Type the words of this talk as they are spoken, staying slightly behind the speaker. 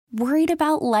Worried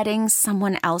about letting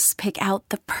someone else pick out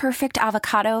the perfect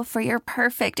avocado for your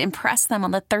perfect impress them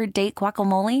on the third date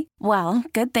guacamole? Well,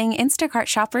 good thing Instacart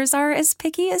shoppers are as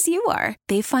picky as you are.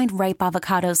 They find ripe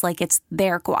avocados like it's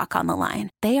their guac on the line.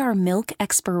 They are milk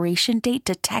expiration date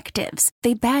detectives.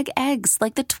 They bag eggs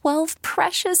like the 12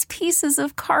 precious pieces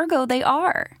of cargo they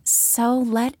are. So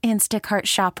let Instacart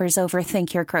shoppers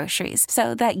overthink your groceries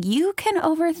so that you can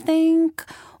overthink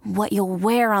what you'll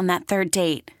wear on that third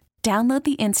date. Download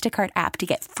the Instacart app to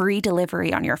get free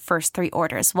delivery on your first 3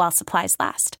 orders while supplies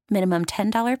last. Minimum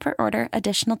 $10 per order.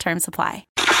 Additional terms apply.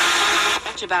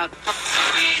 That's about...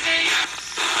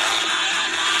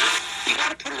 You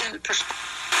gotta put it in perspective.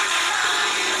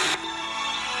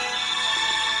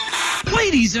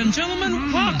 Ladies and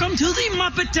gentlemen, welcome to the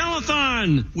Muppet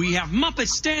Telethon. We have Muppets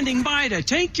standing by to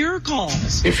take your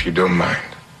calls. If you don't mind,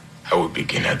 I will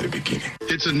begin at the beginning.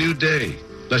 It's a new day.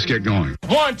 Let's get going.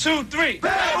 1, 2, 3.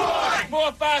 Bad boy.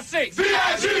 4, 5, 6.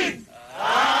 B.I.G.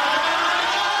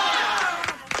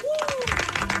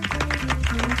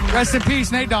 Rest in peace,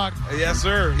 Nate Dogg. Yes,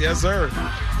 sir. Yes, sir.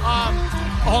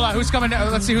 Hold on. Who's coming down?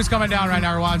 Let's see who's coming down right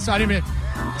now, Juan. So I didn't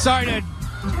even... Sorry to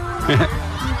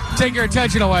take your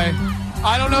attention away.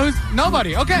 I don't know who's...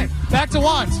 Nobody. Okay. Back to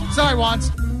Wands. Sorry,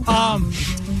 Wands.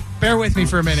 Bear with me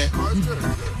for a minute.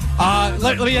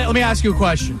 Let me ask you a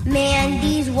question. Man,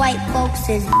 these white folks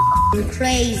is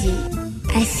crazy.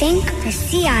 I think the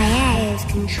CIA is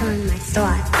controlling my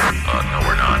thoughts. No,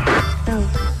 we're not.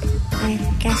 Oh, I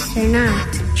guess they're not.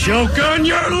 Choke on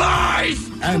your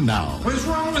life! And now, What's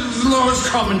wrong with this lowest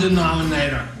common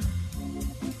denominator?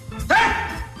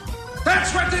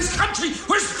 That's what this country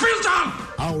was built on!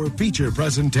 our feature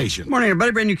presentation. Morning,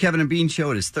 everybody. Brand new Kevin and Bean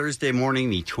Show. It is Thursday morning,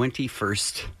 the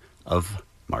 21st of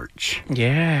March.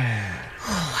 Yeah.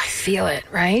 Oh, I feel it,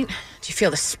 right? Do you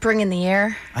feel the spring in the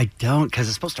air? I don't, because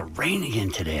it's supposed to rain again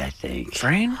today, I think.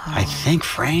 Rain? I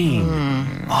think rain.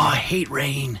 Oh, I hate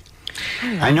rain.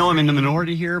 I know I'm in the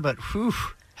minority here, but whew,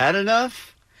 had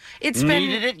enough? It's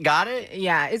Needed it, got it?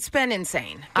 Yeah, it's been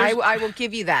insane. I will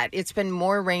give you that. It's been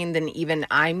more rain than even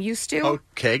I'm used to.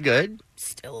 Okay, good.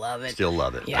 Still love it. Still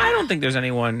love it. Yeah. I don't think there's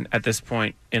anyone at this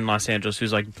point in Los Angeles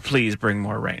who's like, please bring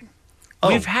more rain. Oh.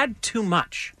 We've had too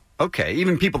much. Okay,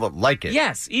 even people that like it.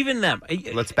 Yes, even them.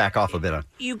 Let's back off a bit on.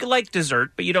 You like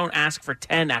dessert, but you don't ask for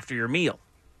 10 after your meal.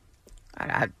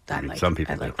 I like some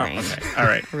people I like do. rain. Oh, okay. All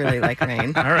right. I really like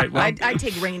rain. All right. Well, I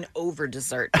take rain over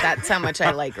dessert. That's how much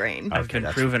I like rain. I've been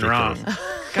that's proven ridiculous. wrong.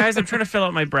 Guys, I'm trying to fill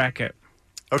out my bracket.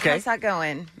 Okay. How's that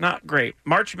going? Not great.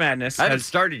 March Madness I haven't has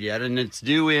started yet, and it's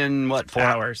due in, what, 4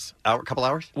 hours. Couple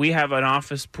hours? We have an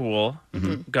office pool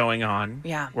going on.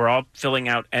 Yeah. We're all filling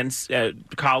out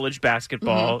college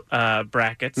basketball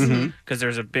brackets because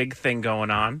there's a big thing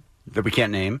going on. That we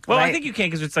can't name? Well, I Right. think you can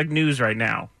because it's like news right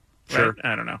now. Sure. Right?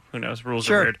 I don't know. Who knows? Rules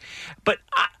Sure. are weird. But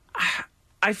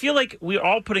I feel like we're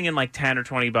all putting in like 10 or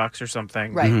 20 bucks or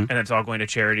something. Right. And it's all going to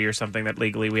charity or something that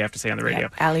legally we have to say on the radio.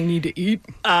 Allie need to eat.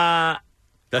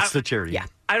 That's the charity. Yeah.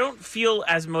 I don't feel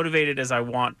as motivated as I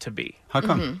want to be. How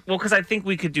come? Well, because I think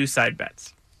we could do side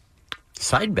bets.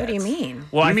 Side bets? What do you mean?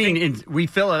 Well, you I mean think we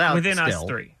fill it out within still. us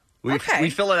three. We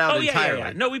fill it out entirely.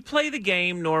 Yeah. No, we play the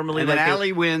game normally. And then like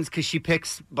Allie wins because she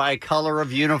picks by color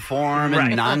of uniform Right.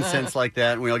 and nonsense like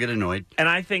that, and we all get annoyed. and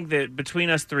I think that between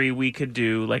us three, we could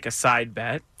do like a side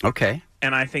bet. Okay.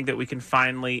 And I think that we can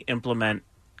finally implement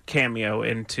Cameo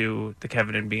into the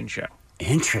Kevin and Bean Show.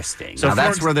 Interesting. So now,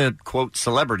 that's for where the, quote,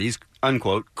 celebrities,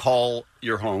 unquote, call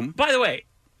your home. By the way,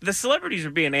 the celebrities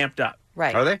are being amped up.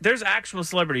 Right. Are they? There's actual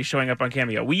celebrities showing up on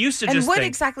Cameo. We used to And just what think...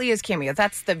 exactly is Cameo?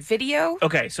 That's the video?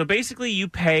 Okay, so basically you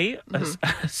pay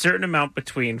a certain amount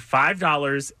between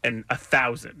 $5 and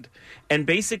 $1,000. And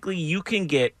basically you can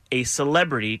get a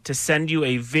celebrity to send you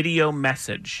a video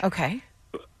message. Okay.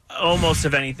 Almost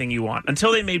of anything you want.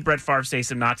 Until they made Brett Favre say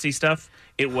some Nazi stuff,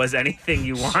 it was anything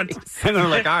you want. And they're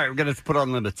like, all right, we're going to put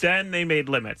on limits. Then they made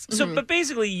limits. So, but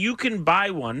basically you can buy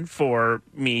one for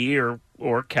me or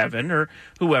Kevin or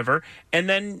whoever, and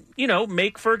then,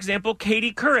 make, for example,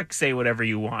 Katie Couric say whatever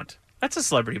you want. That's a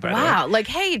celebrity, by the way. Wow. Like,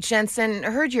 hey, Jensen,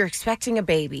 heard you're expecting a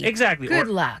baby. Exactly. Good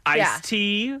Or luck. Yeah.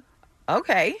 Ice-T,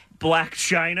 Okay. Black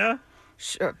China,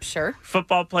 Sure.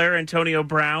 football player Antonio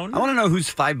Brown. I want to know who's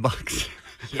 $5.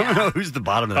 I want to know who's the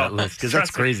bottom of that list, because that's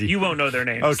Trust me, crazy. You won't know their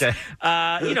names. Okay.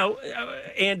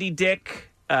 Andy Dick,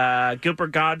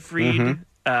 Gilbert Gottfried,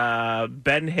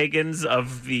 Ben Higgins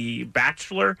of The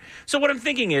Bachelor. So what I'm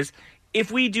thinking is, if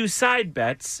we do side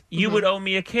bets, you would owe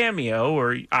me a cameo,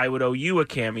 or I would owe you a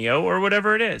cameo, or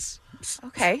whatever it is.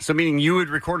 Okay. So meaning you would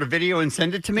record a video and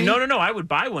send it to me? No, I would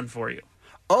buy one for you.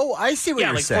 Oh, I see what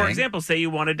you're saying. For example, say you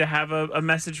wanted to have a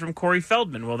message from Corey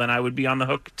Feldman. Well, then I would be on the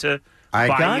hook to I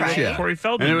buy you gotcha. a Corey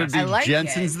Feldman And it would be I like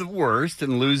Jensen's it. the worst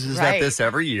and loses Right. at this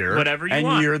every year. Whatever you and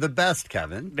want. you're the best,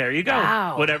 Kevin. There you go.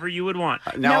 Wow. Whatever you would want.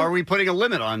 Now, No. are we putting a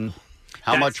limit on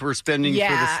how That's- much we're spending for the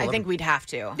Yeah, I celebrity? think we'd have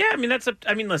to. Yeah,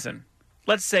 I mean listen.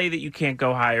 Let's say that you can't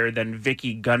go higher than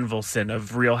Vicky Gunvalson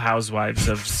of Real Housewives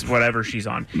of whatever she's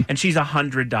on, and she's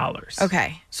 $100.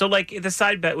 Okay. So like the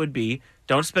side bet would be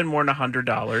don't spend more than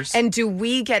 $100. And do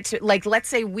we get to, like, let's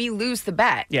say we lose the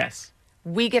bet. yes,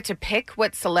 We get to pick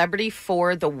what celebrity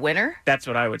for the winner? that's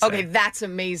what I would say. Okay, that's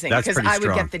amazing. That's Because pretty I would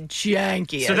strong. get the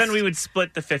jankiest. So then we would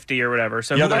split the 50 or whatever.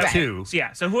 So The other whoever- two.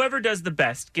 Yeah. So whoever does the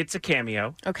best gets a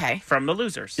cameo. Okay. From the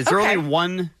losers. Is there Okay. only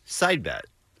one side bet?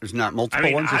 There's not multiple I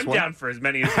mean, ones. Just I'm one? down for as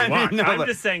many as you I mean, want. no, I'm but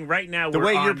just saying right now The we're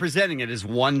way on you're presenting it is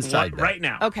one side bet. right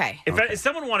now. Okay. If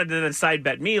someone wanted to then side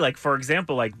bet me, like for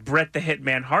example, like Brett the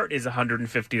Hitman Hart is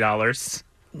 $150.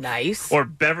 Nice. Or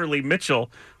Beverly Mitchell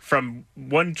from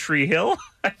One Tree Hill,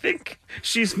 I think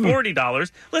she's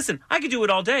 $40. Listen, I could do it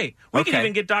all day. We could Okay.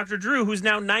 even get Dr. Drew, who's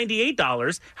now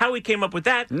 $98. How we came up with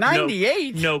that?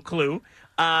 98? No clue.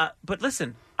 But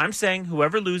listen, I'm saying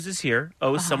whoever loses here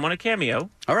owes someone a cameo.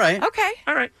 All right. Okay.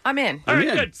 All right. I'm in. All right,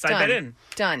 in. good. Side Done. bet in.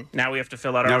 Done. Now we have to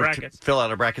fill out Now our to brackets. fill out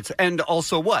our brackets. And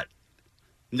also what?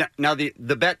 Now the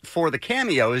bet for the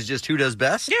cameo is just who does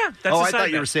best? Yeah, that's Oh, a I side thought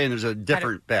you bet. were saying there's a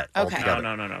different bet Okay.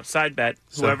 altogether. No. Side bet.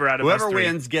 So Whoever out of whoever us three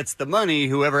wins gets the money.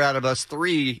 Whoever out of us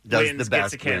three does wins, the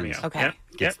best gets a cameo. wins. Okay. Yep.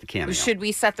 Gets the cameo. Should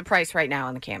we set the price right now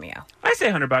on the cameo? I say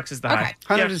 $100 is the high. Okay.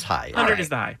 100 is high. 100 All is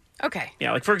the high. Okay.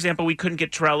 Yeah, like for example, we couldn't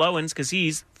get Terrell Owens because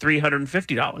he's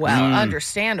 $350. Well,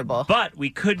 understandable. But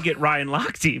we could get Ryan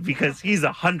Lochte because he's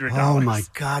 $100. Oh my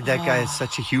God, that guy is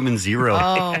such a human zero.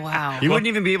 Oh, wow. You wouldn't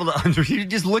even be able to you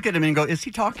just look at him and go, "Is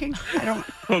he talking?" I don't.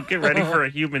 Well, get ready for a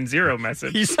human zero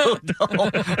message. He's so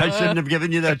dull. I shouldn't have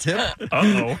given you that tip.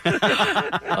 Uh-oh.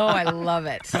 Oh, I love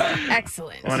it.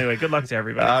 Excellent. Well, anyway, good luck to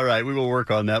everybody. All right, we will work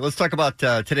on that. Let's talk about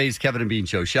today's Kevin and Bean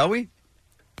show, shall we?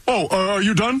 Oh, are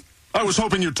you done? I was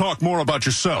hoping you'd talk more about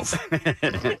yourself.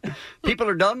 People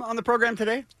are dumb on the program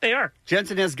today. They are.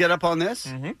 Jensen has get up on this.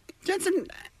 Mm-hmm. Jensen,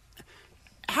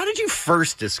 how did you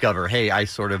first discover, hey, I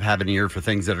sort of have an ear for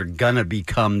things that are going to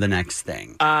become the next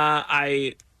thing?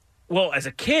 Well, as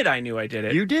a kid, I knew I did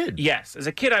it. You did? Yes. As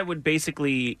a kid, I would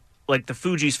basically, like the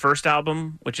Fugees' first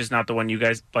album, which is not the one you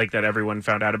guys, like that everyone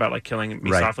found out about, like Killing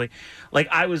Me Right. Softly. Like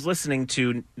I was listening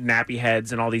to Nappy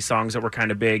Heads and all these songs that were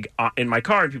kind of big in my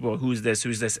car, and people were, who's this?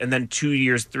 And then 2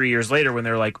 years, 3 years later, when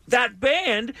they're like, that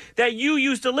band that you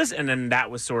used to listen, and then that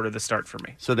was sort of the start for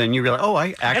me. So then you realize, oh,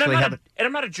 I actually have it. And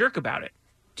I'm not a jerk about it.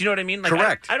 Do you know what I mean? Like,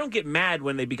 Correct. I don't get mad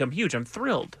when they become huge. I'm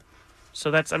thrilled. So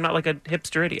I'm not like a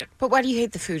hipster idiot. But why do you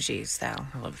hate the Fugees, though?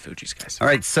 I love the Fugees, guys. All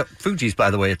right, so Fugees,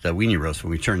 by the way, at the Weenie Roast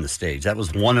when we turned the stage, that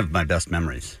was one of my best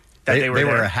memories. That they were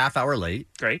there. a half hour late.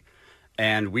 Great.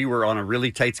 And we were on a really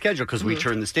tight schedule because we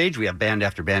turned the stage. We have band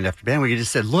after band after band. We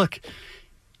just said, look,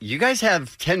 you guys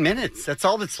have 10 minutes. That's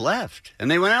all that's left.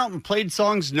 And they went out and played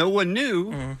songs no one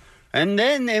knew. And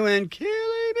then they went, Killing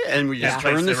Me. And we just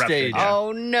turned the stage.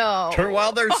 Oh, no.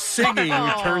 While they're singing,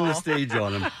 we turn the stage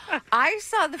on them. I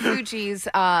saw the Fugees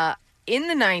in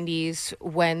the 90s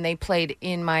when they played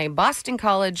in my Boston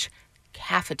College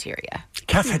cafeteria.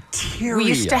 Cafeteria. We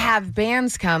used to have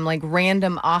bands come, like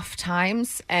random off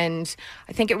times, and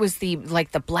I think it was the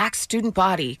Black Student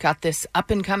Body got this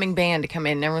up and coming band to come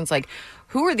in, and everyone's like,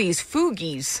 who are these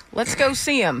Fugees? Let's go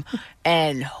see them.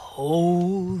 And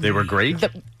they were great.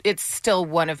 It's still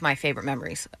one of my favorite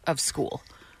memories of school.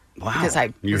 Wow. Because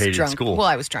I You was hated drunk. school. Well,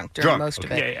 I was drunk during most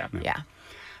of it.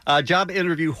 Yeah. Job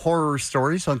interview horror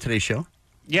stories on today's show.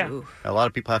 Yeah. Ooh. A lot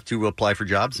of people have to apply for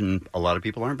jobs, and a lot of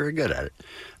people aren't very good at it.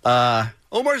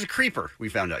 Omar's a creeper, we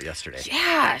found out yesterday.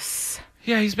 Yes.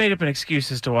 Yeah, he's made up an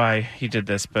excuse as to why he did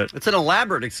this, but It's an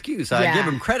elaborate excuse. I Yeah. give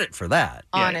him credit for that.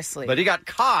 Honestly. But he got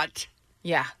caught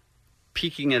Yeah.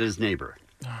 peeking at his neighbor.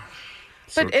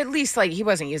 But at least, he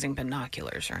wasn't using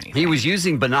binoculars or anything. He was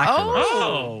using binoculars.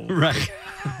 oh, Right.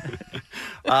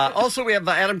 Also, we have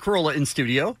Adam Carolla in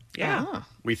studio, yeah.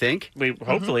 we think. We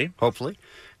hopefully Hopefully.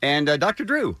 And Dr.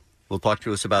 Drew will talk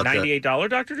to us about $98,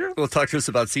 Dr. Drew. Will talk to us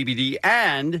about CBD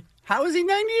and how is he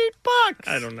 $98?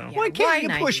 I don't know. Why can't why you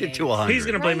push it 98? to 100? He's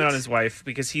going to blame it on his wife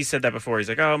because he said that before. He's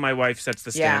like, "Oh, my wife sets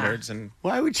the Yeah. standards," and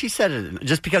Why would she set it?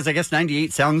 Just because I guess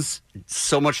 98 sounds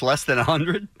so much less than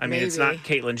 100? I mean, it's Maybe. not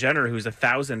Caitlyn Jenner who's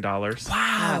 $1,000.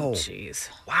 Wow. Oh, jeez.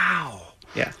 Wow.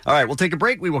 Yeah. All right, we'll take a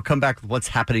break. We will come back with what's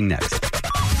happening next.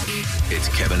 It's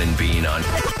Kevin and Bean on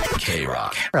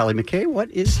K-Rock. Riley McKay, what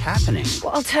is happening?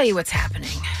 Well, I'll tell you what's happening.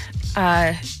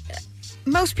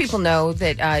 Most people know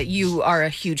that you are a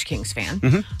huge Kings fan.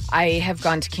 Mm-hmm. I have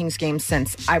gone to Kings games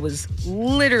since I was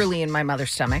literally in my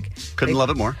mother's stomach. Couldn't love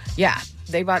it more. Yeah.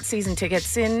 They bought season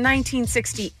tickets in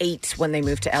 1968 when they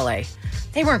moved to LA.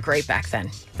 They weren't great back then.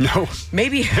 No.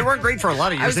 Maybe. They weren't great for a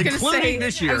lot of years, including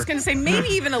this year. I was going to say maybe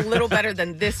even a little better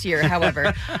than this year,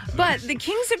 however. But the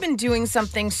Kings have been doing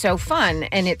something so fun,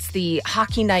 and it's the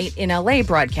Hockey Night in LA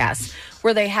broadcast,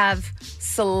 where they have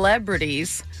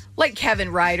celebrities like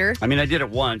Kevin Ryder. I mean, I did it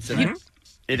once, and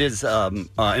it is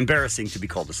embarrassing to be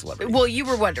called a celebrity. Well, you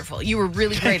were wonderful. You were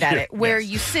really great at it. Where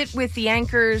you sit with the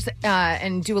anchors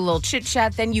and do a little chit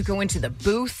chat, then you go into the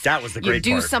booth. That was the great You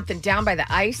do part. something down by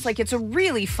the ice. Like, it's a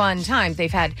really fun time.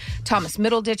 They've had Thomas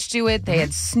Middleditch do it. They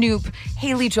had Snoop,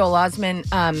 Haley Joel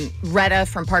Osment, Retta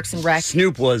from Parks and Rec.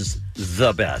 Snoop was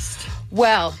the best.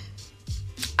 Well,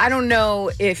 I don't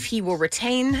know if he will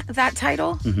retain that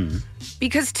title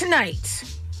because tonight,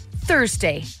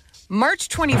 Thursday, March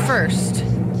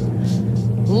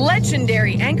 21st,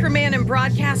 legendary anchorman and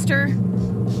broadcaster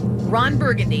Ron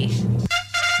Burgundy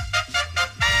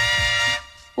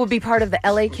will be part of the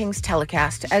LA Kings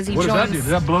telecast as he What joins. does that do? Does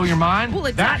that blow your mind? Well,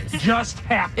 it that does. just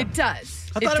happened. It does.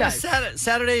 I thought it was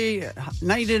Saturday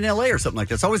night in LA or something like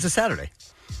that. It's always a Saturday.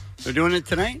 They're doing it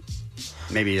tonight?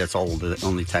 Maybe that's the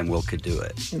only time Will could do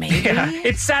it. Maybe. Yeah,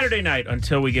 it's Saturday night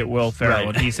until we get Will Ferrell,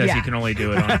 and he says he can only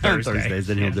do it on Thursday. Thursdays,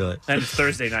 then he'll do it. And it's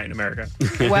Thursday night in America.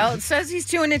 Well, it says he's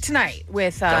doing it tonight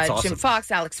with That's awesome. Jim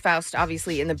Fox, Alex Faust,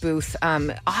 obviously in the booth.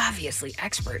 Obviously,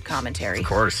 expert commentary. Of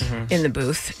course. In the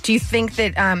booth. Do you think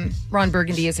that Ron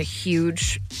Burgundy is a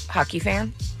huge hockey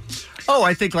fan? Oh,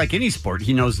 I think like any sport,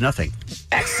 he knows nothing.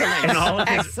 Excellent. And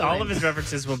all of his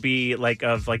references will be like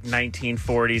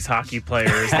 1940s hockey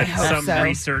players that some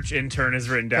research intern has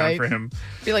written down for him.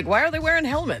 Be like, why are they wearing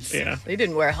helmets? Yeah. They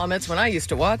didn't wear helmets when I used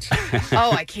to watch.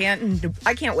 Oh, I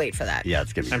can't wait for that. Yeah,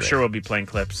 it's gonna be I'm great. sure we'll be playing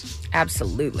clips.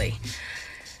 Absolutely.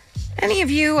 Any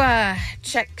of you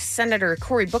check Senator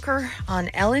Cory Booker on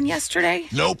Ellen yesterday?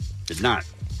 Nope. Did not.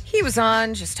 He was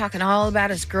on just talking all about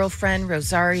his girlfriend,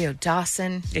 Rosario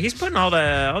Dawson. Yeah, he's putting all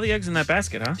the eggs in that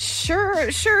basket, huh? Sure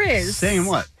is. Saying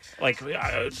what? Like,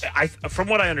 from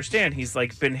what I understand, he's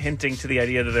like been hinting to the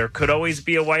idea that there could always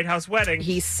be a White House wedding.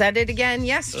 He said it again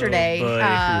yesterday. Oh, boy.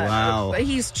 Wow.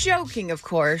 He's joking, of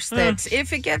course, that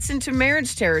if it gets into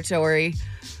marriage territory,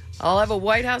 I'll have a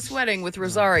White House wedding with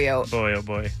Rosario. Boy, oh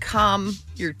boy. Calm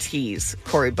your tease,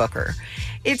 Cory Booker.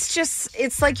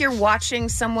 It's like you're watching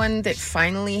someone that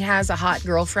finally has a hot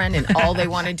girlfriend and all they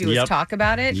want to do is talk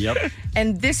about it. Yep.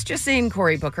 And this just saying,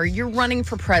 Cory Booker, you're running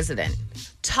for president.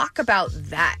 Talk about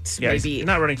that. Yeah, maybe he's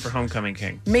not running for homecoming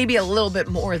king. Maybe a little bit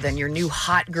more than your new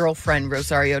hot girlfriend,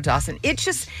 Rosario Dawson.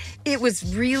 It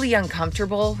was really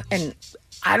uncomfortable, and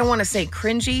I don't want to say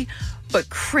cringy, but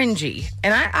cringy.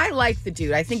 And I like the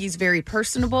dude. I think he's very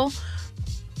personable,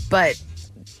 but...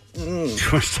 You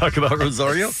want to talk about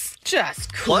Rosario?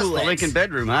 Just cool. Plus the Lincoln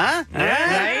bedroom, huh? Right?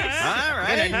 All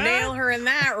right. Gonna nail her in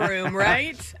that room,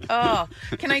 right? Oh,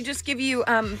 can I just give you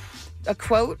a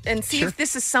quote and see if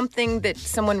this is something that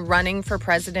someone running for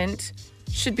president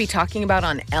should be talking about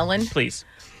on Ellen? Please.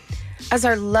 As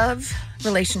our love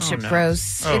relationship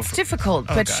grows, it's difficult,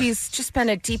 but God. she's just been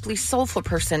a deeply soulful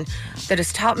person that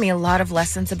has taught me a lot of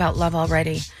lessons about love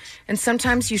already. And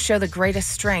sometimes you show the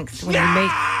greatest strength when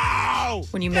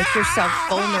you make yourself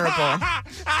vulnerable.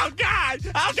 Oh, God!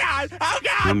 Oh, God! Oh,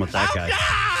 God! I'm with that guy.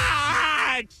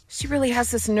 God! She really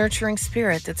has this nurturing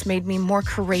spirit that's made me more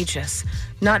courageous,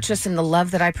 not just in the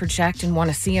love that I project and want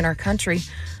to see in our country,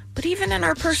 but even in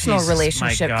our personal Jesus,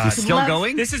 relationship. my God. Still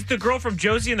going? This is the girl from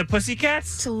Josie and the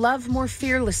Pussycats? To love more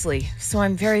fearlessly. So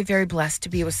I'm very, very blessed to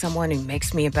be with someone who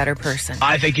makes me a better person.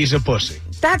 I think he's a pussy.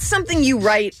 That's something you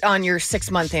write on your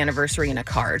 6-month anniversary in a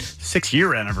card.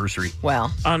 6-year anniversary.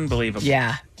 Well, Unbelievable.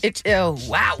 yeah.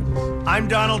 Wow. I'm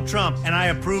Donald Trump, and I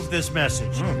approve this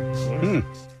message.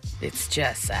 It's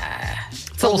just,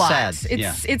 it's a a little lot. sad,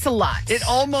 yeah. It's a lot. It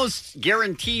almost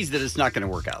guarantees that it's not going to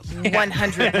work out.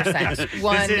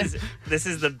 100%. This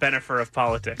is the benefit of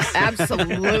politics.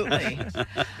 Absolutely.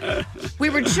 We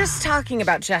were just talking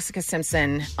about Jessica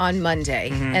Simpson on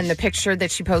Monday and the picture that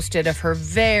she posted of her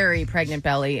very pregnant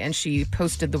belly, and she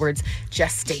posted the words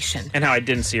gestation. And how I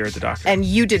didn't see her at the doctor. And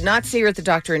you did not see her at the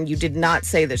doctor, and you did not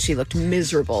say that she looked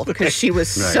miserable because she was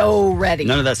so ready.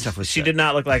 None of that stuff was She did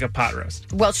not look like a pot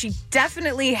roast. Well, she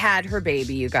definitely had her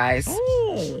baby, you guys.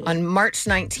 Ooh. On March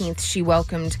 19th, she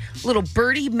welcomed little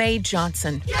Birdie Mae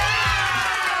Johnson.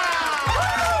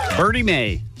 Birdie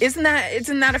Mae. Isn't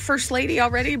that a first lady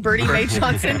already? Birdie Mae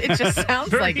Johnson? It just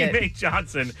sounds like it. Birdie Mae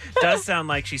Johnson does sound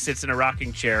like she sits in a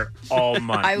rocking chair all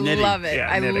month. I love it. Yeah,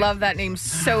 I knitting. love that name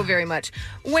so very much.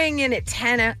 Weighing in at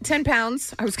 10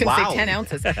 pounds. I was going to say 10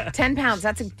 ounces. 10 pounds.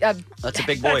 That's a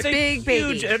big boy. That's a big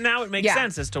baby. Huge, and now it makes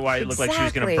sense as to why it looked like she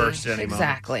was going to burst at any moment.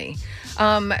 Exactly.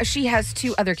 She has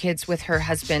 2 other kids with her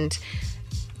husband,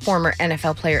 former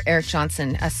NFL player Eric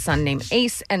Johnson, a son named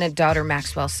Ace, and a daughter,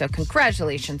 Maxwell. So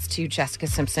congratulations to Jessica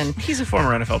Simpson. He's a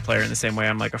former NFL player in the same way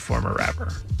I'm like a former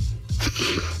rapper.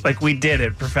 Like, we did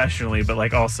it professionally, but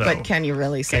like also. But can you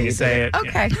really say Can you say it?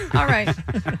 Okay. Yeah. All right.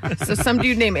 So some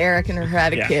dude named Eric and her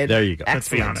had a kid. There you go. Let's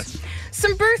be Excellent. honest.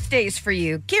 Some birthdays for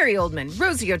you. Gary Oldman,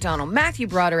 Rosie O'Donnell, Matthew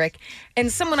Broderick,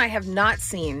 and someone I have not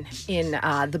seen in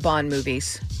the Bond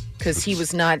movies because he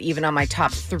was not even on my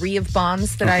top 3 of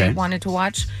Bonds that I wanted to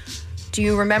watch. Do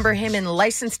you remember him in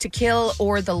License to Kill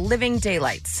or The Living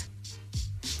Daylights?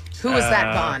 Who was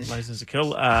that Bond? License to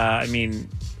Kill. I mean,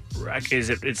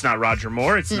 it's not Roger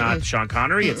Moore. It's not Sean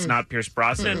Connery. It's not Pierce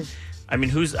Brosnan. I mean,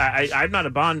 who's? I'm not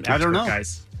a Bond expert, I don't know.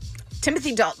 guys.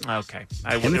 Timothy Dalton. Okay,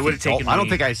 it would have taken. I don't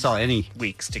think I saw any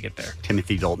weeks to get there.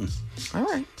 Timothy Dalton. All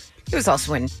right. He was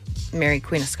also in Mary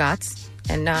Queen of Scots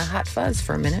and Hot Fuzz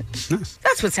for a minute.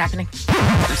 That's what's happening.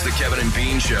 It's the Kevin and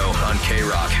Bean Show on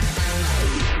K-Rock.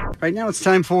 Right now it's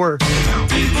time for...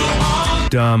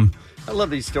 Dumb. I love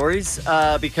these stories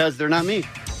because they're not me.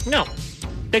 No.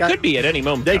 They could be at any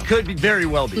moment. They could be very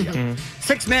well be.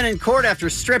 6 men in court after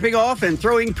stripping off and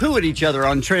throwing poo at each other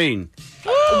on train.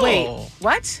 Wait,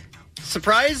 what?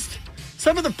 Surprised?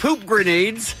 Some of the poop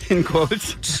grenades, in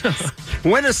quotes,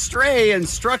 went astray and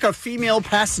struck a female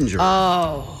passenger.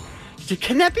 Oh.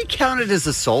 Can that be counted as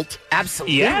assault?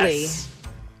 Absolutely. Yes.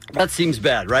 That seems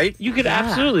bad, right? You could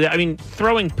absolutely. I mean,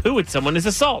 throwing poo at someone is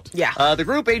assault. Yeah. The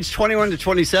group, aged 21 to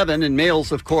 27, and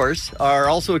males, of course, are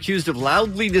also accused of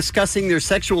loudly discussing their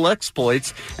sexual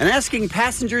exploits and asking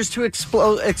passengers to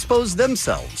expose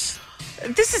themselves.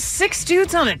 This is 6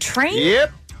 dudes on a train?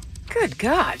 Yep. Good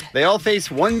God. They all face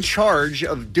one charge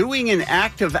of doing an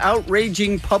act of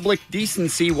outraging public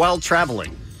decency while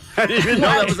traveling. I didn't even know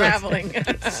While that was traveling.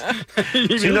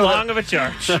 Too long of a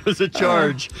charge. That was a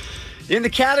charge. In the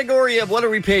category of what are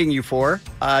we paying you for,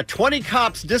 20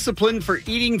 cops disciplined for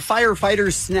eating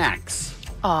firefighters' snacks.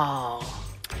 Oh.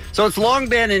 So it's long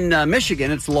been in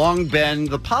Michigan, it's long been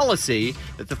the policy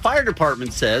that the fire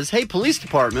department says, hey, police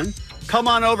department, come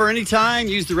on over anytime,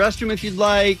 use the restroom if you'd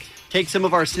like, take some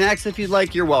of our snacks if you'd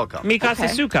like, you're welcome. Mi casa,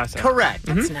 su casa. Correct.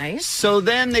 That's nice. So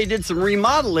then they did some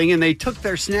remodeling and they took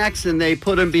their snacks and they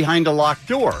put them behind a locked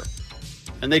door.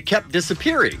 And they kept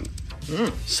disappearing.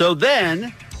 So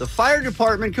then the fire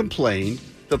department complained.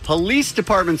 The police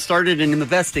department started an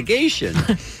investigation.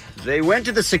 They went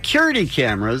to the security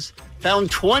cameras,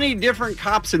 found 20 different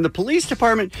cops in the police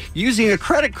department using a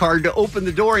credit card to open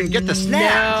the door and get the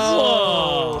snacks.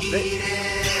 No.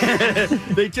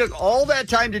 They took all that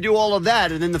time to do all of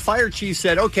that, and then the fire chief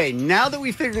said, okay, now that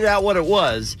we figured out what it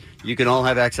was, you can all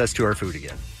have access to our food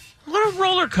again. What a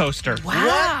roller coaster.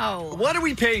 Wow. What are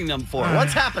we paying them for?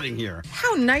 What's happening here?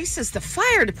 How nice is the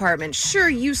fire department? Sure,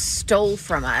 you stole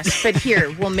from us, but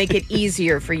here, we'll make it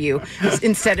easier for you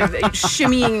instead of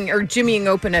shimmying or jimmying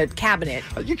open a cabinet.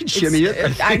 You can shimmy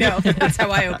it. I know. That's how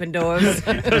I open doors.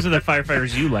 Those are the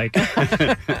firefighters you like.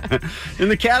 In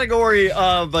the category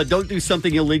of don't do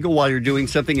something illegal while you're doing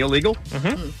something illegal.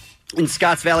 In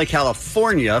Scotts Valley,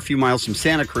 California, a few miles from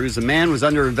Santa Cruz, a man was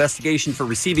under investigation for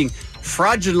receiving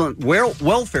fraudulent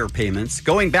welfare payments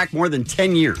going back more than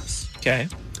 10 years. Okay.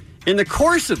 In the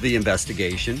course of the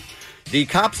investigation, the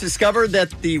cops discovered that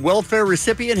the welfare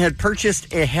recipient had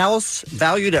purchased a house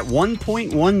valued at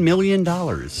 $1.1 million.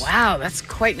 Wow, that's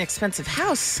quite an expensive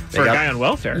house. For a guy on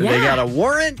welfare. Yeah. They got a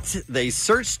warrant. They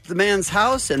searched the man's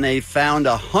house and they found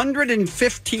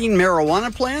 115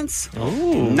 marijuana plants,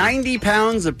 90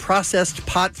 pounds of processed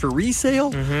pot for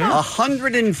resale,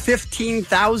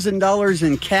 $115,000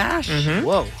 in cash.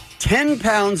 Whoa. 10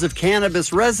 pounds of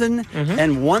cannabis resin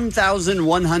and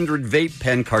 1,100 vape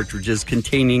pen cartridges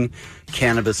containing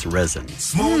cannabis resin.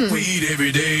 Smoke weed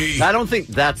every day. I don't think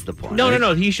that's the point.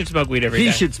 No. He should smoke weed every day.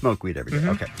 He should smoke weed every day.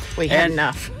 Okay. We had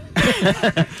enough.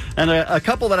 And a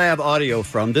couple that I have audio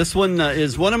from. This one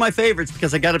is one of my favorites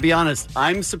because I got to be honest,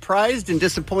 I'm surprised and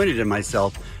disappointed in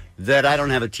myself that I don't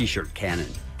have a T-shirt cannon.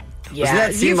 Yeah, Doesn't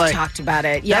that seem you've like talked about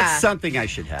it. Yeah. That's something I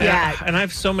should have. Yeah. And I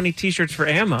have so many T-shirts for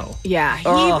ammo. Yeah,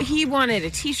 Oh. he wanted a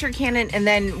T-shirt cannon, and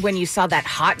then when you saw that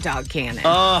hot dog cannon,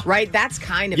 right? That's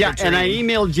kind of Yeah, a dream. and I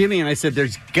emailed Jimmy and I said,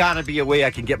 there's got to be a way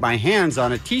I can get my hands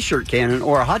on a T-shirt cannon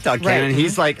or a hot dog Right. cannon.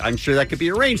 He's like, I'm sure that could be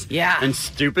arranged. Yeah. And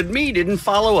stupid me didn't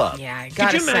follow up. Yeah, I Could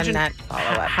gotta you imagine send that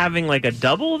follow-up. having like a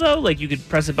double though? Like you could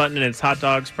press a button and it's hot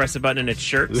dogs, press a button and it's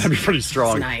shirts. That'd be pretty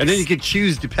strong. That's nice. And then you could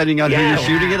choose depending on who Yeah. you're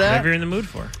shooting it at. Whatever you're in the mood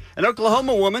for. An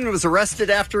Oklahoma woman was arrested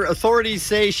after authorities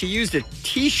say she used a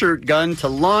T-shirt gun to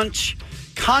launch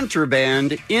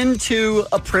contraband into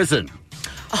a prison.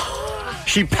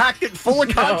 She packed it full of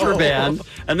contraband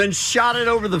and then shot it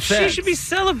over the fence. She should be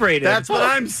celebrated. That's what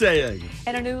I'm saying.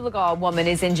 And a New Legal woman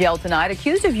is in jail tonight,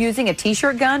 accused of using a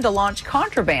T-shirt gun to launch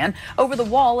contraband over the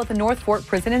wall at the North Fork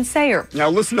prison in Sayre. Now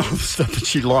listen to all the stuff that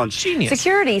she launched. Genius.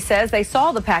 Security says they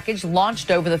saw the package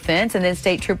launched over the fence, and then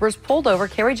state troopers pulled over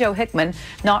Carrie Jo Hickman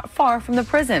not far from the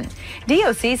prison.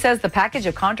 DOC says the package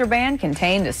of contraband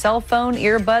contained a cell phone,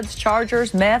 earbuds,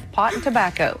 chargers, meth, pot, and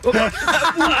tobacco.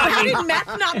 How did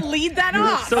meth not lead that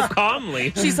off? So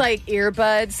calmly. She's like,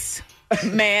 earbuds,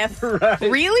 meth.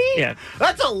 Really? Yeah.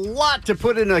 That's a lot to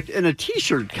put in a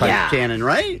T-shirt cannon,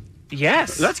 right?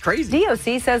 Yes. That's crazy.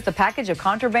 DOC says the package of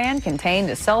contraband contained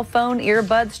a cell phone,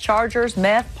 earbuds, chargers,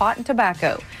 meth, pot, and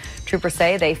tobacco. Troopers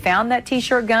say they found that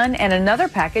T-shirt gun and another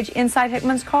package inside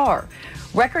Hickman's car.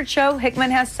 Records show Hickman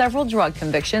has several drug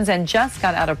convictions and just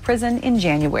got out of prison in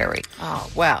January. Oh,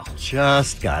 well.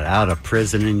 Just got out of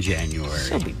prison in January.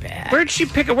 She'll be bad. Where'd she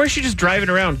pick it? Where's she just driving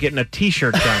around getting a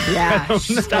T-shirt gun? Yeah,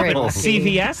 she's Stop it. very lucky.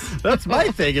 CVS? That's my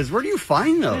thing is where do you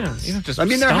find those? Yeah, you don't just I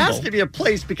mean, there has stumble. to be a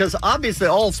place because obviously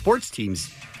all sports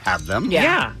teams have them.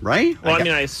 Yeah. Right? Well, I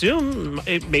mean, I assume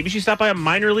maybe she stopped by a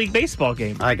minor league baseball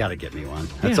game. I got to get me one.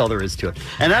 That's all there is to it.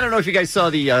 And I don't know if you guys saw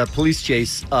the police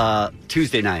chase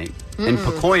Tuesday night in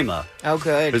Pacoima. Oh,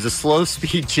 good. There's a slow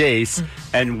speed chase,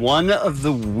 and one of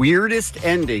the weirdest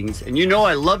endings. And you know,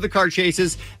 I love the car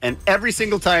chases, and every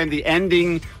single time the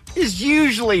ending is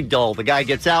usually dull. The guy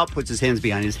gets out, puts his hands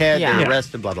behind his head, Yeah. they're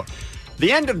arrested, blah, blah.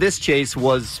 The end of this chase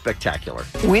was spectacular.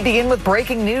 We begin with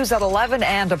breaking news at 11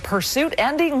 and a pursuit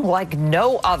ending like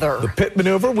no other. The pit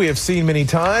maneuver we have seen many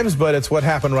times, but it's what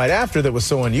happened right after that was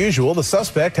so unusual. The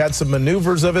suspect had some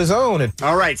maneuvers of his own.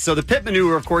 All right, so the pit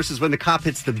maneuver, of course, is when the cop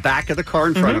hits the back of the car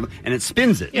in front of him and it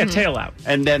spins it. Yeah, tail out.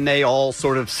 And then they all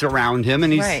sort of surround him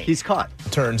and he's caught.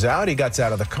 Turns out he gets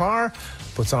out of the car,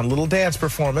 puts on a little dance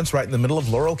performance right in the middle of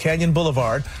Laurel Canyon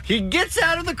Boulevard. He gets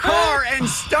out of the car and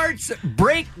starts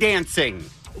break dancing.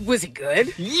 Was it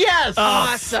good? Yes!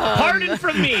 Awesome. Pardon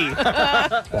from me.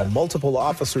 While multiple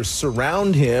officers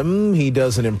surround him, he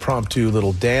does an impromptu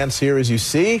little dance here, as you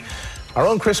see. Our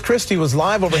own Chris Christie was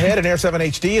live overhead in Air 7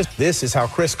 HD. This is how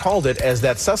Chris called it as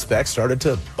that suspect started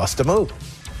to bust a move.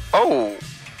 Oh,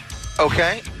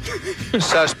 okay.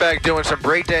 Suspect doing some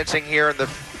breakdancing here in the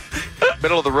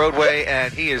middle of the roadway,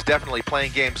 and he is definitely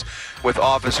playing games with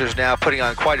officers now, putting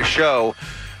on quite a show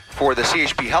for the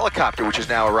CHP helicopter, which has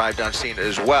now arrived on scene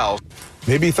as well.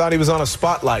 Maybe he thought he was on a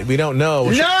spotlight. We don't know.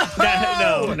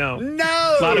 No.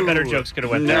 No! A lot of better jokes could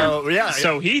have went No, there. yeah.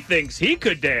 So he thinks he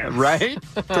could dance. Right?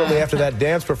 Shortly after that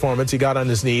dance performance, he got on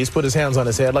his knees, put his hands on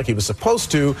his head like he was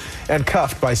supposed to, and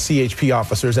cuffed by CHP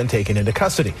officers and taken into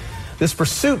custody. This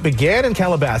pursuit began in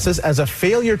Calabasas as a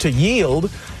failure to yield.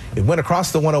 It went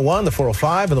across the 101, the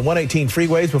 405, and the 118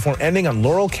 freeways before ending on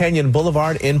Laurel Canyon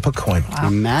Boulevard in Pacoima.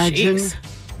 Imagine Jeez.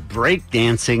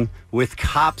 breakdancing with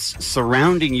cops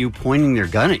surrounding you, pointing their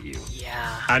gun at you.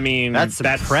 I mean, That's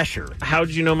some pressure. How'd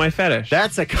you know my fetish?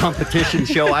 That's a competition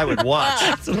show I would watch.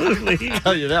 Absolutely. I'll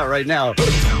tell you that right now.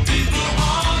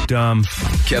 Dumb.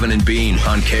 Kevin and Bean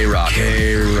on K-Rock.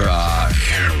 K-Rock.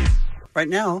 Right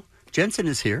now, Jensen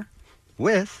is here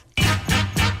with...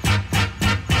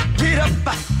 Get up,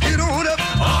 get on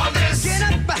up on this. Get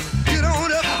up, get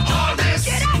on up on this.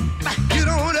 Get up, get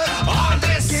on up on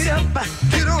this. Get up,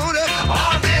 get on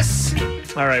up on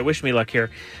this. All right, wish me luck here.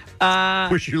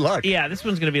 Wish you luck. Yeah, this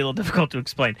one's going to be a little difficult to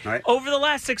explain. All right. Over the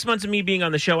last 6 months of me being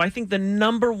on the show, I think the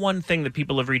number one thing that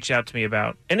people have reached out to me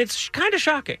about, and it's kind of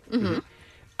shocking,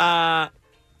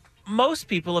 most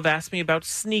people have asked me about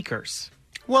sneakers.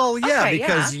 Well, yeah, Okay,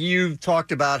 because you've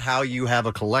talked about how you have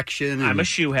a collection. I'm a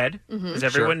shoe head, as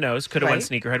everyone knows. Could have went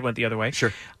sneakerhead, went the other way.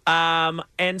 Sure.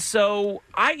 And so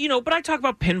but I talk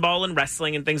about pinball and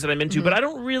wrestling and things that I'm into, but I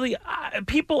don't really,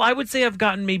 people, I would say I've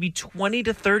gotten maybe 20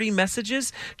 to 30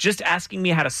 messages just asking me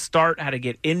how to start, how to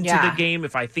get into the game,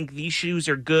 if I think these shoes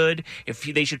are good, if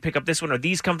they should pick up this one, are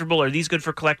these comfortable, are these good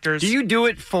for collectors? Do you do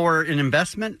it for an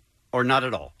investment? or not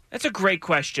at all? That's a great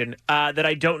question that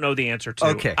I don't know the answer to.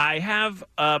 Okay. I have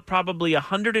probably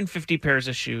 150 pairs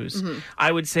of shoes. Mhm.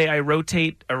 I would say I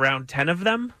rotate around 10 of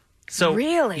them. So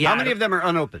Really? How many of them are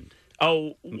unopened?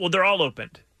 Oh, well, they're all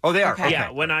opened. Oh, they are? Okay.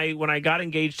 Yeah, when I got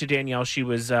engaged to Danielle, she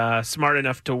was smart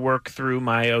enough to work through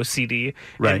my OCD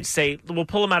Right. and say, we'll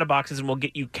pull them out of boxes and we'll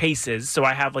get you cases. So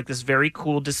I have like this very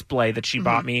cool display that she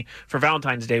bought me for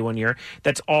Valentine's Day one year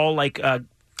that's all like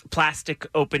plastic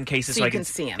open cases. So you I can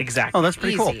see 'em. Exactly. Oh, that's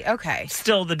pretty cool. Easy. Okay.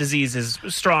 Still, the disease is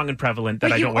strong and prevalent that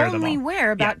But I you don't wear them only all.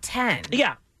 wear about 10.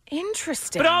 Yeah.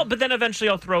 Interesting. But then eventually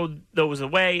I'll throw those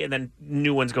away and then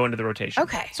new ones go into the rotation.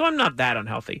 Okay. So I'm not that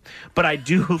unhealthy. But I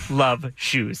do love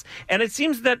shoes. And it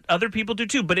seems that other people do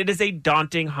too. But it is a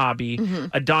daunting hobby,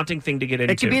 a daunting thing to get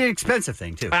into. It can be an expensive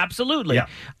thing, too. Absolutely.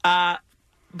 Yeah.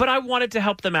 But I wanted to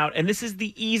help them out. And this is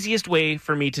the easiest way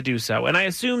for me to do so. And I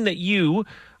assume that you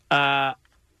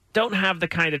don't have the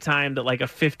kind of time that like a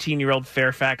 15-year-old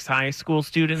Fairfax High School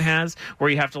student has, where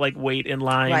you have to like wait in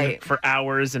line Right. for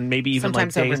hours and maybe even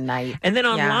Sometimes like days. overnight. And then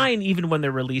Yeah. online, even when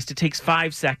they're released, it takes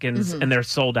 5 seconds Mhm. and they're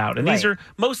sold out. And these Right. are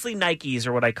mostly Nikes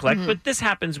are what I collect, Mhm. but this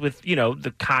happens with, you know,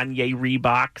 the Kanye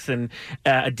Reeboks and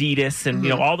Adidas and, you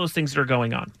know, Mhm. all those things that are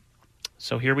going on.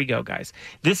 So here we go, guys.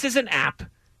 This is an app,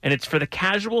 and it's for the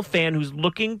casual fan who's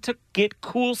looking to get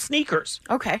cool sneakers.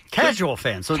 Okay. Casual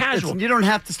fan. So Casual. you don't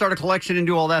have to start a collection and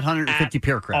do all that 150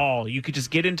 pair crap. All. You could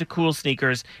just get into cool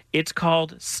sneakers. It's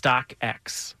called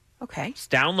StockX. Okay. It's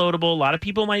downloadable. A lot of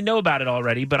people might know about it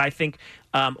already, but I think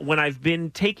when I've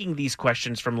been taking these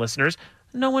questions from listeners,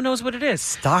 no one knows what it is.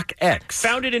 StockX.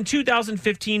 Founded in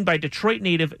 2015 by Detroit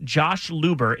native Josh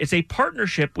Luber, it's a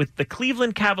partnership with the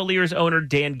Cleveland Cavaliers owner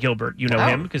Dan Gilbert. You know Oh,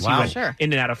 him because wow. he went Sure.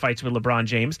 in and out of fights with LeBron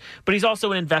James. But he's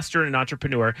also an investor and an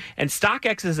entrepreneur. And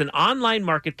StockX is an online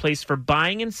marketplace for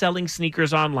buying and selling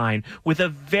sneakers online with a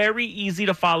very easy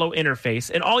to follow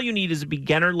interface. And all you need is a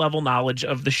beginner level knowledge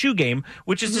of the shoe game,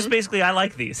 which is just basically, I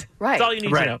like these. Right. That's all you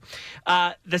need Right. to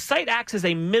know. The site acts as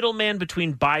a middleman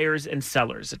between buyers and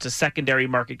sellers. It's a secondary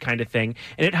market kind of thing,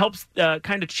 and it helps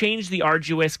kind of change the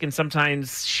arduous and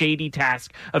sometimes shady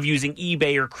task of using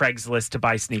eBay or Craigslist to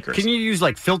buy sneakers. Can you use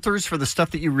like filters for the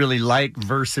stuff that you really like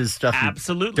versus stuff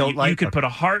Absolutely. you don't like? You could put a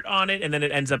heart on it, and then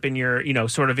it ends up in your, you know,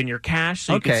 sort of in your cache,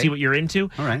 so you can Okay. see what you're into.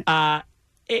 All right.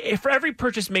 For every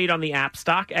purchase made on the app,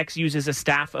 StockX uses a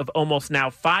staff of almost now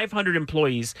 500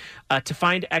 employees to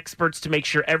find experts to make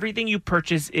sure everything you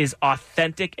purchase is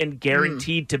authentic and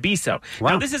guaranteed to be so. Wow.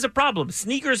 Now, this is a problem.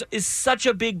 Sneakers is such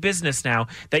a big business now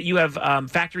that you have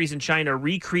factories in China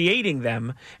recreating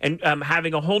them and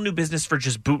having a whole new business for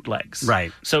just bootlegs.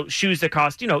 Right. So shoes that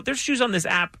cost, you know, there's shoes on this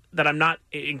app that I'm not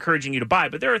encouraging you to buy,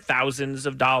 but there are thousands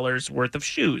of dollars worth of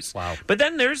shoes. Wow. But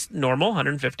then there's normal,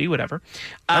 150, whatever.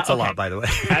 That's a okay. lot, by the way.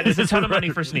 That is a ton of money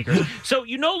for sneakers. So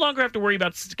you no longer have to worry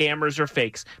about scammers or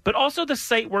fakes, but also the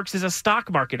site works as a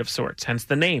stock market of sorts, hence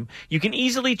the name. You can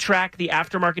easily track the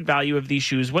aftermarket value of these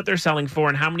shoes, what they're selling for,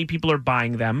 and how many people are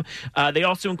buying them. They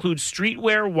also include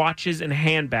streetwear, watches, and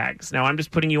handbags. Now, I'm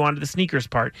just putting you onto the sneakers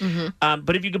part.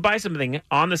 But if you could buy something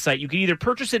on the site, you can either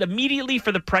purchase it immediately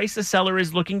for the price the seller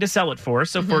is looking to sell it for.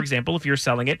 So, for example, if you're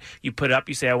selling it, you put it up,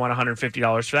 you say, I want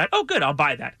 $150 for that. Oh, good, I'll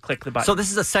buy that. Click the button. So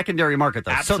this is a secondary market,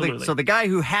 though. Absolutely. So the guy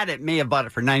who had it may have bought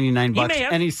it for $99, may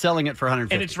have. and he's selling it for $150.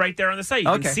 And it's right there on the site. You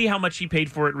Okay. can see how much he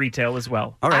paid for it retail as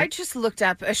well. All right. I just looked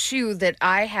up a shoe that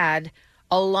I had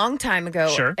a long time ago.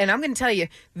 Sure. And I'm going to tell you,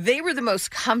 they were the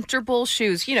most comfortable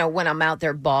shoes, you know, when I'm out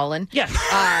there balling. Yes.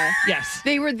 Yes.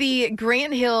 They were the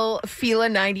Grant Hill Fila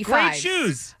 95. Great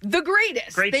shoes. The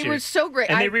greatest. Great They were shoes. so great.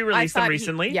 And they I re-released them thought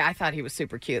recently? I thought he was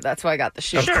super cute. That's why I got the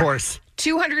shoe. Of course.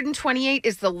 228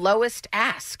 is the lowest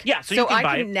ask. Yeah, so you can I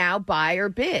buy can it. now buy or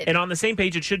bid. And on the same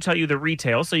page, it should tell you the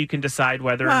retail, so you can decide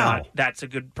whether or Wow. not that's a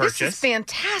good purchase. This is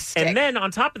fantastic. And then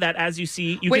on top of that, as you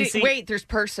see, you can see. Wait, there's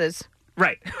purses.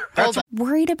 Right.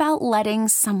 Worried about letting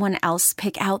someone else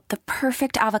pick out the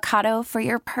perfect avocado for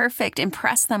your perfect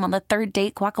impress them on the third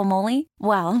date guacamole?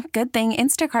 Well, good thing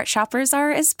Instacart shoppers are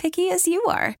as picky as you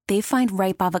are. They find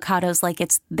ripe avocados like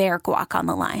it's their guac on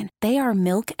the line. They are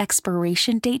milk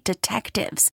expiration date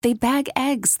detectives. They bag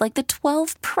eggs like the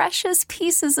 12 precious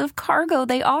pieces of cargo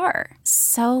they are.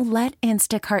 So let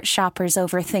Instacart shoppers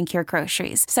overthink your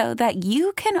groceries so that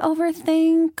you can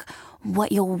overthink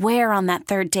what you'll wear on that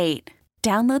third date.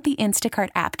 Download the Instacart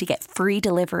app to get free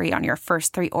delivery on your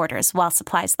first 3 orders while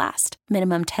supplies last.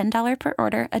 Minimum $10 per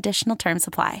order. Additional terms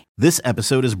apply. This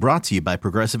episode is brought to you by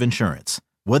Progressive Insurance.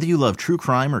 Whether you love true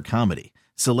crime or comedy,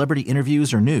 celebrity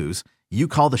interviews or news, you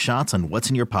call the shots on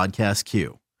what's in your podcast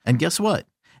queue. And guess what?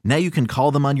 Now you can call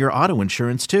them on your auto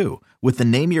insurance too with the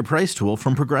Name Your Price tool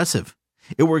from Progressive.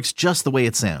 It works just the way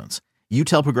it sounds. You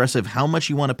tell Progressive how much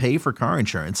you want to pay for car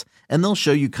insurance, and they'll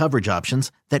show you coverage options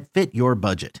that fit your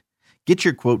budget. Get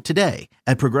your quote today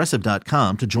at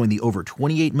Progressive.com to join the over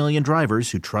 28 million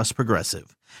drivers who trust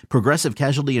Progressive. Progressive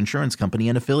Casualty Insurance Company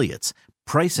and Affiliates.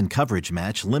 Price and coverage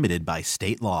match limited by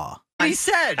state law. I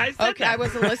said Okay, that. I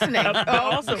wasn't listening. But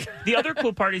also, the other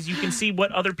cool part is you can see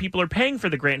what other people are paying for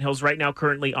the Grant Hills right now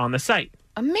currently on the site.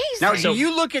 Amazing. Now, do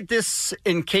you look at this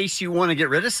in case you want to get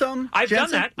rid of some? I've done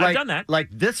Jensen? that. I've done that. Like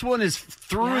this one is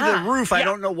through the roof. I Yeah.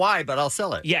 don't know why, but I'll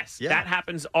sell it. Yes, that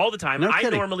happens all the time. No I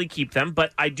kidding. normally keep them,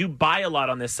 but I do buy a lot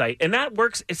on this site, and that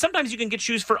works. Sometimes you can get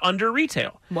shoes for under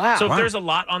retail. Wow. So if Wow. there's a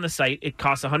lot on the site, it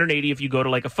costs $180 if you go to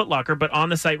like a Foot Locker, but on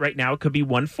the site right now, it could be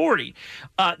 $140.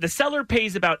 The seller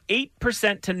pays about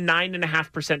 8% to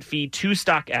 9.5% fee to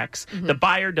StockX. The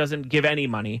buyer doesn't give any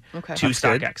money to That's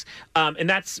StockX. And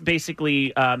that's basically,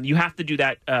 you have to do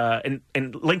that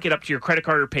and link it up to your credit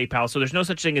card or PayPal. So there's no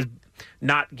such thing as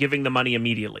not giving the money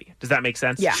immediately. Does that make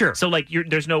sense? Yeah. Sure. So like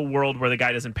there's no world where the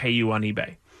guy doesn't pay you on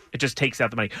eBay. It just takes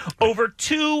out the money. Over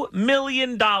 $2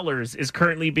 million is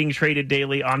currently being traded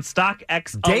daily on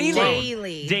StockX alone.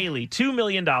 Daily. $2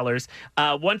 million.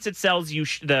 Once it sells,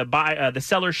 the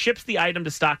seller ships the item to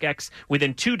StockX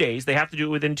within 2 days. They have to do it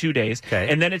within 2 days. Okay.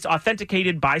 And then it's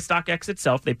authenticated by StockX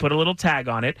itself. They put a little tag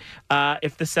on it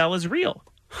if the sell is real.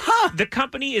 The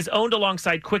company is owned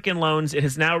alongside Quicken Loans. It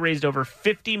has now raised over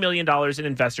 $50 million in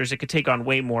investors. It could take on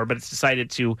way more, but it's decided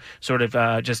to sort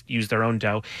of just use their own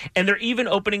dough. And they're even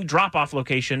opening drop-off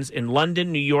locations in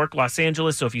London, New York, Los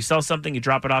Angeles. So if you sell something, you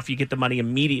drop it off, you get the money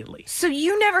immediately. So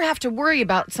you never have to worry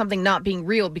about something not being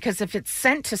real, because if it's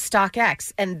sent to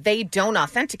StockX and they don't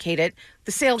authenticate it,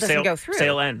 the sale doesn't go through.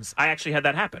 Sale ends. I actually had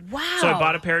that happen. Wow. So I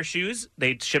bought a pair of shoes.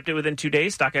 They shipped it within 2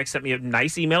 days. StockX sent me a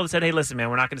nice email that said, hey, listen,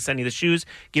 man, we're not going to send you the shoes,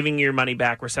 giving you your money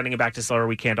back. We're sending it back to seller.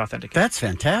 We can't authenticate. That's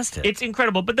fantastic. It's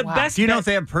incredible. But the best... Do you know if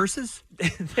they have purses?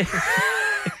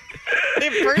 They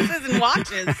have purses and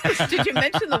watches. Did you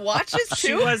mention the watches, too?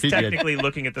 She was technically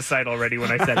looking at the site already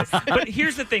when I said it. But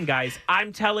here's the thing, guys.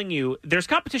 I'm telling you, there's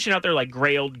competition out there like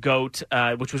Grey Old Goat,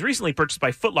 which was recently purchased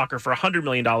by Foot Locker for $100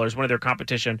 million, one of their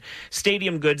competition.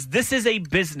 Stadium Goods. This is a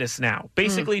business now.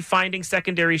 Basically finding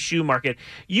secondary shoe market.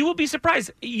 You will be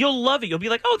surprised. You'll love it. You'll be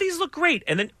like, oh, these look great.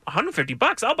 And then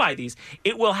 $150, I'll buy these.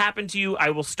 It will happen to you. I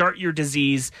will start your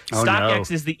disease. Oh, StockX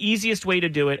no. is the easiest way to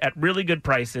do it at really good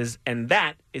prices. And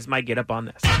that is my get up on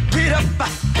this. Get up,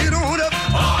 get on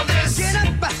up on this. Get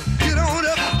up, get on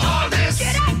up on this.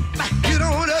 Get up, get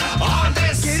on up on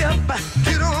this. Get up,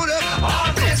 get on up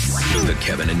on this. The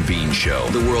Kevin and Bean Show,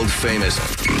 the world famous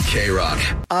K-Rock.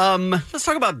 Let's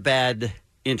talk about bad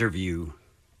interview.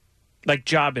 Like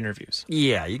job interviews.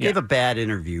 Yeah, you gave a bad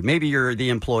interview. Maybe you're the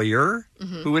employer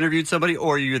who interviewed somebody,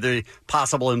 or you're the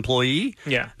possible employee.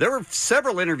 Yeah. There were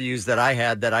several interviews that I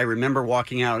had that I remember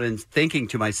walking out and thinking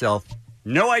to myself,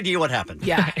 no idea what happened.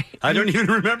 Yeah. I don't even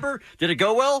remember. Did it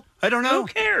go well? I don't know. Who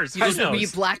cares? You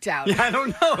just blacked out. Yeah, I don't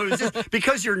know. It's just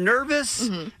because you're nervous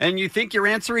and you think you're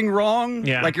answering wrong.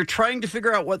 Yeah. Like you're trying to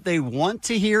figure out what they want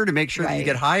to hear to make sure that you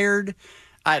get hired.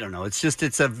 I don't know.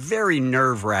 It's a very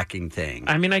nerve-wracking thing.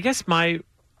 I mean, I guess I'm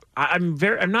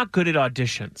not good at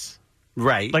auditions.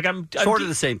 Right. Like I'm sort of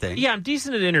the same thing. Yeah, I'm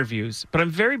decent at interviews, but I'm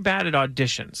very bad at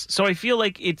auditions. So I feel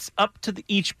like it's up to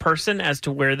each person as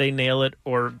to where they nail it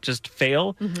or just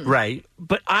fail. Right.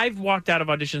 But I've walked out of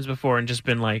auditions before and just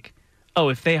been like, oh,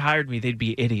 if they hired me, they'd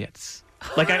be idiots.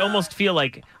 Like I almost feel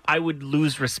like I would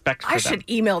lose respect for them. I should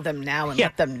email them now and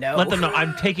let them know. Let them know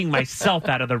I'm taking myself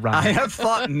out of the run. I have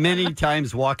thought many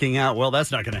times walking out, well,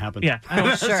 that's not going to happen. Yeah.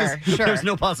 Oh, sure. There's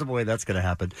no possible way that's going to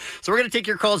happen. So we're going to take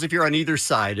your calls if you're on either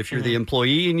side. If you're the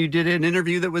employee and you did an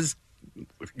interview that was,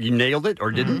 you nailed it or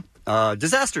didn't.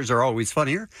 Disasters are always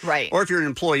funnier. Right. Or if you're an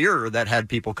employer that had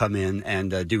people come in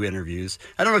and do interviews.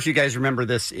 I don't know if you guys remember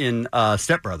this in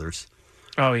Step Brothers.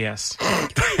 Oh, yes.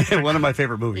 One of my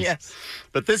favorite movies. Yes.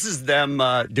 But this is them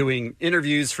doing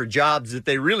interviews for jobs that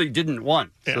they really didn't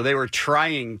want. Yeah. So they were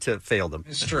trying to fail them.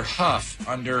 Mr. Huff,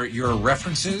 under your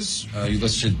references, you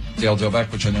listed Dale Doback,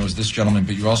 which I know is this gentleman,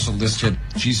 but you also listed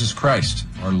Jesus Christ,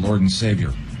 our Lord and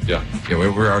Savior. Yeah, we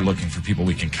are looking for people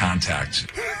we can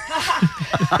contact.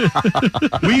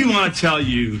 We want to tell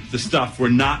you the stuff we're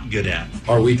not good at.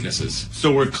 Our weaknesses.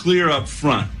 So we're clear up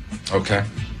front. Okay.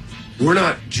 We're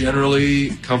not generally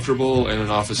comfortable in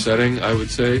an office setting, I would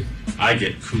say. I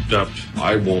get cooped up.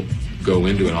 I won't go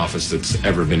into an office that's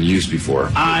ever been used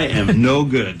before. I am no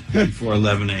good before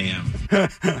 11 a.m.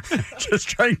 Just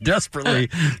trying desperately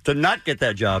to not get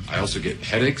that job. I also get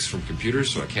headaches from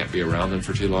computers, so I can't be around them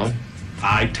for too long.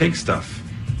 I take stuff.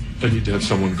 I need to have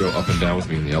someone go up and down with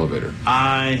me in the elevator.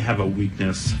 I have a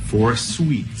weakness for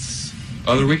sweets.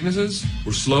 Other weaknesses,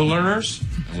 we're slow learners,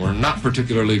 and we're not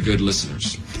particularly good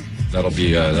listeners. That'll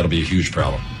be a huge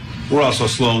problem. We're also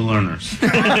slow learners.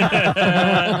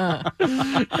 I'm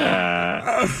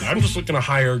just looking to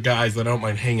hire guys that I don't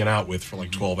mind hanging out with for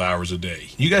like 12 hours a day.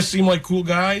 You guys seem like cool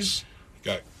guys.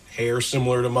 You got hair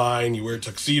similar to mine. You wear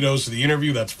tuxedos to the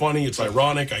interview. That's funny. It's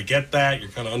ironic. I get that. You're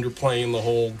kind of underplaying the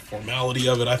whole formality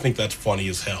of it. I think that's funny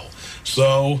as hell.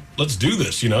 So let's do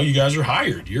this. You know, you guys are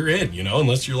hired. You're in, you know,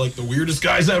 unless you're like the weirdest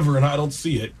guys ever and I don't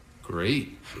see it.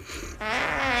 Great.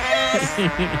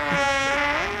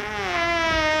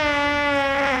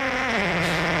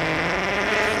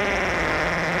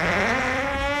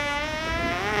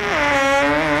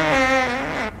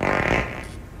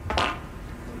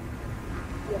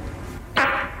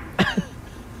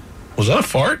 Was that a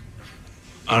fart?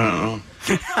 I don't know.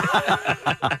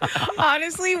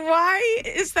 Honestly, why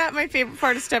is that my favorite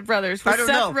part of Step Brothers? Was I don't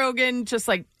Seth know. Rogen just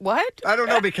like, what? I don't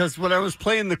know, because when I was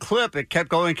playing the clip, it kept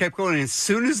going. And as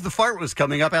soon as the fart was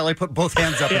coming up, Allie put both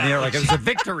hands up in the air like it was a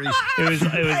victory. It was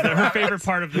her favorite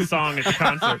part of the song at the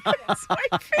concert. That's my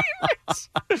favorite.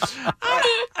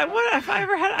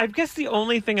 I guess the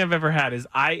only thing I've ever had is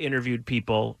I interviewed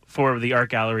people for the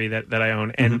art gallery that I own,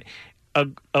 and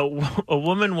a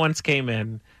woman once came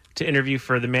in to interview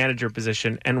for the manager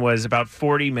position and was about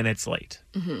 40 minutes late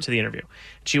to the interview.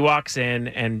 She walks in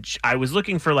and I was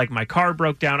looking for, like, my car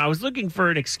broke down. I was looking for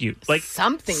an excuse, like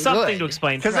something to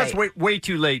explain. Because that's way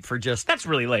too late for just... That's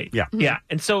really late. Yeah. Yeah.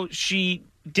 And so she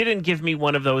didn't give me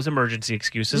one of those emergency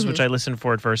excuses, which I listened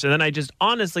for at first. And then I just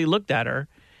honestly looked at her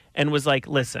and was like,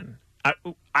 listen,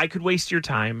 I could waste your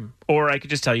time, or I could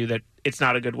just tell you that it's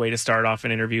not a good way to start off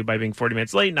an interview by being 40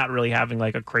 minutes late, not really having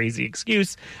like a crazy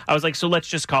excuse. I was like, so let's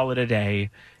just call it a day,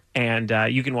 and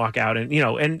you can walk out, and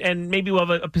and maybe we'll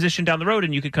have a position down the road,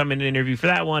 and you could come in and interview for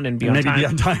that one and be on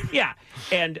time. Yeah,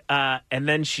 and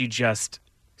then she just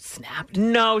snapped.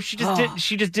 No, she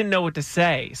just didn't know what to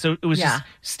say. So it was just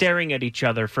staring at each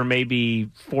other for maybe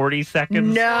 40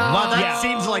 seconds. No. Wow, that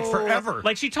seems like forever.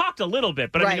 Like, she talked a little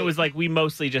bit, but I mean, it was like we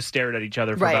mostly just stared at each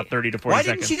other for about 30 to 40 seconds.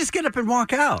 Why didn't she just get up and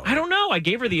walk out? I don't know. I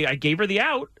gave her the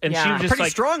out, and she was just pretty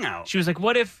like strong out. She was like,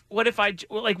 "What if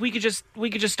we could just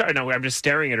start?" No, I'm just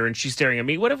staring at her, and she's staring at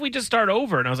me. What if we just start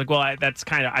over? And I was like, "Well, that's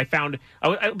kind of." I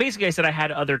said I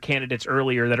had other candidates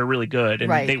earlier that are really good,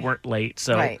 and they weren't late,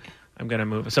 so. I'm going to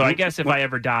move. So I guess if I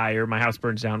ever die or my house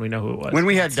burns down, we know who it was. When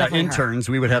we had interns,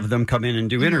 we would have them come in and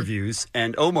do interviews,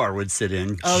 and Omar would sit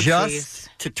in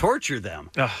to torture them.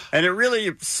 Ugh. And it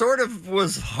really sort of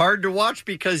was hard to watch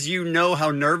because you know how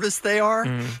nervous they are.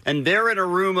 And they're in a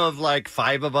room of like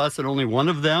 5 of us and only one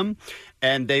of them.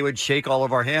 And they would shake all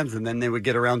of our hands, and then they would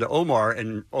get around to Omar,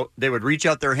 and they would reach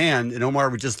out their hand, and Omar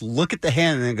would just look at the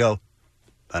hand and then go,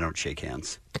 I don't shake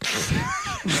hands.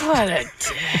 What a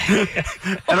dick.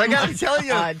 And I got to tell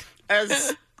you,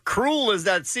 as cruel as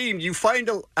that seemed, you find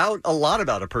out a lot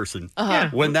about a person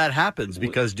when that happens,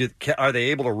 because are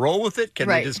they able to roll with it? Can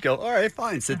they just go, all right,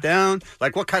 fine, sit down?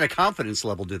 Like, what kind of confidence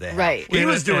level do they have? Right. He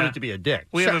was doing it to be a dick.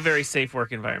 We have a very safe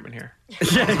work environment here.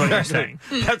 That's what you're saying.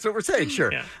 That's what we're saying,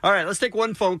 sure. Yeah. All right, let's take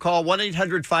one phone call,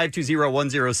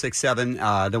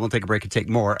 1-800-520-1067. Then we'll take a break and take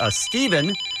more.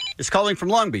 Stephen is calling from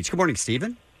Long Beach. Good morning,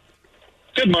 Stephen.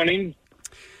 Good morning.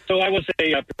 So I was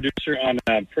a producer on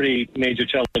a pretty major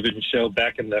television show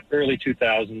back in the early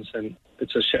 2000s, and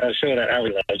it's a show that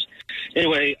Allie loves.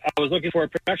 Anyway, I was looking for a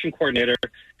production coordinator.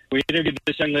 We interviewed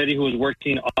this young lady who was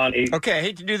working on a... Okay, I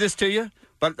hate to do this to you,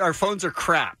 but our phones are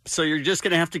crap, so you're just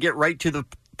going to have to get right to the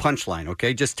punchline,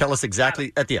 okay? Just tell us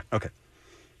exactly at the end. Okay.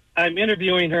 I'm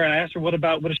interviewing her, and I asked her what is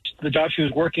the job she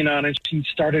was working on, and she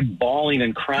started bawling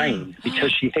and crying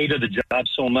because she hated the job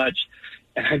so much.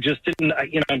 And I just didn't,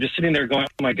 I'm just sitting there going,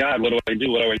 oh my God, what do I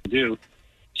do? What do I do?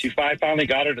 I finally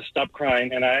got her to stop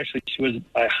crying, and I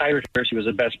hired her. She was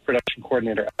the best production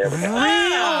coordinator I ever had.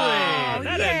 Really?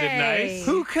 That ended nice.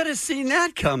 Who could have seen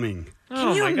that coming?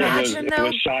 Can you imagine, it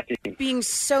was shocking. Being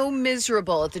so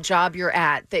miserable at the job you're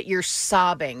at that you're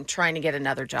sobbing trying to get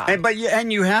another job?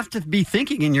 And you have to be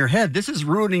thinking in your head, this is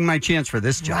ruining my chance for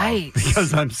this job. Right.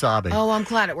 Because I'm sobbing. Oh, I'm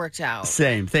glad it worked out.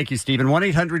 Same. Thank you, Stephen.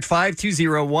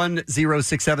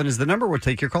 1-800-520-1067 is the number. We'll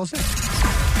take your calls now.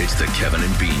 It's the Kevin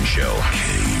and Bean Show.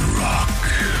 K-Rock.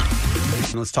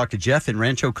 Let's talk to Jeff in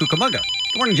Rancho Cucamonga.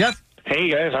 Good morning, Jeff.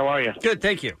 Hey, guys. How are you? Good,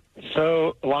 thank you.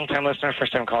 So, long-time listener,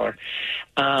 first-time caller.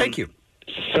 Thank you.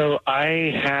 So,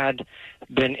 I had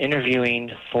been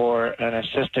interviewing for an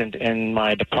assistant in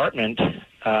my department,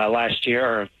 last year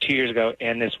or 2 years ago,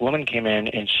 and this woman came in,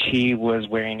 and she was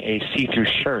wearing a see-through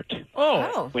shirt.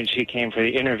 When she came for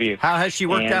the interview. How has she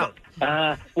worked out?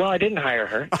 Well, I didn't hire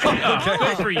her.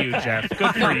 Good for you, Jeff.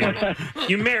 Good for you.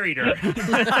 You married her.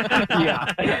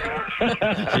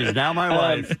 She's now my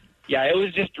wife. Yeah, it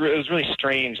was really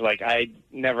strange. Like, I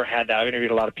never had that. I've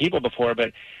interviewed a lot of people before,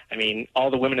 but I mean, all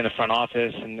the women in the front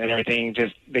office and everything,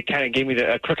 they kind of gave me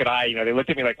a crooked eye. You know, they looked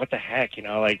at me like, what the heck? You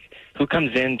know, like, who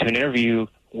comes into an interview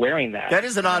wearing that? That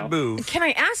is an odd move. Can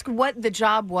I ask what the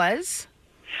job was?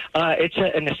 It's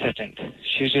an assistant.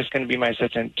 She's just going to be my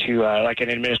assistant to like an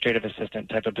administrative assistant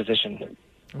type of position.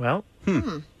 Well,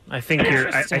 I think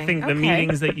I think the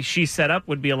meetings that she set up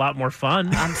would be a lot more fun.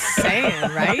 I'm saying,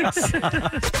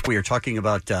 right? We are talking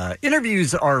about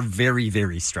interviews are very,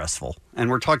 very stressful. And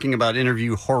we're talking about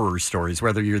interview horror stories,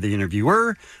 whether you're the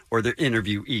interviewer or the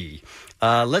interviewee.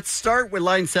 Let's start with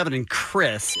line 7 and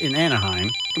Chris in Anaheim.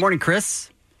 Good morning, Chris.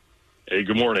 Hey,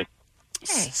 good morning.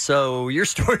 So your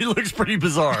story looks pretty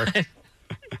bizarre.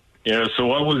 Yeah,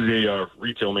 so I was a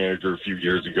retail manager a few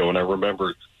years ago, and I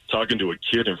remember talking to a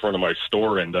kid in front of my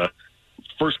store, and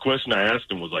first question I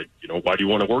asked him was like, why do you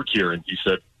want to work here? And he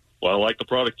said, well, I like the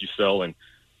product you sell. And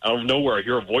out of nowhere, I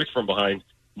hear a voice from behind,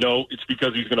 no, it's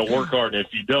because he's going to work hard, and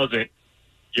if he doesn't,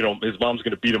 his mom's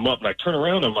going to beat him up. And I turn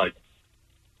around, and I'm like,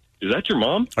 is that your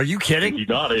mom? Are you kidding? And he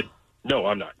nodded. No,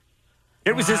 I'm not.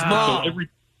 It was his mom. So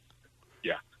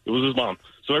it was his mom.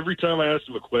 So every time I asked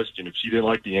him a question, if she didn't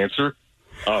like the answer,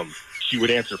 she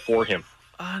would answer for him.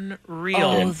 Unreal.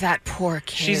 Oh, that poor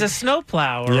kid. She's a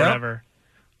snowplow or whatever.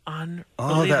 Unbelievable.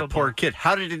 Oh, that poor kid.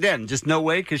 How did it end? Just no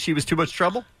way because she was too much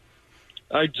trouble?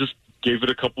 I just gave it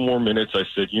a couple more minutes. I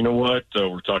said, you know what?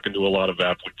 We're talking to a lot of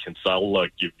applicants. I'll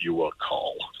give you a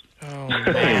call. Oh,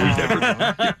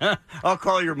 I'll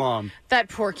call your mom. That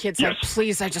poor kid's like,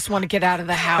 please, I just want to get out of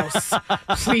the house.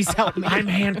 Please help me. I'm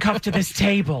handcuffed to this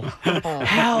table.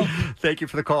 Help. Thank you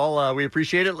for the call. We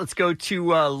appreciate it. Let's go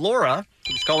to Laura,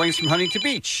 who's calling us from Huntington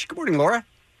Beach. Good morning, Laura.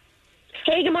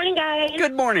 Hey, good morning, guys.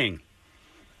 Good morning.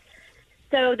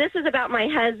 So this is about my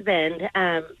husband.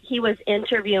 He was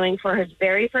interviewing for his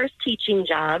very first teaching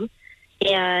job,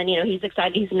 and, he's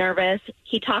excited. He's nervous.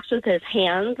 He talks with his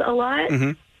hands a lot.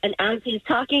 Mm-hmm. And as he's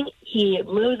talking, he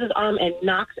moves his arm and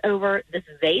knocks over this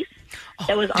vase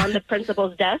that was on the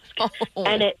principal's desk,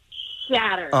 and it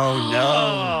shattered. Oh,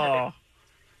 no.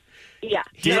 Yeah.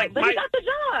 He's like, but he got the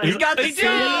job. He got the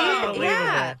job.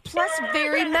 Yeah. Plus,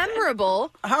 very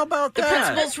memorable. How about the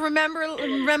that? principal's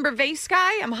remember vase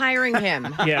guy? I'm hiring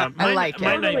him. Yeah, I like it.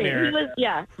 My nightmare.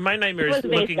 My nightmare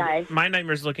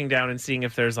is looking down and seeing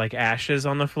if there's like ashes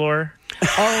on the floor.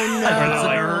 Oh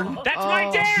no! Like, that's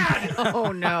my dad.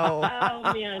 Oh no!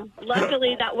 Oh man!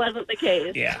 Luckily, that wasn't the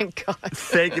case. Yeah. Thank God.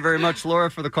 Thank you very much,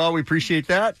 Laura, for the call. We appreciate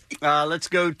that. Let's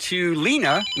go to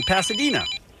Lena in Pasadena.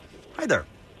 Hi there.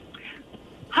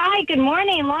 Hi, good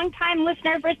morning. Long-time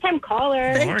listener, first-time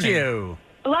caller. Thank you.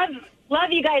 Love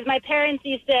you guys. My parents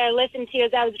used to listen to you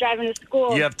as I was driving to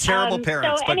school. You have terrible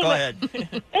parents, but go ahead.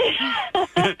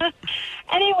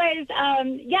 Anyways,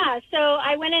 so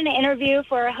I went in an interview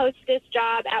for a hostess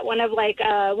job at one of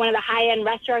the high-end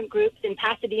restaurant groups in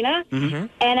Pasadena. Mm-hmm.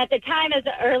 And at the time, it was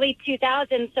the early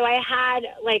 2000s, so I had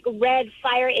red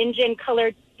fire engine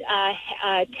colored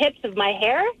tips of my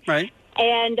hair. Right.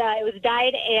 And it was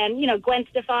dyed, and, Gwen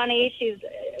Stefani, she's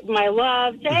my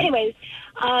love. So anyways,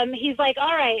 he's like,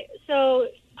 all right, so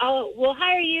we'll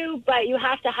hire you, but you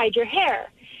have to hide your hair.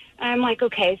 And I'm like,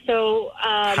 okay, so...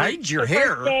 hide your the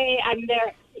hair? First day I'm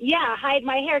there. Yeah, hide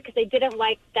my hair, because they didn't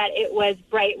like that it was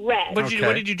bright red. What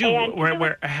did you do?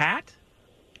 Wear a hat?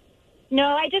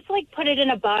 No, I just, put it in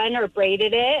a bun or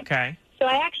braided it. Okay. So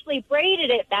I actually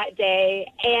braided it that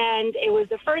day, and it was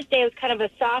the first day. It was kind of a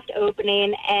soft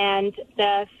opening, and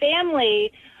the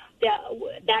family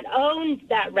that owned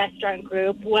that restaurant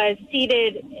group was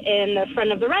seated in the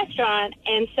front of the restaurant,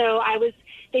 and so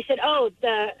they said,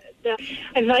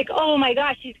 I'm like, oh my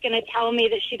gosh, she's going to tell me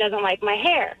that she doesn't like my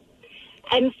hair.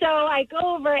 And so I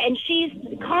go over, and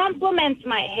she compliments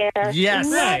my hair, yes,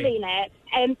 loving it,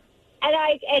 and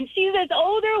she's this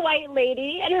older white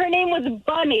lady, and her name was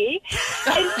Bunny,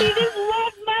 and she just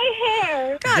loved my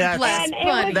hair. God bless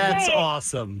Bunny. That's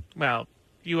awesome. Well,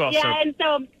 you also... Yeah, and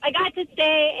so I got to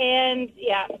stay, and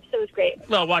so it was great.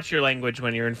 Well, watch your language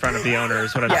when you're in front of the owner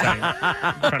is what I'm saying.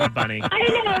 In front of Bunny.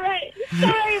 I know, right?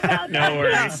 Sorry about that. No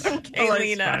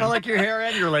worries. I like your hair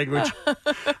and your language.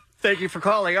 Thank you for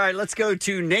calling. All right, let's go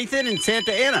to Nathan in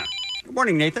Santa Ana. Good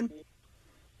morning, Nathan.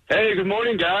 Hey, good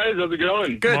morning, guys. How's it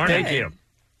going? Good, thank you.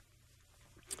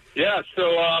 Yeah,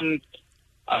 so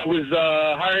I was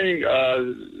hiring.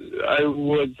 I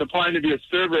was applying to be a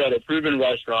server at a proven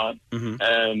restaurant,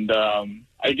 and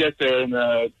I get there, and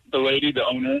the lady, the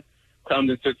owner, comes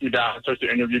and sits me down and starts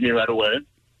to interview me right away.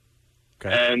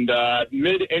 Okay. And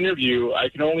mid-interview, I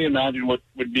can only imagine what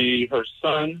would be her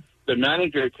son. The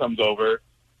manager comes over,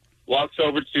 walks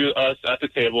over to us at the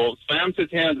table, slams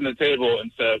his hands on the table,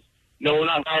 and says, "No, we're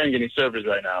not hiring any servers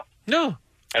right now." No.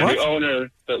 And What? the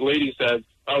owner, the lady, says,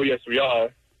 "Oh, yes, we are."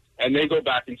 And they go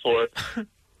back and forth, and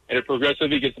it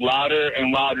progressively gets louder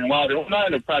and louder and louder. We're not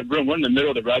in a private room. We're in the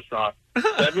middle of the restaurant.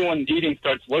 So everyone eating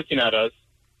starts looking at us.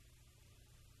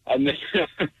 And then,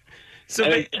 So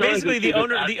and it turns basically, into the this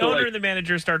owner actual, and the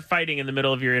manager start fighting in the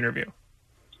middle of your interview.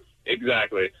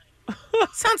 Exactly.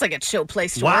 Sounds like a chill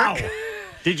place to Wow. work.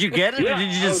 Did you get it, or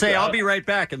did you just say, "I'll be right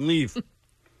back" and leave?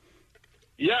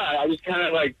 Yeah, I just kind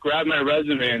of like grabbed my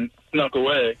resume and snuck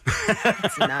away.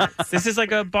 That's nuts. This is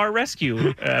like a bar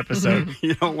rescue episode.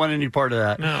 You don't want any part of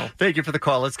that. No. Thank you for the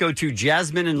call. Let's go to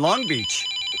Jasmine in Long Beach.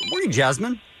 Good morning,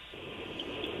 Jasmine.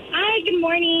 Hi, good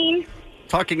morning.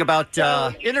 Talking about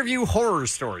interview horror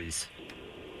stories.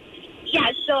 Yeah,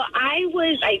 so I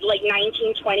was like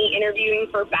 19, 20 interviewing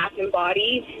for Bath and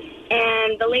Body,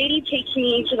 and the lady takes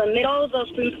me to the middle of the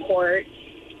food court,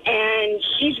 and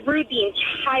she's rude the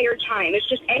entire time. It's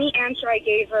just any answer I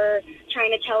gave her,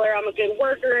 trying to tell her I'm a good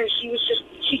worker, and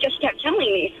she just kept telling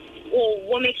me, "Well,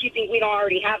 what makes you think we don't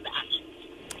already have that?"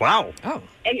 Wow. Oh.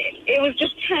 And it was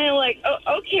just kind of like, oh,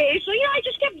 okay. So, I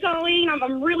just kept going.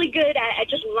 I'm really good at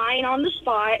just lying on the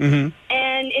spot. Mhm.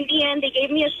 And in the end, they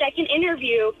gave me a second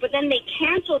interview, but then they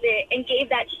canceled it and gave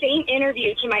that same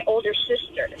interview to my older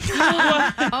sister.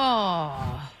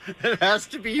 Oh. It has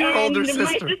to be your older My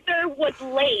sister. sister was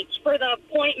late for the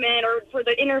appointment or for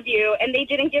the interview, and they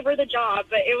didn't give her the job.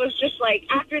 But it was just like,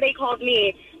 after they called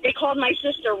me, they called my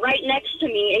sister right next to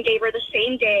me and gave her the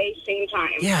same day, same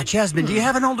time. Yeah, Jasmine, do you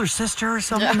have an older sister or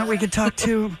something that we could talk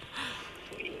to?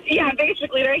 Yeah,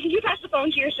 basically. Right? Can you pass the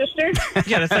phone to your sister?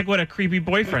 Yeah, that's like what a creepy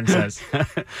boyfriend says.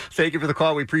 Thank you for the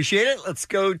call. We appreciate it. Let's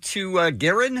go to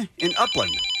Garen in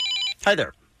Upland. Hi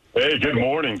there. Hey, good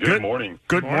morning. Good morning.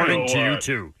 Good morning So, to you,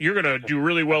 too. You're going to do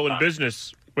really well in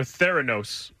business with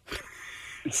Theranos.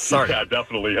 Sorry. Yeah,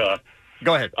 definitely.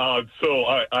 Go ahead. So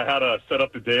I had to set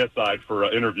up the day aside for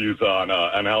interviews on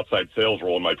an outside sales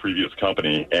role in my previous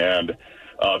company, and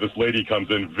this lady comes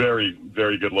in very,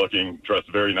 very good looking, dressed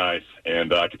very nice,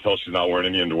 and I could tell she's not wearing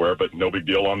any underwear, but no big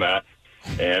deal on that.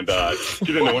 And she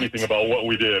didn't know anything about what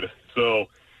we did. So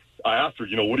I asked her,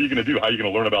 what are you going to do? How are you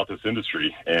going to learn about this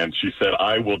industry? And she said,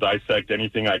 I will dissect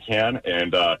anything I can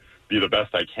and be the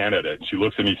best I can at it. And she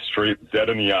looks at me straight dead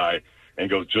in the eye and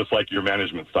goes, just like your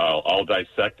management style, I'll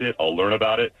dissect it, I'll learn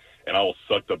about it, and I will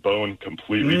suck the bone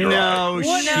completely dry. No,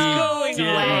 What she is going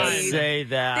didn't on? say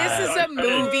that. This is a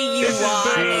movie you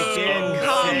watch.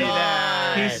 Come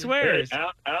on. He swears.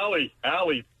 Hey,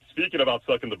 Allie, speaking about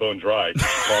sucking the bone dry,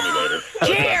 call me later.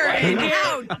 Garen,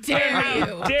 how dare you?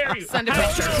 How dare you? Send a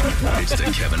picture. It's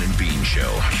the Kevin and Bean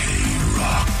Show.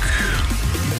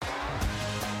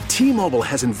 T-Mobile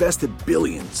has invested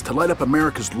billions to light up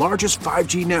America's largest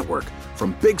 5G network,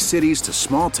 from big cities to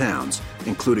small towns,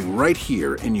 including right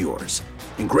here in yours.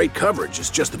 And great coverage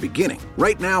is just the beginning.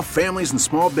 Right now, families and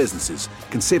small businesses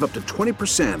can save up to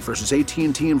 20% versus AT&T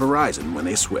and Verizon when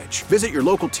they switch. Visit your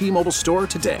local T-Mobile store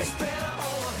today.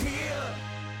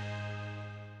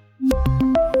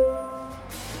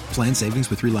 Plan savings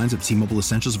with 3 lines of T-Mobile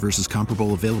Essentials versus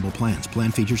comparable available plans. Plan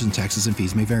features and taxes and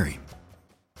fees may vary.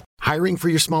 Hiring for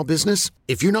your small business?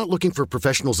 If you're not looking for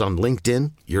professionals on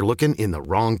LinkedIn, you're looking in the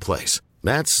wrong place.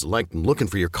 That's like looking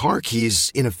for your car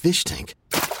keys in a fish tank.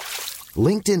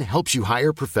 LinkedIn helps you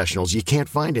hire professionals you can't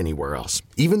find anywhere else,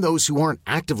 even those who aren't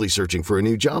actively searching for a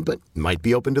new job but might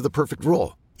be open to the perfect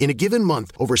role. In a given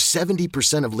month, over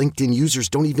 70% of LinkedIn users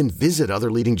don't even visit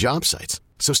other leading job sites.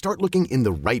 So start looking in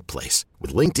the right place.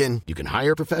 With LinkedIn, you can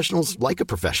hire professionals like a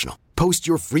professional. Post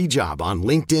your free job on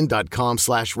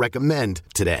linkedin.com/recommend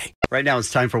today. Right now,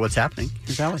 it's time for What's Happening.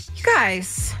 Here's Allie. You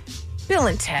guys, Bill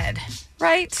and Ted,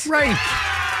 right? Right.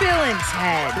 Bill and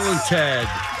Ted. Bill and Ted.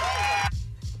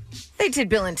 They did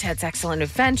Bill and Ted's Excellent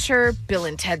Adventure, Bill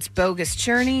and Ted's Bogus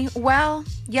Journey. Well,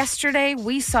 yesterday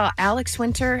we saw Alex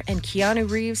Winter and Keanu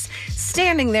Reeves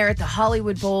standing there at the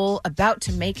Hollywood Bowl about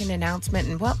to make an announcement.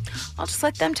 And, well, I'll just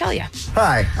let them tell you.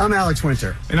 Hi, I'm Alex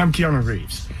Winter. And I'm Keanu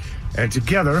Reeves. And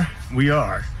together, we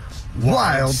are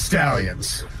Wild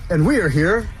Stallions. And we are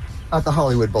here at the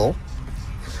Hollywood Bowl,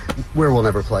 where we'll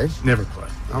never play. Never play.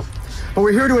 No. But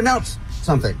we're here to announce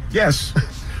something. Yes.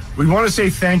 We want to say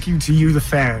thank you to you, the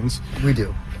fans. We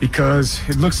do. Because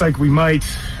it looks like we might...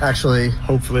 Actually...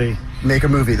 Hopefully... make a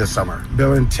movie this summer.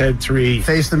 Bill and Ted 3.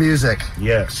 Face the Music.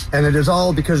 Yes. And it is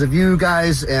all because of you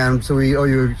guys, and so we owe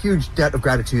you a huge debt of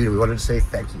gratitude, and we wanted to say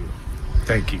thank you.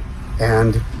 Thank you.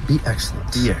 And be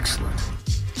excellent. Be excellent.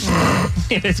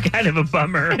 It's kind of a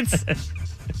bummer.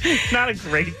 It's not a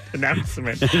great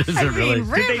announcement. I mean, Did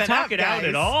they ramp talk up, it out guys.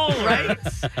 at all? Right?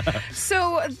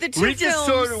 So the two We just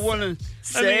films, sort of want to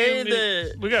say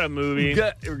that we got a movie.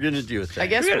 we're going to do a thing. I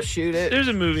guess we'll shoot it. There's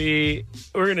a movie.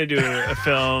 We're gonna do a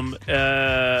film.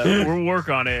 We'll work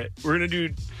on it.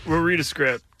 We'll read a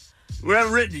script. We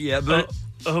haven't written it yet, but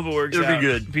I hope it works it'll out. be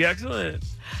good. Be excellent.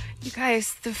 You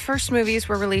guys, the first movies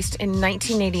were released in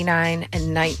 1989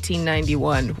 and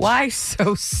 1991. Why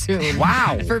so soon?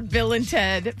 Wow. For Bill and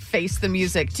Ted Face the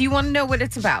Music. Do you want to know what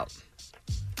it's about?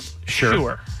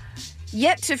 Sure.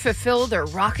 Yet to fulfill their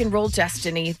rock and roll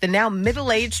destiny, the now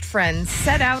middle-aged friends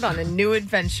set out on a new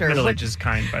adventure. Middle age is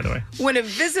kind, by the way. When a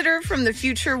visitor from the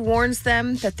future warns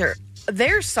them that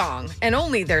their song, and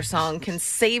only their song, can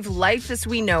save life as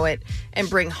we know it and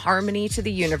bring harmony to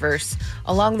the universe.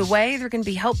 Along the way, they're going to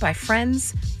be helped by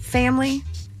friends, family,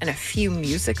 and a few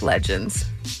music legends.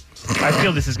 I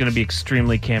feel this is going to be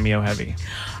extremely cameo heavy.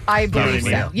 I believe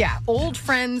Yeah. so. Yeah, old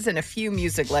friends and a few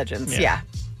music legends. Yeah. Yeah.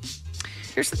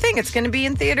 Here's the thing. It's going to be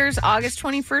in theaters August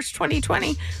 21st,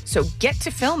 2020. So get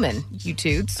to filming, you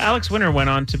dudes. Alex Winter went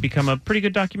on to become a pretty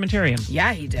good documentarian.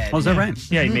 Yeah, he did. Oh, is that right?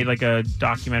 Yeah, he made like a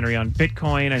documentary on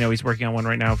Bitcoin. I know he's working on one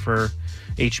right now for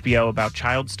HBO about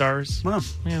child stars. Wow.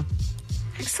 Yeah.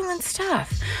 Excellent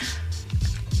stuff.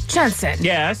 Jensen.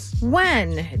 Yes.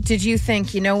 When did you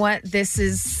think, you know what, this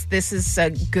is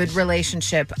a good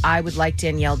relationship? I would like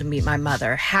Danielle to meet my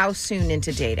mother. How soon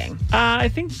into dating? I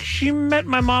think she met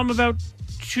my mom about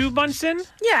 2 months in.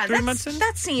 Yeah, 3 months in.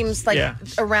 that seems like Yeah.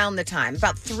 around the time.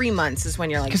 About 3 months is when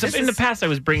you're like, Because this in the is- past, I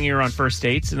was bringing her on first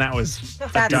dates, and that was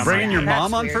That's- dumb Bringing your that's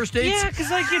mom on weird. first dates? Yeah, because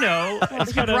like you know, Well,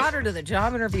 you brought her to the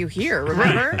job interview here,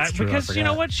 remember? Right. Because you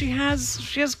know what, she has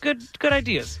good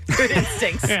ideas. Good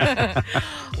instincts. Yeah.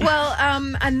 Well,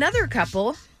 another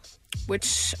couple,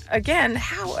 which again,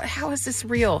 how is this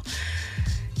real?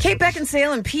 Kate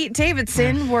Beckinsale and Pete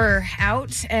Davidson were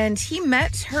out, and he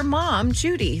met her mom,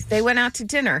 Judy. They went out to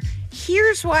dinner.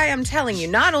 Here's why I'm telling you,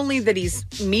 not only that he's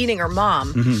meeting her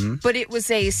mom, but it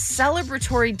was a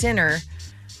celebratory dinner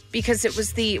because it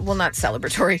was not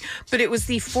celebratory, but it was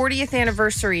the 40th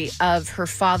anniversary of her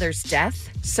father's death.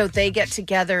 So they get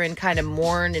together and kind of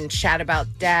mourn and chat about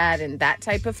dad and that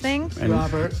type of thing. And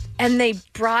Robert. And they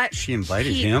brought She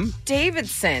invited Pete him?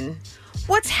 Davidson.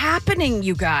 What's happening,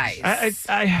 you guys?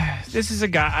 This is a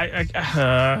guy.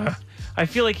 I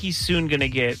feel like he's soon gonna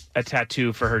get a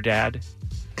tattoo for her dad.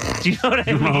 Do you know what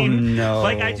I mean? Oh, no.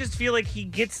 Like I just feel like he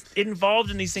gets involved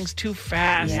in these things too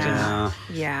fast. Yeah.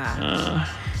 Yeah.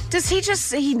 Does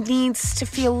he needs to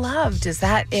feel loved? Is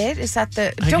that it? Is that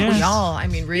don't we guess. all? I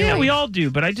mean, really? Yeah, we all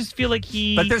do. But I just feel like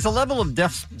But there's a level of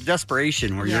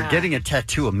desperation where you're Yeah. getting a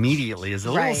tattoo immediately is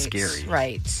a little Right, scary.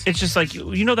 Right. It's just like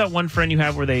you know that one friend you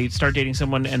have where they start dating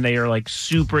someone and they are like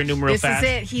super into him real This fast. is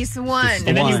it. He's the one.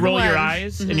 And then you He's the roll your one.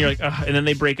 eyes and Mhm. you're like, ugh, and then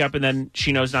they break up and then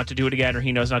she knows not to do it again or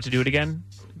he knows not to do it again.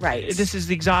 Right. This is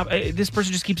the this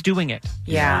person just keeps doing it.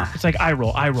 Yeah. It's like I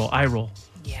roll.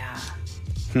 Yeah.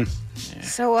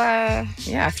 So,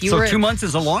 if you So were 2 months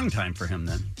is a long time for him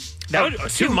then. That would,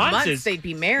 2 months is they'd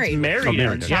be married. married Oh,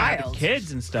 married, and yeah, child. having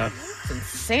kids and stuff. It's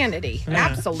insanity. Yeah.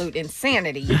 Absolute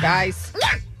insanity, you guys.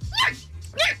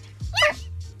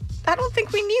 I don't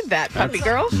think we need that, puppy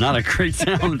girl. Not a great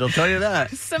sound, I'll tell you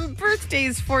that. Some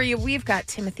birthdays for you. We've got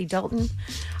Timothy Dalton.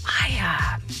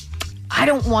 I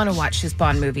don't want to watch his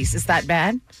Bond movies. Is that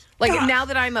bad? Like now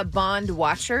that I'm a Bond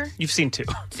watcher, You've seen 2.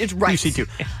 it's right. You see too.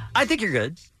 I think you're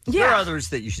good. Yeah. There are others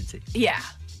that you should see. Yeah.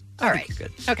 All I right. think you're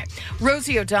good. Okay.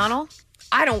 Rosie O'Donnell.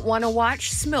 I don't want to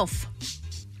watch Smilf.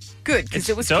 Good, because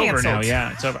it was It's canceled. over now.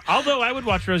 Yeah, it's over. Although I would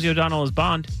watch Rosie O'Donnell as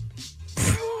Bond.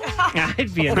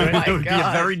 I'd be into Oh it. my It would be a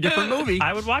God. very different movie.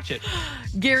 I would watch it.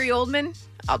 Gary Oldman.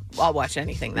 I'll watch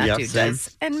anything that Yep, dude same.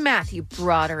 does. And Matthew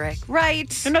Broderick, right?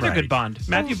 Another Right. good Bond.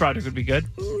 Matthew Broderick would be good.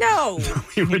 No.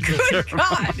 He would be Good terrible.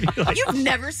 God. You've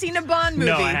never seen a Bond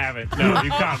movie. No, I haven't. No, you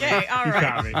caught me. Okay, all You right.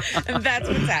 caught me. And that's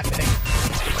what's happening.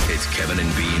 It's Kevin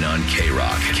and Bean on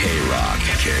K-Rock. K-Rock.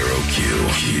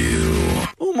 K-R-O-Q.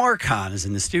 Omar Khan is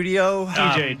in the studio.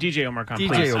 DJ Omar Khan, DJ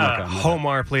please. Omar Khan.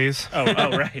 Homar, please. Oh,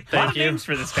 right. Thank you. Names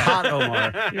for this guy. Hot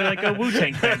Omar. You're like a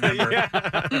Wu-Tang Clan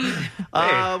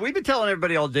member. We've been telling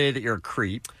everybody all day that you're a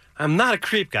creep. I'm not a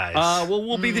creep, guys. Well,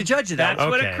 we'll be the judge of that. That's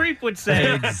what a creep would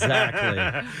say.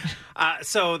 Exactly.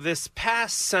 So this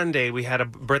past Sunday, we had a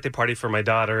birthday party for my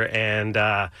daughter, and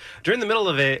during the middle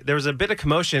of it, there was a bit of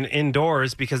commotion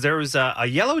indoors because there was a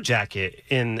yellow jacket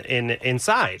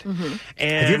inside. Mm-hmm.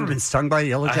 And Have you ever been stung by a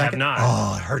yellow jacket? I have not.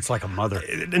 Oh, it hurts like a mother.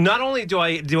 Not only do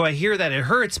I hear that it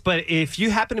hurts, but if you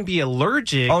happen to be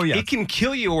allergic, it can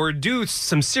kill you or do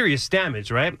some serious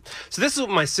damage, right? So this is what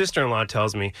my sister-in-law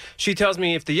tells me. She tells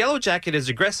me if the yellow jacket is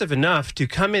aggressive enough to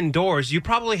come indoors, you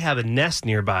probably have a nest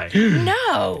nearby.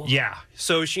 No. Yeah.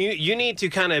 So you need to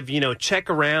kind of, check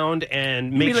around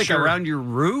and You make mean like sure. around your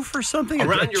roof or something?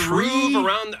 Around A your tree? roof,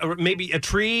 around maybe a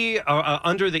tree,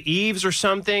 under the eaves or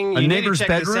something. A You neighbor's need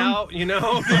to check bedroom? this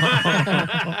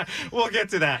out, We'll get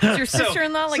to that. Is your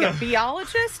sister-in-law like a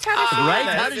biologist? How does she know Right?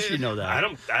 that? How does she know that? I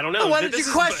don't know. Well, why did This you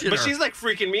is- question But her? she's like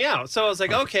freaking me out. So I was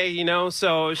like, okay,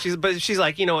 so she's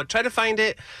like, you know what? Try to find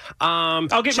it.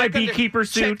 I'll get my beekeeper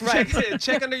suit.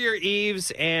 Check under your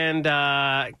eaves and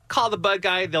call the bug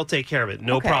guy. They'll take care of it.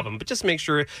 No Okay. problem. But just make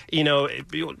sure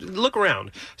look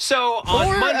around. So on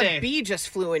Or Monday, a bee just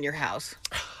flew in your house.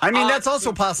 I mean, that's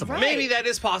also possible. Maybe that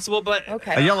is possible, but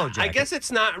Okay. A yellow I jacket. guess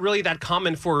it's not really that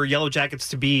common for yellow jackets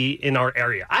to be in our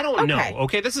area. I don't know.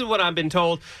 Okay, this is what I've been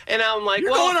told, and I'm like,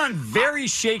 You're going on very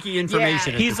shaky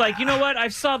information. He's like, you know what? I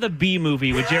saw the Bee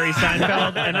movie with Jerry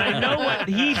Seinfeld, and I know what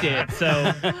he did.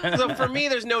 So for me,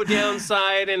 there's no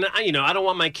downside, and I don't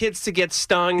want my kids to get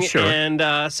stung. Sure.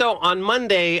 And so on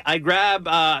Monday, I grab,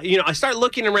 I start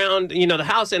looking around, the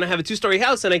house, and I have a 2-story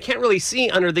house, and I can't really see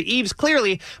under the eaves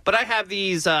clearly, but I have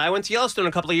these. I went to Yellowstone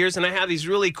a couple of years, and I have these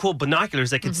really cool binoculars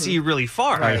that can see really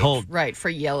far. All right, hold. Right, for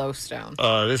Yellowstone.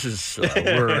 This is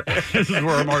where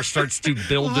Amar starts to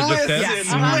build the defense.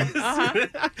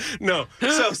 No,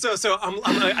 so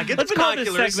I get let's the call this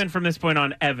binoculars. segment from this point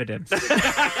on evidence.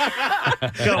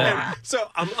 Go on. So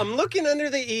I'm looking under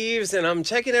the eaves and I'm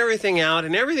checking everything out,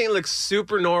 and everything looks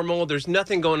super normal. There's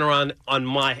nothing going on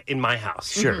in my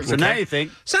house. Sure. So now you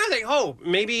think. So I think,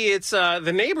 maybe it's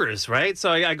the neighbors, right?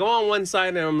 So I go on one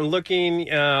side and I'm looking,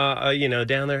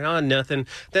 down there. Oh, nothing.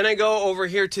 Then I go over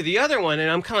here to the other one and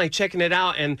I'm kind of like checking it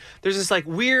out. And there's this like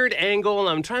weird angle, and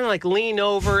I'm trying to like lean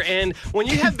over. And when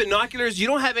you have binoculars, you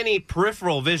don't have any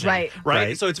peripheral vision,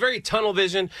 right? So it's very tunnel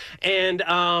vision. And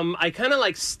I kind of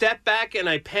like step back and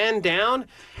I pan down,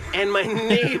 and my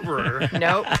neighbor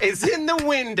is in the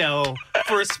window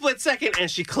for a split second, and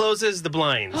she closes the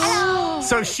blinds.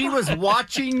 So she was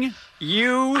watching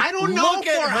you. I don't know look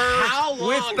for at her how long,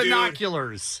 with dude.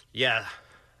 binoculars. Yeah,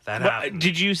 that But, happened.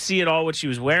 did you see at all what she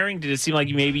was wearing? Did it seem like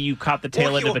maybe you caught the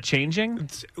tail end of it changing?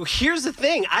 Here's the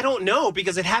thing. I don't know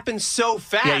because it happened so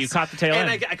fast. Yeah, you caught the tail and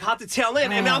end. I caught the tail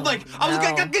end, and I'm like,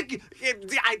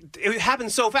 it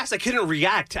happened so fast I couldn't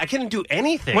react. I couldn't do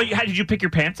anything. Well, did you pick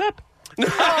your pants up?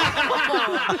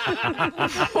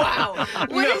 Wow.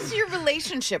 What is your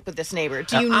relationship with this neighbor?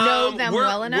 Do you know them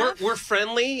well enough? We're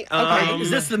friendly. Is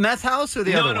this the meth house or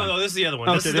the other one? No, this is the other one.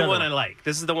 Okay, This is the the other one one. I like.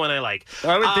 This is the one I like.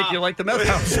 I would think you like the meth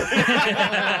house.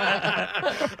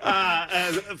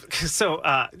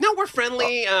 No, we're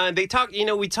friendly. They talk.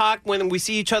 We talk when we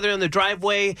see each other in the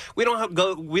driveway. We don't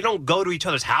go to each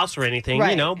other's house or anything.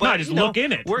 Right. But just look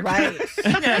in it. We're Right.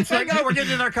 Yeah, it's like, we're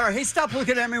getting in our car. Hey, stop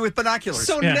looking at me with binoculars.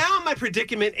 So now my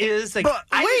predicament is like, But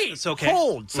wait, it's okay.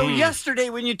 hold. So yesterday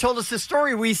when you told us the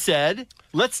story, we said,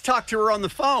 let's talk to her on the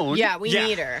phone. Yeah, we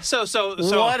need her. So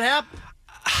what happened?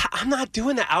 I'm not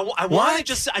doing that. I want to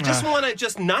just want to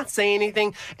just not say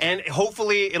anything, and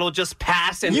hopefully it'll just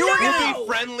pass, and You were we'll gonna be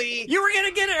friendly. You were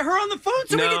gonna get her on the phone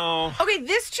so we could. No. Okay,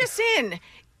 this just in.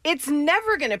 It's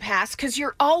never going to pass because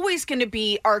you're always going to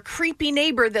be our creepy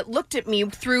neighbor that looked at me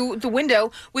through the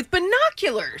window with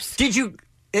binoculars. Did you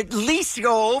at least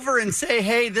go over and say,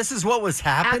 "Hey, this is what was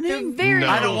happening"? At the very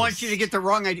I don't want you to get the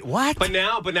wrong idea. What? But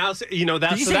now, that's Did you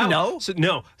say that, no?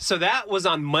 So that was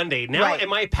on Monday. Now, Right.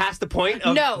 am I past the point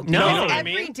of No, You know what I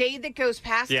every mean? day that goes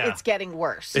past, Yeah. it's getting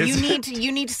worse. Is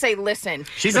You need to say, listen.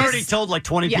 She's this- already told like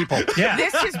 20 Yeah. people.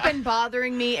 This has been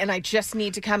bothering me, and I just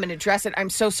need to come and address it. I'm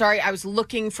so sorry. I was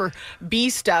looking for bee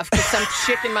stuff because some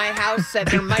chick in my house said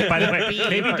there might By be the way, bee.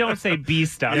 maybe don't say bee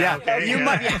stuff. Yeah, Okay, you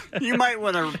yeah. might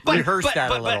want to rehearse that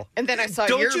a little. And then I saw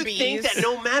Don't your you bees. think that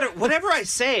no matter whatever I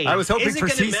say, I was hoping isn't for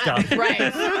gonna C matter? stuff. Right.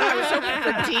 I was hoping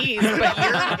for D's, but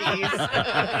your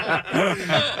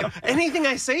bees. Anything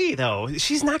I say though,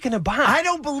 she's not going to buy. I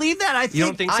don't believe that. I think You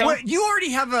don't think so? You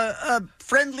already have a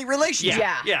friendly relationship.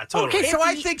 Yeah, totally. Okay, so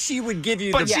I think she would give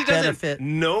you But the she benefit.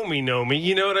 doesn't know me.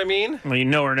 You know what I mean? Well, you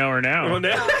know her now. Well,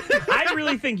 now- I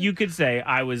really think you could say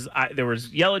there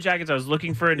was yellow jackets. I was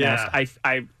looking for a nest. Yeah.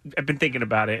 I've been thinking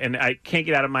about it, and I can't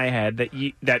get out of my head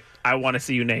that I want to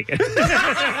see you naked. It's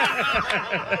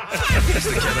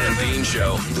the Kevin and Bean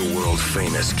Show, the world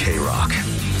famous K-Rock.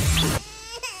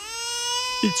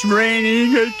 It's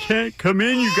raining. I can't come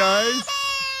in, you guys.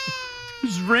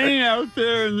 It's raining out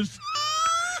there and there's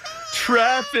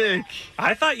traffic.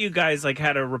 I thought you guys like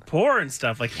had a rapport and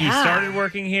stuff. Like he started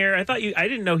working here. I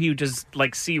didn't know he would just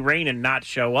like see rain and not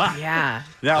show up. Yeah.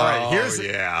 Now, all right,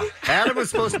 yeah. Adam was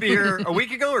supposed to be here a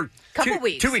week ago or Couple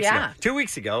weeks, 2 weeks yeah. ago. 2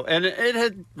 weeks ago, and it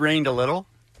had rained a little.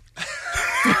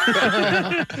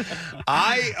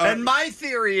 And my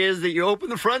theory is that you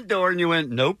opened the front door and you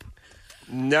went, nope.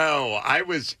 No, I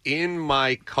was in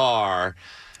my car.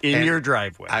 In your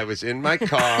driveway. I was in my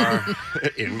car,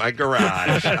 in my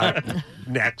garage,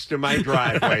 next to my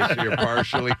driveway, so you're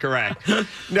partially correct.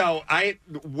 No,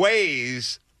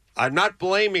 Waze, I'm not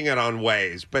blaming it on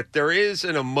Waze, but there is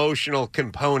an emotional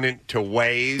component to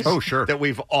Waze. Oh, sure. That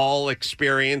we've all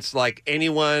experienced. Like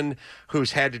anyone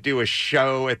who's had to do a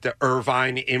show at the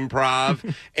Irvine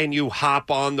Improv and you hop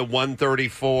on the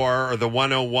 134 or the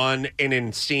 101 in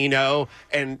Encino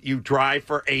and you drive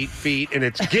for 8 feet and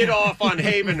it's get off on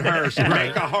Havenhurst and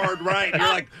make a hard right. And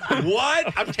you're like,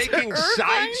 what? I'm taking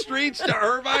side streets to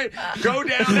Irvine? Go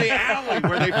down the alley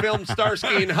where they filmed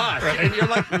Starsky and Hutch. And you're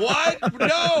like, what?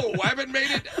 No, I haven't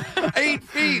made it 8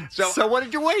 feet. So what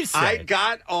did your Waze say? I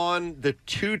got on the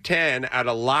 210 out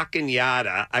of La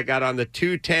Cañada. I got on the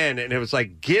 210 and it was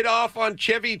like, get off on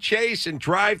Chevy Chase and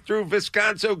drive through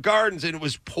Visconso Gardens. And it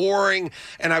was pouring.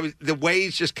 And the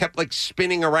Waze just kept like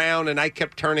spinning around and I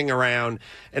kept turning around.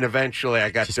 And eventually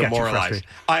I got demoralized.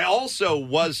 I also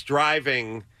was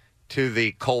driving to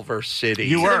the Culver City.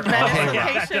 You were. Oh,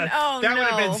 that would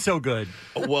have been so good.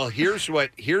 Well, here's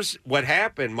what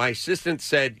happened. My assistant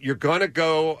said, you're going to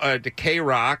go to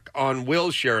K-Rock on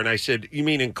Wilshire. And I said, you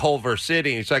mean in Culver City?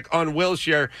 And he's like, on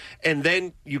Wilshire. And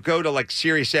then you go to like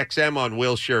Sirius XM on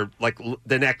Wilshire like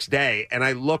the next day. And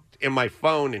I looked in my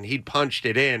phone and he'd punched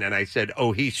it in. And I said,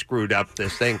 oh, he screwed up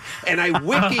this thing. And I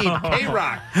wikied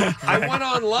K-Rock. I went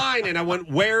online and I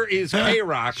went, where is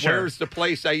K-Rock? Sure. Where's the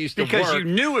place I used to work? Because you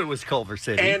knew it was Culver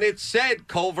City. And it said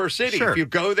Culver City. Sure. If you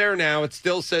go there now, it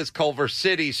still says Culver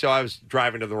City, so I was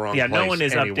driving to the wrong place. Yeah, no one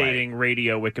is anyway. updating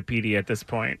radio Wikipedia at this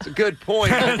point. It's a good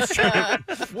point.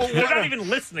 Well, they're not even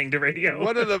listening to radio.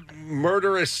 What are the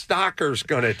murderous stalkers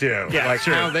going to do? Yeah, like,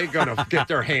 sure. how are they going to get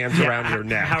their hands around your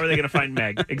neck? How are they going to find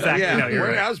Meg? Exactly. Yeah, No, you're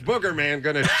right. how's Booger Man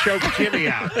going to choke Jimmy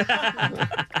out?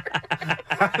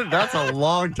 That's a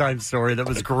long time story. That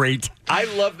was great. I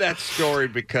love that story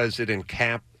because it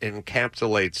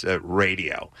encapsulates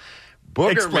radio.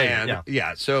 Booger Explain Man, it,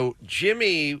 yeah. So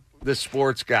Jimmy, the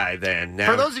sports guy, then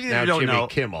now, For those of you now who don't Jimmy know,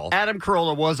 Kimmel. Adam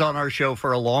Carolla was on our show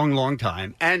for a long, long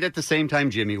time. And at the same time,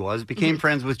 Jimmy became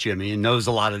friends with Jimmy and knows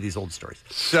a lot of these old stories.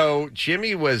 So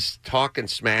Jimmy was talking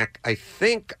smack, I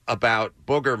think, about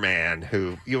Booger Man,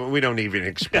 who we don't even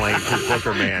explain who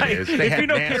Booger Man is. They If had you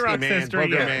know Nasty K-Rock's Man, history,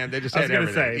 Booger yeah. Man. They just I was had going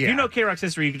to everything. say, if you know K-Rock's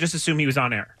history, you can just assume he was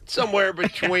on air. Somewhere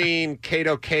between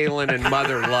Kato Kalin and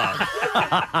Mother Love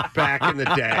back in the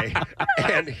day.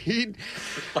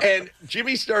 And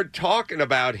Jimmy started talking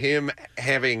about him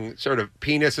having sort of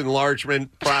penis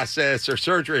enlargement process or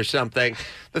surgery or something.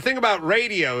 The thing about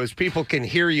radio is people can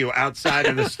hear you outside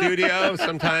of the studio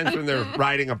sometimes when they're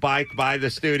riding a bike by the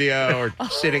studio or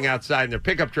sitting outside in their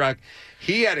pickup truck.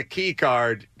 He had a key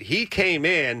card. He came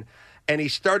in and he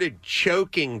started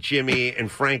choking Jimmy in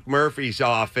Frank Murphy's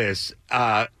office.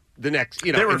 The next,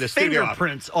 there were in the studio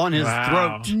fingerprints on his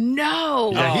throat.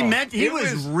 No. Yeah, he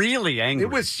was really angry.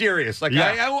 It was serious. Like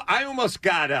I almost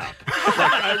got up.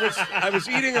 Like I was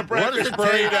eating a What does breakfast it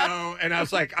take? burrito, and I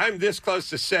was like, I'm this close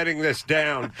to setting this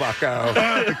down, Bucko.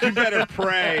 Like, you better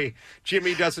pray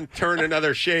Jimmy doesn't turn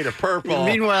another shade of purple.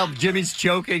 Meanwhile, Jimmy's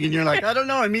choking, and you're like, I don't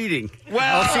know, I'm eating.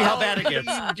 Well, I'll see how bad it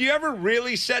gets. Do you ever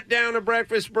really set down a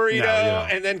breakfast burrito? No, you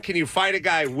don't. And then can you fight a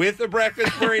guy with a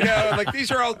breakfast burrito? Like, these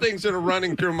are all things that are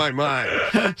running through my mind.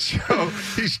 So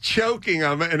he's choking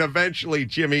him, and eventually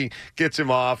Jimmy gets him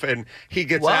off, and he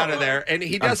gets out of there. And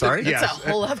he doesn't. I'm sorry? Yes. That's a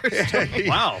whole other story.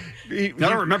 Wow. I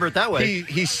don't remember it that way.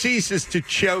 He ceases to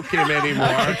choke him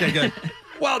anymore. Okay, good.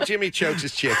 Well, Jimmy chokes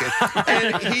his chicken,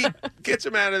 and he gets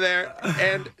him out of there.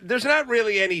 And there's not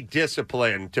really any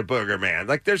discipline to Booger Man.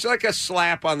 Like, there's like a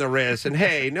slap on the wrist, and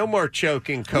hey, no more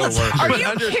choking coworkers. Are you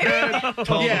Understood?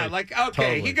 Totally. Yeah, like, okay,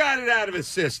 Totally. he got it out of his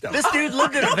system. This dude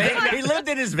lived in a van. He lived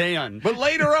in his van. But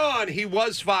later on, he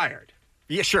was fired.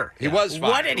 Yeah, sure. He was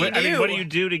fired. What did he do? I mean, what do you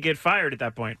do to get fired at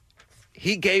that point?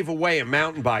 he gave away a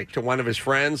mountain bike to one of his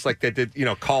friends, like they did,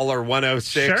 caller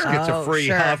 106 gets a free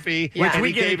Huffy. Which And we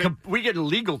he get, gave it- we get in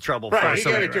legal trouble Right, for.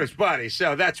 he gave it to his buddy,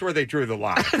 so that's where they drew the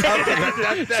line.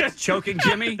 Just choking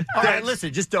Jimmy. All right,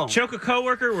 listen, just don't. Choke a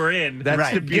coworker, we're in.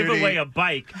 That's the Give beauty. away a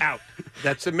bike, out.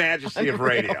 That's the majesty of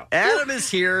radio. Adam is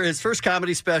here. His first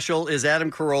comedy special is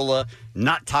Adam Carolla,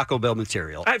 not Taco Bell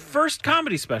material. First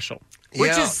comedy special.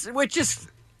 Which is,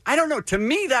 I don't know. To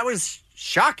me, that was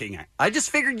shocking. I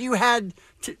just figured you had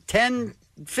 10,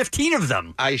 15 of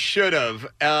them. I should have.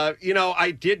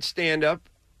 I did stand up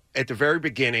at the very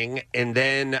beginning, and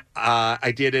then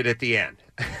I did it at the end.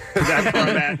 That's where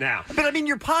I'm at now. But I mean,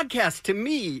 your podcast to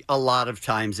me a lot of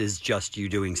times is just you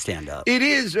doing stand up. It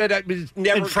is, but it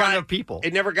never in front of people.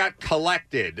 It never got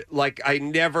collected. Like I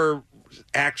never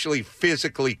actually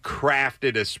physically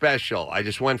crafted a special. I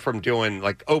just went from doing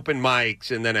like open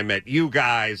mics, and then I met you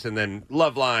guys, and then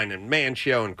Loveline and Man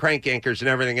Show and Crank Anchors and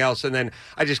everything else, and then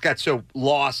I just got so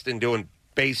lost in doing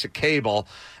basic cable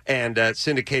and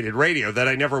syndicated radio that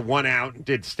I never went out and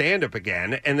did stand up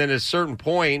again. And then at a certain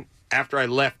point, after I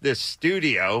left this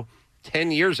studio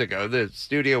 10 years ago, the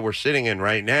studio we're sitting in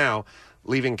right now,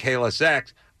 leaving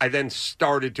KLSX, I then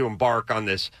started to embark on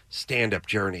this stand-up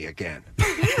journey again.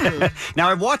 Now,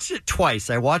 I've watched it twice.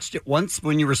 I watched it once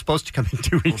when you were supposed to come in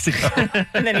 2 weeks ago.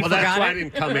 And then he Well, that's forgot why it. I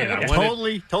didn't come in. I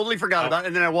Totally forgot about it.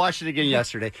 And then I watched it again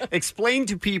yesterday. Explain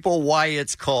to people why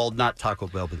it's called not Taco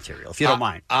Bell material, if you don't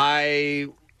mind. I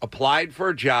applied for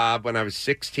a job when I was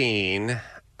 16.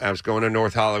 I was going to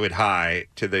North Hollywood High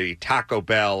to the Taco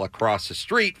Bell across the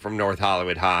street from North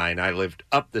Hollywood High, and I lived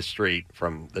up the street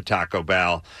from the Taco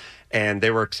Bell. And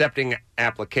they were accepting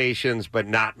applications, but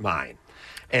not mine.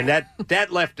 And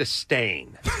that left a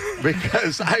stain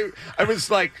because I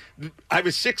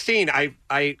was 16.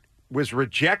 I was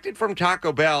rejected from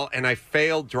Taco Bell, and I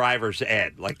failed driver's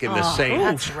ed, like in the same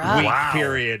that's rough. week Wow.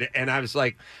 period. And I was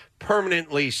like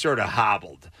permanently sort of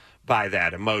hobbled by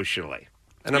that emotionally.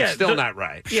 And I'm still not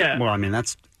right. Yeah. Well, I mean,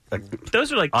 that's...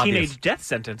 Those are like obvious. teenage death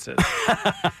sentences.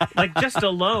 Like just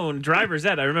alone, driver's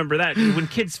ed. I remember that. When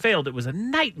kids failed, it was a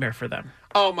nightmare for them.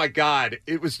 Oh my God!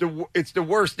 It's the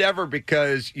worst ever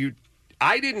because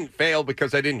I didn't fail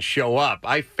because I didn't show up.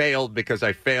 I failed because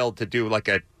I failed to do like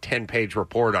a 10-page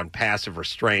report on passive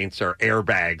restraints or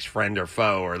airbags, friend or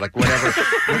foe, or like whatever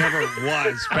it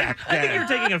was back then. I think you were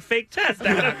taking a fake test.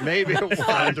 Adam. Maybe it was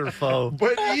Friend or foe.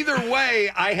 But either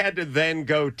way, I had to then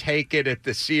go take it at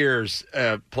the Sears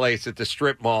place at the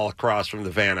strip mall across from the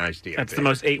Van Nuys DMV. That's the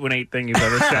most 818 thing you've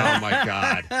ever said. Oh my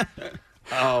God.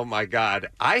 Oh my God.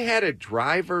 I had a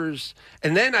driver's,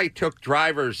 and then I took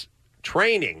driver's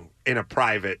training in a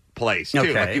private place too.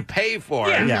 Okay. Like you pay for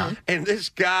it. Yeah. And this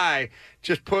guy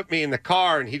just put me in the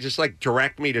car and he just like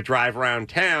direct me to drive around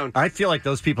town. I feel like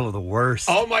those people are the worst.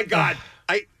 Oh my God.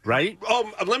 Right?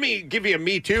 Oh, let me give you a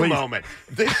Me Too Please. moment.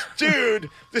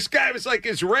 This guy was like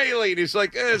Israeli, and he's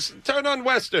like, turn on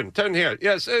Western, turn here.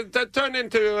 Yes, turn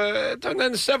into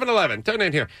 7-Eleven, turn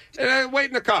in here. Wait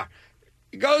in the car.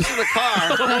 He goes in the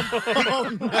car.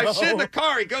 I sit in the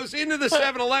car. He goes into the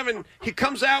 7-Eleven. He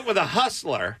comes out with a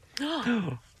Hustler.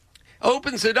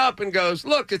 Opens it up and goes,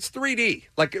 look, it's 3D.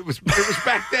 Like it was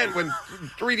back then when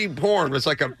 3D porn was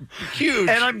like a huge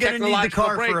And I'm going to need the technological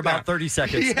car for breakdown. about 30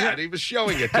 seconds. Yeah, and he was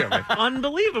showing it to me.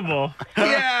 Unbelievable.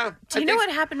 Yeah. Do you know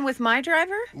what happened with my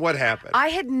driver? What happened? I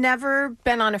had never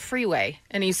been on a freeway.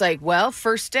 And he's like, well,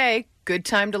 first day, good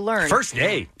time to learn. First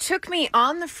day. Took me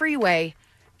on the freeway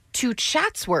to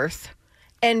Chatsworth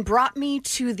and brought me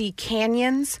to the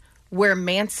canyons where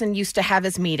Manson used to have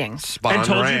his meetings. Spawn And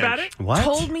told you Ranch. about it? What?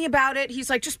 Told me about it. He's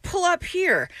like, just pull up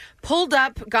here. Pulled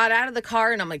up, got out of the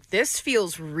car, and I'm like, this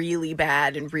feels really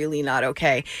bad and really not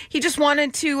okay. He just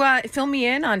wanted to fill me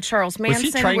in on Charles Manson.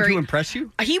 Was he trying where to impress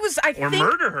you? He was, I Or think,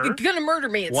 murder her. going to murder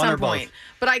me at One some or both. point.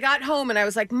 But I got home and I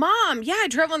was like, Mom, yeah, I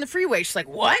drove on the freeway. She's like,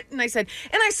 what? And I said,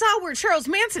 and I saw where Charles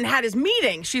Manson had his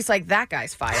meeting. She's like, that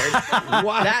guy's fired.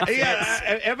 Wow. That's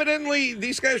Yeah, evidently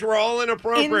these guys were all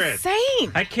inappropriate.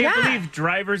 insane. I can't Yeah. believe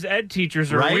driver's ed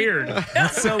teachers are Right? weird.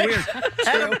 That's so weird.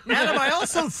 Adam, I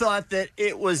also thought that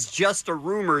it was just a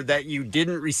rumor that you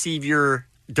didn't receive your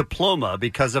diploma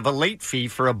because of a late fee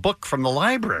for a book from the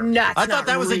library. That's I thought not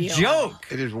that was real. a joke.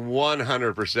 It is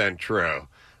 100% true.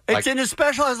 It's in his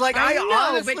special. I was like, I I know,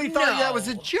 honestly but thought that no. was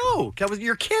a joke.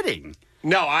 You're kidding.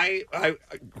 No, I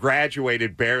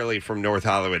graduated barely from North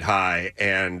Hollywood High,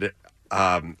 and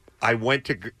I went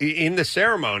in the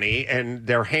ceremony, and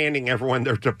they're handing everyone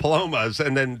their diplomas,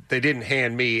 and then they didn't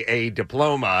hand me a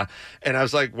diploma. And I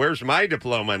was like, where's my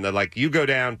diploma? And they're like, you go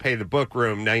down, pay the book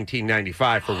room,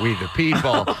 $19.95 for We the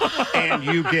People, and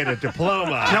you get a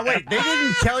diploma. Now, wait, they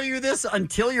didn't tell you this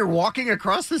until you're walking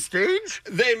across the stage?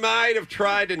 They might have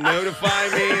tried to notify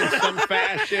me in some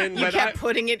fashion. You but kept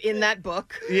putting it in that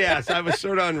book. Yes, I was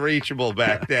sort of unreachable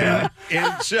back then.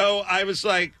 And so I was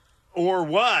like, or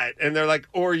what? And they're like,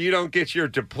 or you don't get your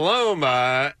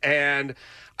diploma. And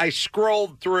I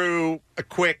scrolled through a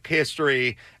quick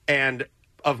history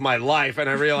of my life, and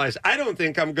I realized I don't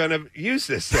think I'm going to use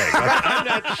this thing. Like, I'm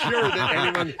not sure that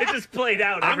anyone... It just played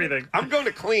out everything. I'm going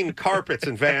to clean carpets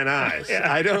in Van Nuys.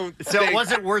 Yeah. I don't So think...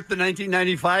 was it worth the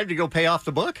 $19.95 to go pay off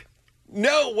the book?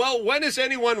 No, well, when has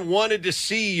anyone wanted to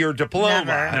see your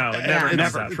diploma?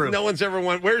 Never. True. No one's ever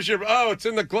went, where's your, it's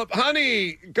in the glove.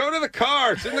 Honey, go to the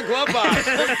car. It's in the glove box.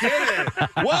 Go get it.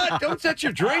 What? Don't set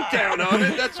your drink down on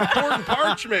it. That's important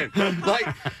parchment. Like,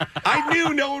 I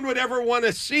knew no one would ever want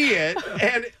to see it,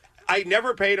 and I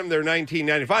never paid them their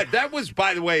 $19.95. That was,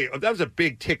 by the way, that was a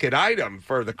big ticket item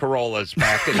for the Corollas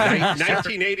back in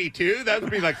 1982. That would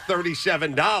be like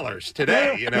 $37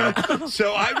 today, you know?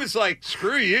 So I was like,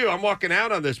 screw you. I'm walking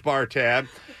out on this bar tab.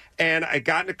 And I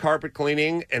got into carpet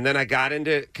cleaning, and then I got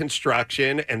into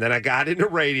construction, and then I got into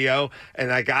radio, and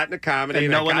I got into comedy.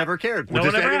 And no one ever cared. No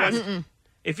one ever asked.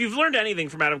 If you've learned anything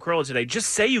from Adam Carolla today, just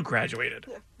say you graduated.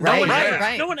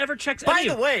 Right. No one ever checks By any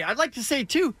the of way, I'd like to say,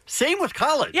 too, same with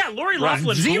college. Yeah, Lori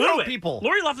Loughlin Zero blew it. people.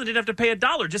 Lori Loughlin didn't have to pay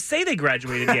 $1. Just say they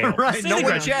graduated Yale. Right, Just say no they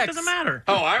one graduated. checks. It doesn't matter.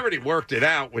 Oh, I already worked it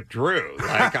out with Drew.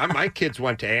 Like, my kids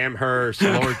went to Amherst.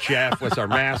 Lord Jeff was our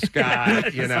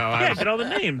mascot. You know, I get all the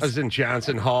names. I was in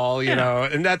Johnson Hall. You know,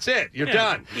 and that's it. You're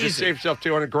done. Just save yourself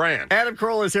 $200,000. Adam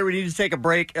Carolla is here. We need to take a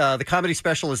break. The comedy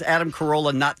special is Adam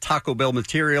Carolla, not Taco Bell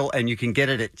material, and you can get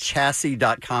it at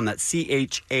chassis.com. That's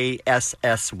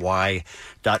CHASSY.com.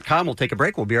 We'll take a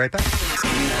break. We'll be right back.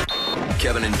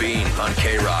 Kevin and Bean on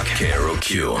K-Rock,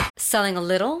 KROQ. Selling a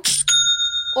little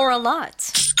or a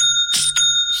lot?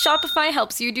 Shopify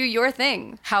helps you do your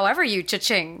thing, however you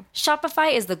cha-ching. Shopify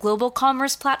is the global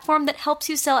commerce platform that helps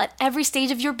you sell at every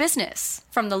stage of your business.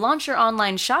 From the launch your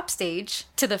online shop stage,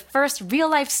 to the first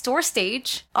real-life store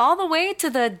stage, all the way to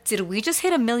the did we just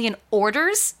hit 1 million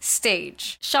orders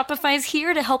stage. Shopify's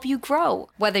here to help you grow.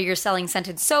 Whether you're selling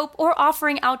scented soap or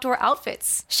offering outdoor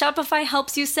outfits, Shopify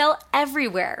helps you sell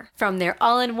everywhere. From their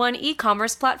all-in-one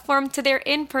e-commerce platform to their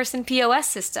in-person POS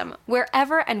system,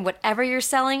 wherever and whatever you're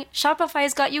selling,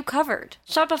 Shopify's got you covered.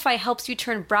 Shopify helps you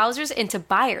turn browsers into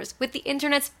buyers with the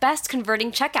internet's best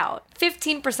converting checkout.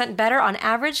 15% better on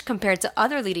average compared to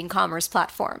other leading commerce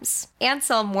platforms. And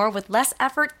sell more with less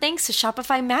effort thanks to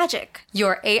Shopify Magic,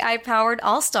 your AI-powered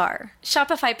all-star.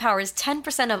 Shopify powers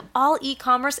 10% of all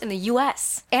e-commerce in the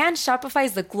U.S. And Shopify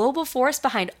is the global force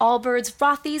behind Allbirds,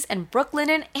 Rothy's, and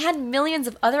Brooklinen, and millions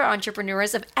of other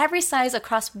entrepreneurs of every size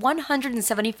across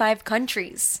 175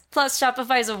 countries. Plus,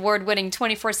 Shopify's award-winning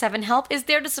 24/7 help is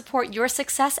there to support your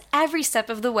success every step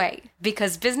of the way.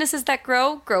 Because businesses that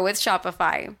grow, grow with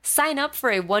Shopify. Sign up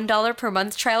for a $1 per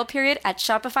month trial period at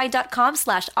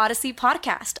shopify.com/Odyssey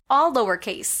Podcast, all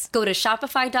lowercase. Go to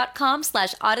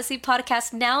shopify.com/Odyssey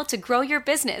Podcast now to grow your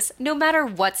business, no matter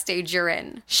what stage you're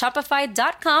in.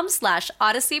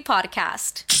 Shopify.com/Odyssey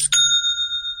Podcast.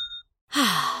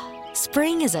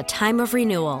 Spring is a time of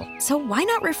renewal, so why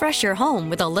not refresh your home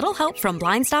with a little help from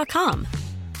Blinds.com?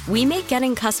 We make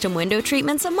getting custom window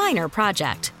treatments a minor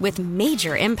project with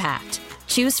major impact.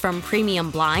 Choose from premium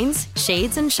blinds,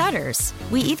 shades, and shutters.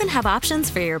 We even have options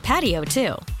for your patio,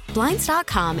 too.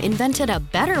 Blinds.com invented a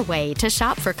better way to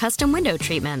shop for custom window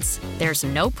treatments. There's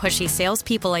no pushy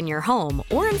salespeople in your home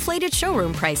or inflated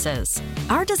showroom prices.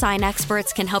 Our design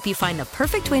experts can help you find the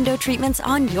perfect window treatments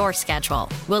on your schedule.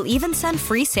 We'll even send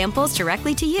free samples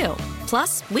directly to you.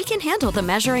 Plus, we can handle the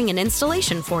measuring and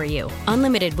installation for you.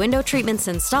 Unlimited window treatments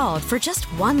installed for just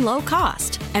one low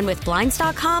cost. And with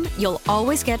Blinds.com, you'll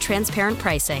always get transparent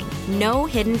pricing. No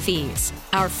hidden fees.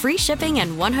 Our free shipping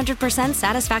and 100%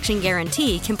 satisfaction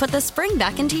guarantee can put the spring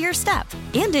back into your step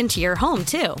and into your home,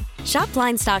 too. Shop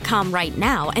Blinds.com right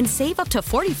now and save up to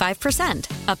 45%.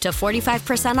 Up to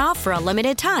 45% off for a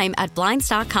limited time at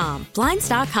Blinds.com.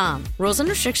 Blinds.com. Rules and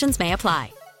restrictions may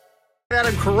apply.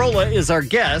 Adam Carolla is our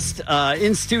guest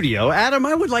in studio. Adam,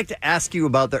 I would like to ask you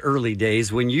about the early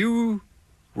days when you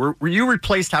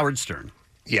replaced Howard Stern.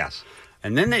 Yes.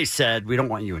 And then they said, we don't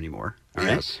want you anymore. All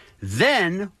right? Yes.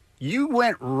 Then you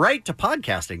went right to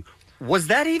podcasting. Was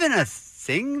that even a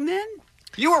thing then?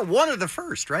 You were one of the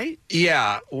first, right?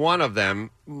 Yeah, one of them.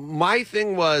 My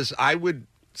thing was I would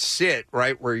sit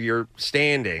right where you're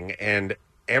standing and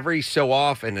every so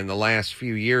often in the last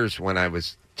few years when I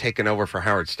was taking over for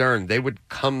Howard Stern, they would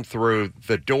come through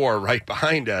the door right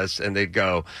behind us and they'd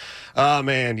go, "Oh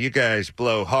man, you guys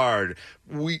blow hard.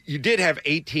 You did have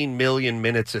 18 million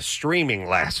minutes of streaming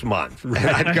last month." And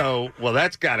I'd go, "Well,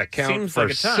 that's got to count Seems for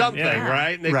like a ton, something, yeah.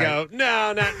 right?" And they'd go,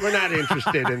 "No, we're not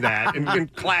interested in that." In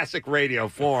classic radio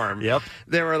form. Yep.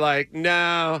 They were like,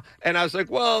 "No." And I was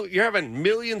like, "Well, you're having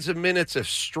millions of minutes of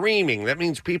streaming. That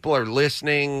means people are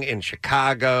listening in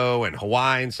Chicago and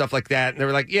Hawaii and stuff like that." And they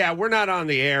were like, "Yeah, we're not on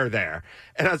the air there."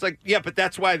 And I was like, "Yeah, but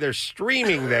that's why they're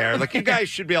streaming there. Like, you guys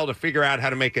should be able to figure out how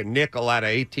to make a nickel out of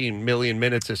 18 million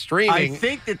minutes of streaming." I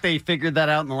think that they figured that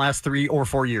out in the last 3 or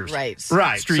 4 years. Right.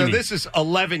 So this is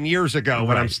 11 years ago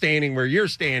when I'm standing where you're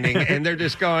standing, and they're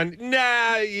just going,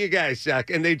 "Nah, you guys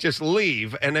suck," and they just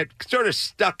leave, and it sort of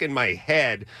stuck in my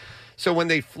head. So when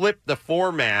they flipped the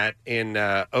format in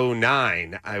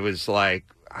 2009, I was like,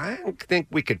 I don't think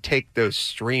we could take those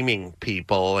streaming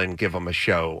people and give them a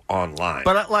show online.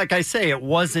 But like I say, it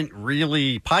wasn't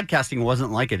really, podcasting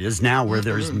wasn't like it is now, where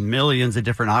there's millions of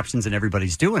different options and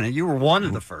everybody's doing it. You were one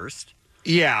of the first.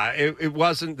 Yeah, it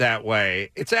wasn't that way.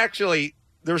 It's actually,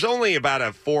 there's only about a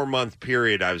 4-month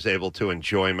period I was able to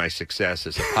enjoy my success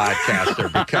as a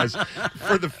podcaster because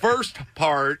for the first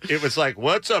part, it was like,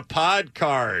 "What's a pod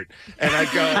card?" And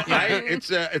I'd go,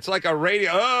 it's like a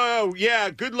radio. "Oh, yeah,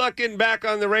 good luck getting back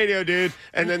on the radio, dude."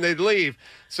 And then they'd leave.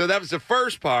 So that was the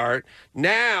first part.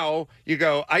 Now you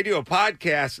go, I do a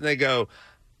podcast, and they go,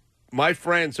 "My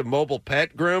friend's a mobile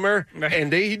pet groomer,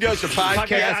 and he does a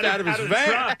podcast out of his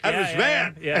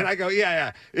van." Yeah. And I go,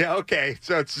 yeah, okay.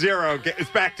 So it's zero. It's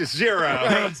back to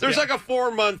zero. There's like a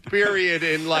 4-month period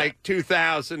in like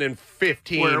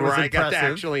 2015 where I got to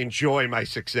actually enjoy my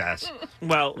success.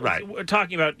 Well,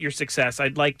 talking about your success,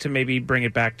 I'd like to maybe bring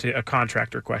it back to a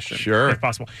contractor question. Sure. If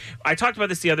possible. I talked about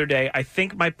this the other day. I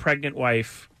think my pregnant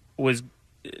wife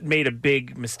made a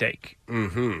big mistake.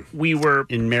 Mm-hmm. We were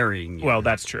in marrying you. Well,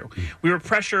 that's true. We were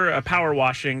pressure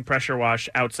wash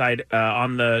outside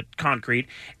on the concrete,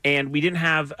 and we didn't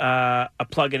have a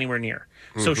plug anywhere near.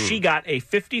 So she got a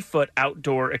 50-foot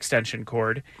outdoor extension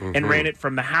cord and ran it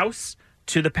from the house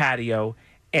to the patio,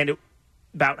 and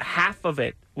about half of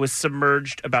it was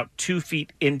submerged about 2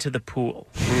 feet into the pool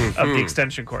of the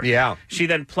extension cord. Yeah. She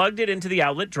then plugged it into the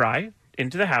outlet dry,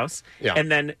 into the house,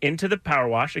 and then into the power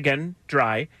wash, again,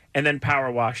 dry, and then power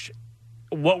wash.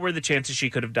 What were the chances she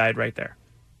could have died right there?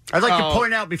 I'd like to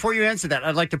point out, before you answer that,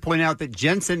 I'd like to point out that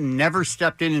Jensen never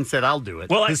stepped in and said, "I'll do it."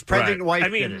 Well, his pregnant wife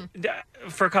did it.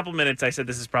 For a couple minutes, I said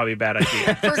this is probably a bad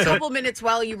idea. For a couple minutes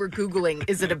while you were Googling,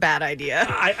 is it a bad idea?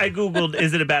 I Googled,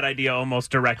 is it a bad idea,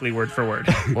 almost directly word for word.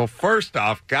 Well, first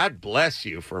off, God bless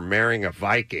you for marrying a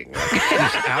Viking. Like,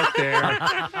 she's out there,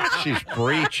 she's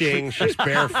breaching, she's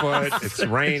barefoot, it's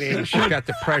raining, she's got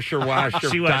the pressure washer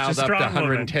dialed up to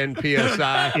 110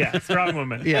 PSI. Yeah, strong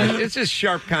woman. Yeah, it's just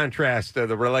sharp contrast to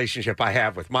the relationship I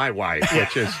have with my wife,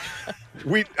 which is...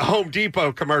 Home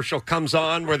Depot commercial comes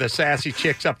on where the sassy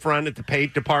chick's up front at the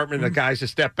paint department, and the guy's a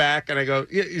step back, and I go,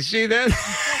 "You see this?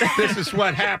 This is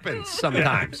what happens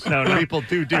sometimes. No. People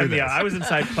do this." Yeah, I was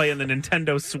inside playing the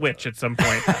Nintendo Switch at some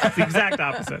point. It's the exact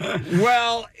opposite.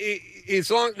 Well, as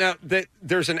long now that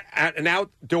there's an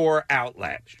outdoor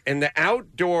outlet, and the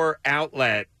outdoor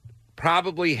outlet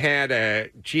probably had a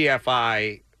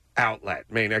GFI outlet,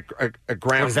 I mean, a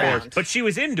ground force. But she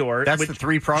was indoor. That's the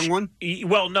 3-prong one?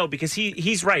 Well, no, because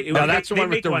he's right. No, that's the one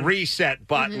with the reset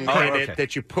button in it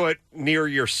that you put near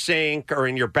your sink or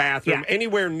in your bathroom. Yeah.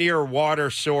 Anywhere near water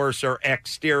source or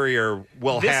exterior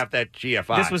will have that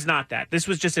GFI. This was not that. This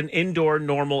was just an indoor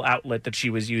normal outlet that she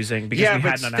was using because we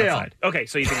had none outside. Okay,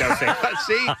 so you think that was safe.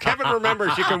 See, Kevin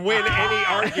remembers you can win any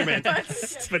argument. But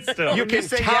still. You can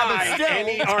tie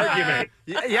any argument.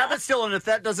 Yeah, but still, and if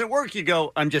that doesn't work, you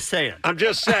go, "I'm just saying." I'm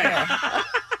just saying.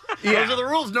 Those are the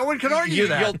rules. No one can argue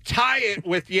that. You'll tie it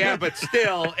with "yeah, but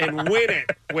still" and win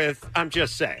it with "I'm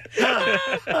just saying."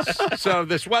 So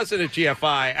this wasn't a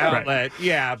GFI outlet.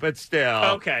 Yeah, but still.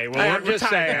 Okay, well, I'm just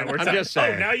saying. I'm just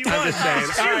saying. Oh, now you I'm won. just saying.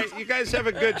 All right, you guys have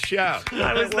a good show.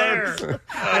 I was there. It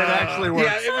actually works.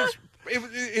 Yeah, it was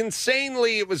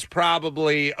insanely. It was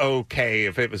probably okay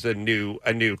if it was a new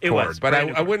cord, but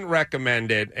I wouldn't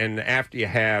recommend it. And after you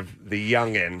have the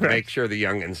youngin, make sure the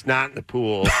youngin's not in the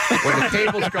pool when the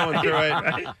cable's going through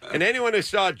it. And anyone who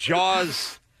saw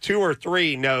Jaws 2 or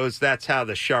 3 knows that's how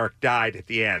the shark died at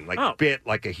the end. Like, bit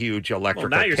like a huge electrical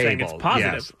Well, now you're saying cable. it's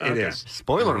positive. Yes, Okay. it is.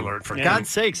 Spoiler alert, for God's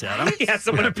sakes, Adam. Yeah,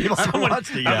 someone People haven't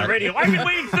watched it on yet. the radio. I've been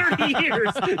waiting 30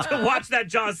 years to watch that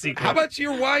Jaws sequel. How about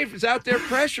your wife is out there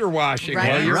pressure washing Right.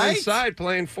 while you're Right. inside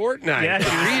playing Fortnite?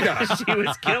 Yeah, Read us. she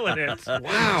was killing it.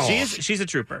 Wow. She's a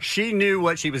trooper. She knew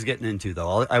what she was getting into,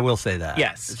 though. I will say that.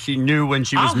 Yes. She knew when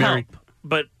she was I'll married. help,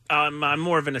 but I'm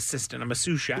more of an assistant. I'm a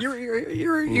sous chef.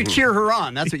 You cheer her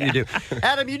on. That's what you do.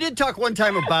 Adam, you did talk one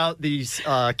time about these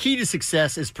key to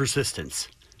success is persistence.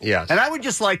 Yes. And I would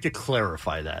just like to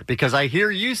clarify that because I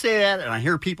hear you say that and I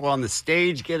hear people on the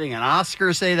stage getting an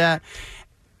Oscar say that.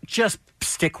 Just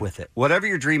stick with it. Whatever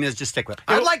your dream is, just stick with it.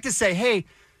 I'd like to say, hey,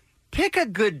 pick a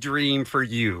good dream for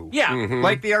you. Yeah. Mm-hmm.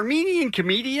 Like the Armenian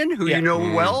comedian who you know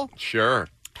well. Sure.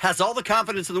 Has all the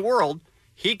confidence in the world.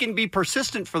 He can be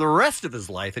persistent for the rest of his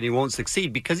life and he won't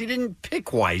succeed because he didn't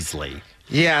pick wisely.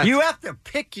 Yeah. You have to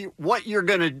pick what you're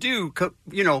going to do,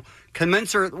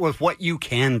 commensurate with what you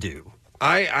can do.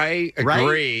 I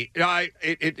agree.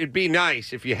 It'd be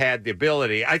nice if you had the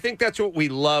ability. I think that's what we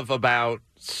love about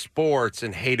sports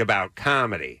and hate about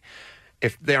comedy.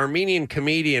 If the Armenian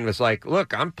comedian was like,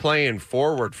 look, I'm playing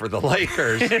forward for the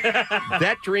Lakers,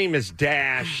 that dream is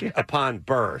dashed upon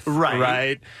birth.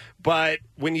 Right? But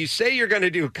when you say you're going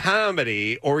to do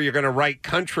comedy or you're going to write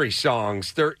country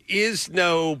songs, there is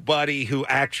nobody who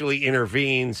actually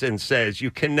intervenes and says, you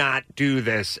cannot do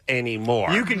this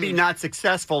anymore. You can be not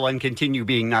successful and continue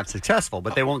being not successful,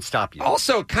 but they won't stop you.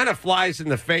 Also, it kind of flies in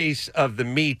the face of the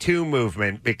Me Too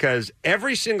movement because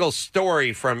every single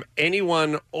story from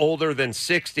anyone older than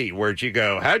 60, where'd you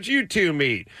go? How'd you two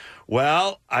meet?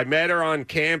 Well, I met her on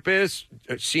campus,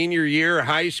 senior year of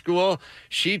high school.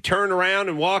 She turned around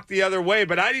and walked the other way,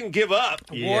 but I didn't give up.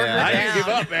 Yeah. I didn't give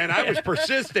up, man. I was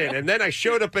persistent. And then I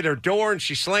showed up at her door, and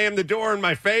she slammed the door in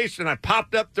my face, and I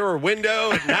popped up through her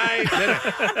window at night, and then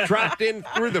I dropped in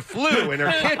through the flue in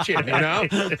her kitchen,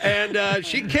 And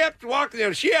she kept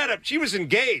walking. She was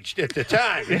engaged at the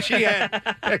time, and she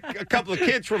had a couple of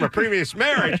kids from a previous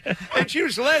marriage, and she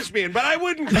was lesbian, but I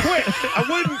wouldn't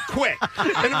quit.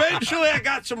 And eventually I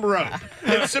got some rope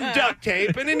and some duct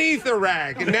tape and an ether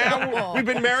rag. And now we've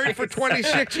been married for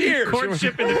 26 years.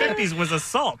 Courtship in the 50s was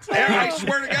assault. And I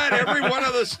swear to God, every one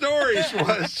of the stories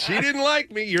was, she didn't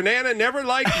like me. Your Nana never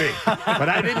liked me. But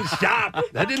I didn't stop.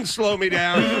 That didn't slow me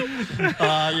down.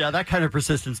 That kind of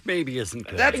persistence maybe isn't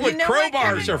good. That's what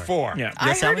crowbars are for. Yeah.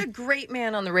 I heard a great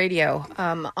man on the radio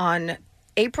on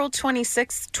April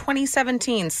 26,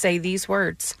 2017 say these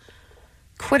words.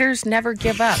 Quitters never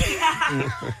give up.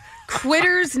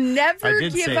 Quitters never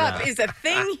give up is a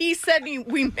thing he said.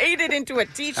 We made it into a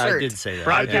T-shirt. I did say that.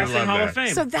 Broadcasting Hall of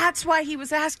Fame. So that's why he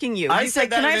was asking you. I He's said like,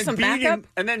 that, can I and have some then Beat backup?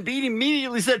 and then Beat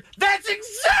immediately said, that's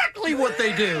exactly what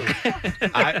they do.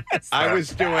 I was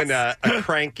doing a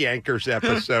Crank Yankers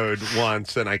episode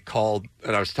once, and I called,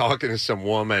 and I was talking to some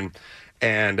woman,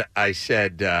 and I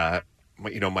said,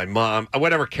 my mom,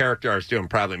 whatever character I was doing,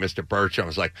 probably Mr. Bircham, I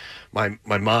was like, my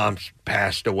mom's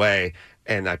passed away.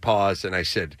 And I paused and I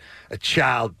said, a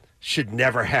child should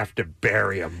never have to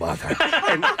bury a mother.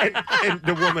 and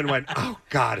the woman went, oh,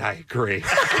 God, I agree.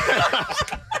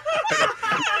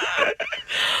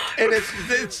 And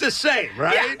it's the same,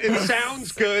 right? Yeah. It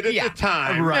sounds good at the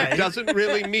time. Right. It doesn't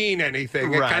really mean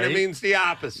anything. It kind of Right. means the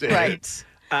opposite. Right.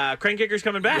 Crank Kicker's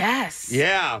coming back. Yes.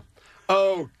 Yeah.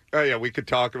 Oh, yeah, we could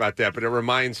talk about that, but it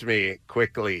reminds me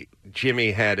quickly,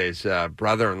 Jimmy had his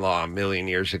brother-in-law a million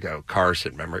years ago,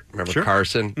 Carson. Remember Sure.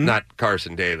 Carson? Not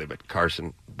Carson Daly, but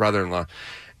Carson, brother-in-law.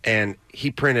 And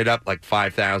he printed up like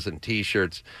 5,000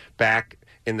 T-shirts back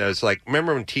in those,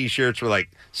 remember when T-shirts were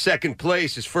like, second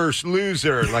place is first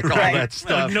loser, and all that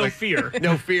stuff. No fear.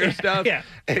 No fear stuff. Yeah.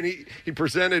 And he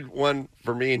presented one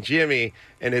for me and Jimmy,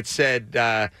 and it said,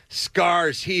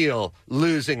 scars heal,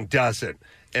 losing doesn't.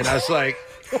 And I was like,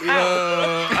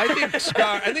 I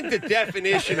think the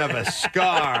definition of a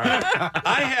scar,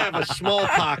 I have a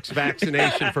smallpox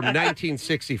vaccination from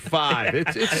 1965.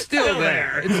 It's still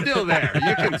there. It's still there.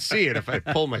 You can see it if I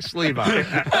pull my sleeve out.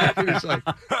 It's like,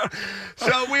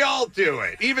 so we all do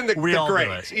it. Even the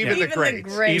greats. Even the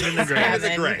greats. Even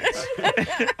the greats.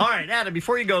 All right, Adam,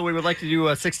 before you go, we would like to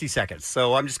do 60 seconds.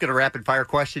 So I'm just going to rapid fire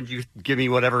questions. You give me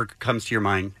whatever comes to your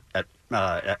mind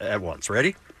at once.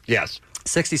 Ready? Yes.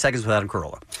 60 seconds with Adam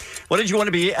Carolla. What did you want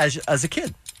to be as a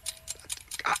kid?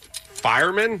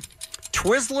 Fireman?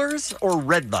 Twizzlers or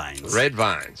Red Vines? Red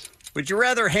Vines. Would you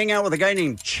rather hang out with a guy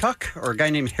named Chuck or a guy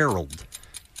named Harold?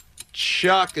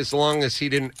 Chuck, as long as he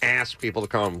didn't ask people to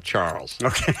call him Charles.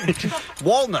 Okay.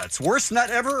 Walnuts, worst nut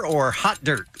ever or hot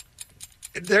dirt?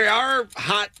 They are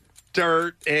hot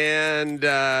dirt, and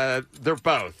they're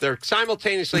both. They're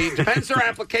simultaneously, it depends their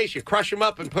application. Crush them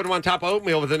up and put them on top of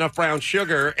oatmeal with enough brown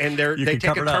sugar, and they can take a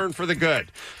cover it up. turn for the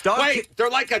good. They're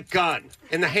like a gun.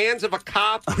 In the hands of a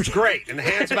cop, great. In the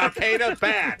hands of Al-Qaeda,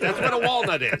 bad. That's what a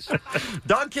walnut is.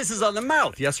 Dog kisses on the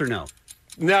mouth, yes or no?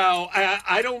 No,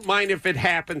 I don't mind if it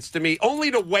happens to me.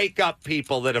 Only to wake up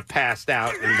people that have passed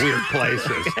out in weird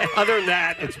places. Other than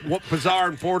that, it's bizarre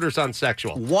and borders on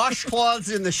sexual.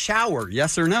 Washcloths in the shower,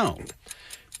 yes or no?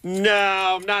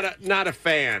 No, not a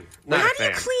fan. Not How a do you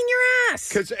fan. clean your ass?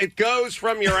 Because it goes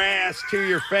from your ass to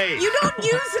your face. You don't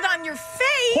use it on your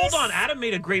face. Hold on, Adam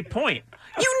made a great point.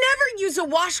 You never use a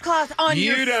washcloth on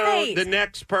your You don't. face. The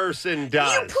next person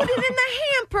does. You put it in the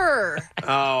hamper.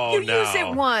 Oh, You use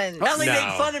it once. Well, they No.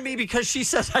 made fun of me because she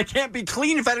says I can't be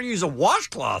clean if I don't use a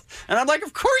washcloth. And I'm like,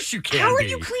 of course you can How are be.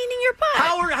 you cleaning your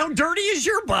butt? How dirty is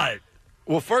your butt?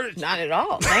 Well, first, not at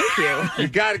all. Thank you. You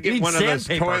got to get Need one of those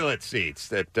sandpaper. toilet seats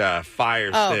that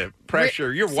fires Oh, the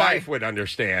pressure. Your sorry. wife would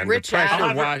understand. Rich the pressure.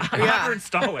 Adam. I'll have her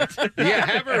install it. Yeah,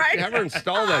 have her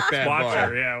install that bad Watch boy.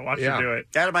 her, watch her do it.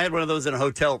 Adam, I had one of those in a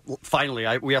hotel.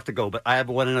 Finally, we have to go, but I have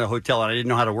one in a hotel and I didn't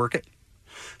know how to work it.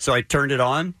 So I turned it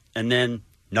on and then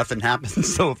nothing happened.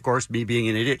 So, of course, me being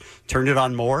an idiot, turned it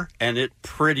on more and it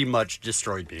pretty much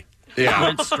destroyed me. Yeah. It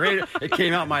went straight. It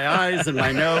came out my eyes and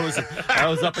my nose. I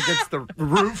was up against the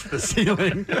roof, the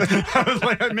ceiling. I was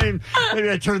like, maybe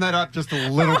I turned that up just a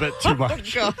little bit too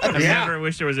much. I never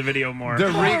wish there was a video more. The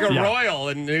Riga Royal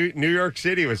in New York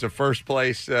City was the first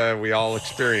place we all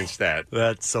experienced that.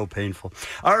 That's so painful.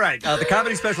 All right. The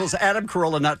comedy special is Adam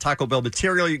Carolla, Not Taco Bell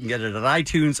material. You can get it at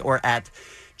iTunes or at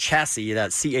Chassis,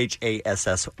 that's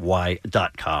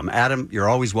CHASSY.com. Adam, you're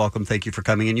always welcome. Thank you for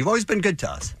coming in. You've always been good to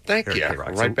us. Thank here you. at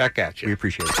K-Rock. Right back at you. We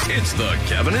appreciate it. It's the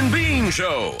Kevin and Bean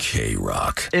Show.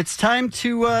 K-Rock. It's time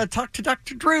to talk to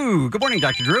Dr. Drew. Good morning,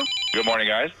 Dr. Drew. Good morning,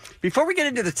 guys. Before we get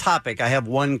into the topic, I have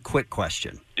one quick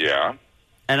question. Yeah.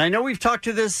 And I know we've talked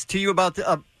to you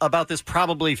about this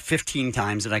probably 15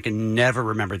 times, and I can never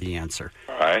remember the answer.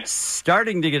 All right.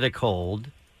 Starting to get a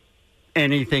cold,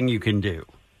 anything you can do?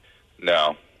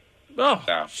 No. Oh,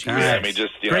 no. Nice. I mean,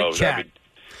 just, you Great know. chat. I mean,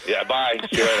 yeah, bye.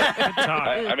 See you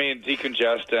later. I mean,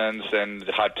 decongestants and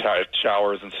hot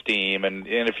showers and steam. And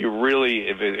if you really,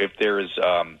 if there's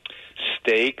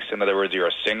stakes, in other words, you're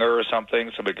a singer or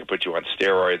something, somebody could put you on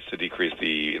steroids to decrease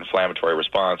the inflammatory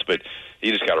response. But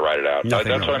you just got to ride it out. Nothing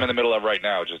That's wrong what I'm in the middle of right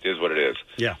now. It just is what it is.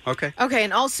 Yeah, okay. Okay,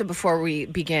 and also before we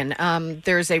begin,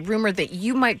 there's a rumor that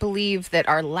you might believe that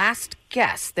our last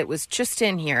guest that was just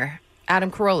in here,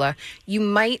 Adam Carolla, you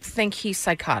might think he's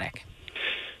psychotic.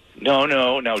 No,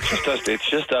 just us. It's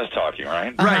just us talking,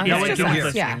 right? Right, No it's one's just us.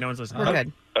 listening. Yeah. No one's listening. We're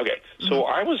good. Okay, so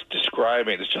I was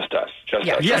describing, it's just us. Just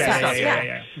us.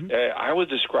 Yeah. I was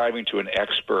describing to an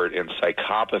expert in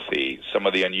psychopathy some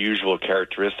of the unusual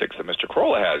characteristics that Mr.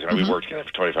 Carolla has. You know, we've worked together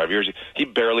for 25 years. He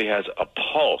barely has a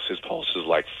pulse. His pulse is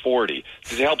like 40.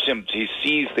 It helps him. He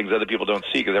sees things other people don't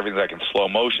see because everything's like in slow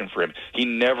motion for him. He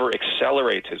never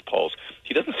accelerates his pulse.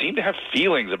 He doesn't seem to have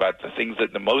feelings about the things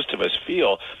that the most of us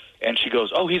feel. And she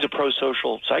goes, "Oh, he's a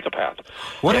prosocial psychopath."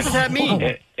 What does that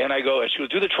mean? And I go, and she goes,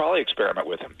 "Do the trolley experiment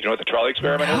with him." You know what the trolley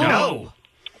experiment is? No.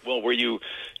 Well, where you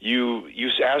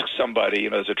ask somebody, you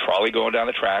know, there's a trolley going down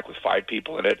the track with 5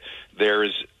 people in it.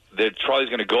 The trolley's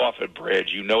going to go off a bridge.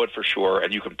 You know it for sure,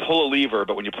 and you can pull a lever.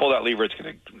 But when you pull that lever, it's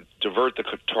going to divert the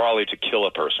trolley to kill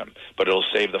a person, but it'll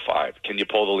save the 5. Can you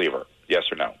pull the lever? Yes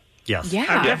or no? Yes. Yeah.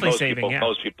 I'm definitely most saving, people, yeah.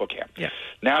 Most people can. Yeah.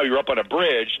 Now you're up on a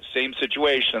bridge, same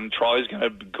situation. Trolley's going to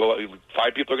go.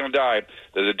 5 people are going to die.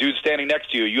 There's a dude standing next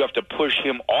to you. You have to push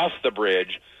him off the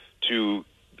bridge to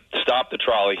stop the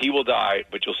trolley. He will die,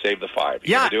 but you'll save the 5.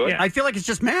 You Yeah, gonna do it? I feel like it's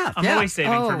just math. I'm always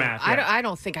saving for math. I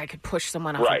don't think I could push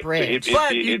someone off Right. a bridge.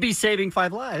 But you'd be saving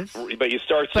 5 lives. But you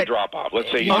start to drop off. Let's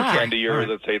say you're a friend of yours.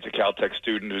 Let's say it's a Caltech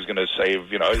student who's going to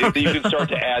save. You know, you can start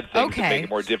to add things to make it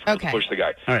more difficult to push the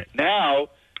guy. All right. Now.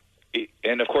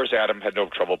 And, of course, Adam had no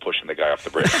trouble pushing the guy off the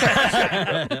bridge.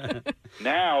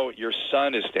 Now your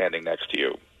son is standing next to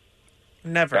you.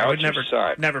 Never. Now I would it's your never,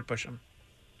 son. never push him.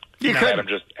 Adam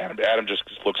just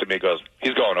looks at me and goes,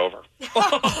 "He's going over."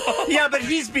 Yeah, but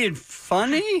he's being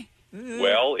funny.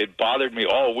 Well, it bothered me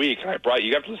all week. And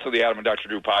you have to listen to the Adam and Dr.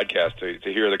 Drew podcast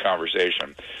to hear the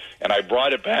conversation. And I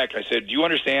brought it back. I said, "Do you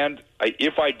understand?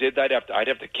 If I did that, I'd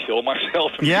have to kill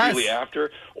myself immediately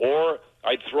after, or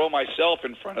I'd throw myself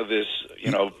in front of this,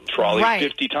 trolley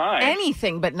 50 times.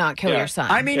 Anything but not kill your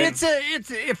son. I mean, it's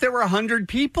if there were 100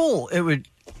 people,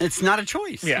 it's not a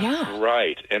choice. Yeah.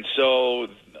 Right. And so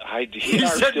he You and I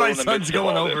are said still my in the son's midst of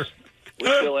going all over. this.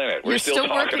 We're still in it. We're You're still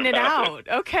talking working it about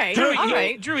out. Okay. Drew, All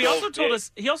right. Drew, he also told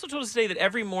us today that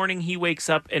every morning he wakes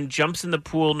up and jumps in the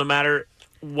pool no matter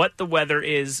what the weather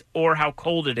is or how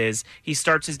cold it is. He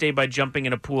starts his day by jumping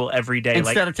in a pool every day.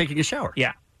 Instead of taking a shower.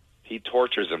 Yeah. He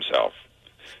tortures himself.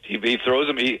 He throws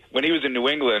them. When he was in New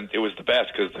England, it was the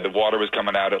best because the water was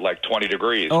coming out at like 20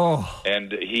 degrees. Oh.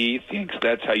 And he thinks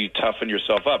that's how you toughen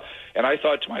yourself up. And I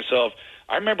thought to myself,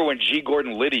 I remember when G.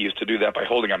 Gordon Liddy used to do that by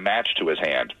holding a match to his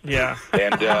hand. Yeah.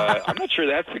 And I'm not sure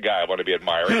that's the guy I want to be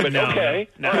admiring, but okay.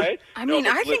 No. All right. I mean,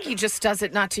 No, I but think listen, he just does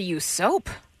it not to use soap.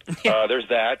 there's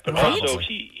that, but Right. also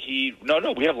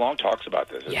no, we have long talks about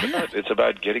this. It's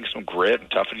about getting some grit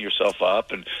and toughening yourself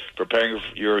up and preparing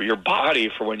your body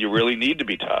for when you really need to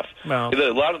be tough. Well.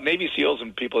 A lot of Navy SEALs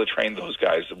and people that train those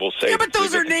guys will say, Yeah, but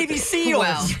those are Navy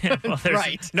SEALs. Well,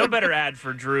 there's no better ad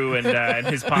for Drew and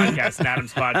his podcast, and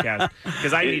Adam's podcast,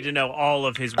 because I need to know all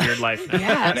of his weird life now.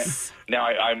 Yes. Now,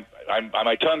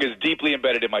 my tongue is deeply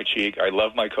embedded in my cheek. I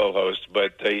love my co-host,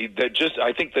 but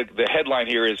I think the headline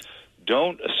here is,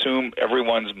 don't assume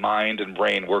everyone's mind and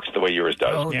brain works the way yours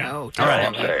does. Oh, no. That's all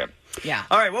I'm saying. Yeah.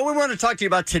 All right, what we want to talk to you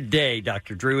about today,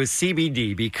 Dr. Drew, is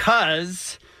CBD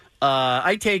because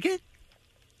I take it,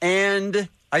 and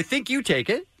I think you take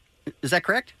it. Is that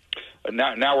correct?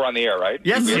 Now we're on the air, right?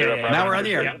 Yes, Now we're on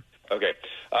the air. Yeah. Okay.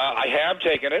 I have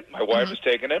taken it. My wife has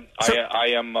taken it. I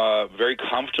am very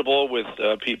comfortable with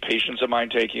patients of mine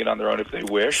taking it on their own if they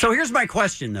wish. So here's my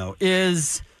question, though,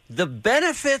 is the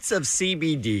benefits of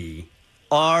CBD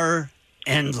are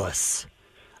endless.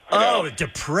 Oh,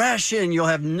 depression. You'll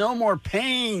have no more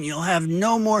pain. You'll have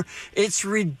no more. It's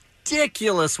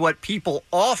ridiculous what people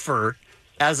offer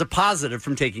as a positive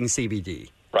from taking CBD.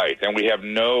 Right, and we have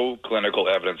no clinical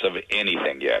evidence of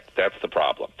anything yet. That's the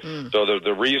problem. So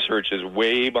the research is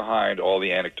way behind all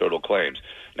the anecdotal claims.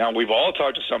 Now, we've all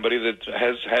talked to somebody that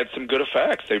has had some good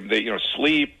effects. They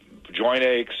sleep, joint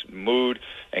aches, mood,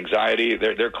 anxiety.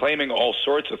 They're claiming all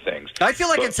sorts of things. I feel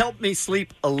like it's helped me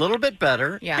sleep a little bit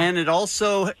better, and it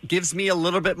also gives me a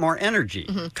little bit more energy.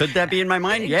 Could that be in my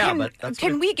mind? Yeah, but that's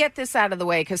Can we get this out of the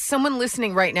way? Because someone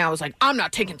listening right now is like, I'm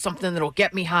not taking something that'll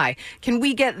get me high. Can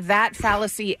we get that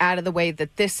fallacy out of the way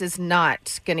that this is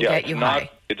not going to get you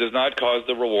high? It does not cause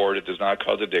the reward. It does not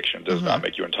cause addiction. It does not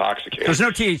make you intoxicated. There's no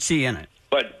THC in it.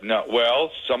 But no, well,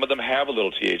 some of them have a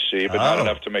little THC, but not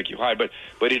enough to make you high. But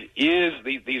it is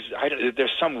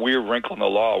there's some weird wrinkle in the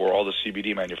law where all the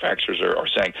CBD manufacturers are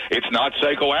saying it's not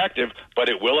psychoactive, but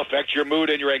it will affect your mood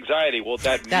and your anxiety. Well,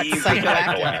 that's means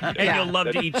psychoactive. And you'll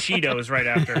love to eat Cheetos right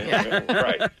after.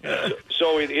 Right.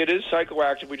 So it is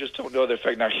psychoactive. We just don't know the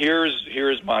effect. Now here's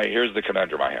the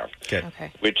conundrum I have.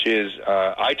 Okay. Which is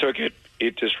I took it.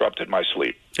 It disrupted my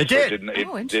sleep. It did?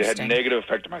 It had a negative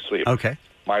effect on my sleep. Okay.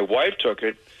 My wife took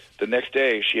it. The next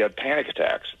day, she had panic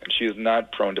attacks, and she is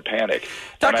not prone to panic.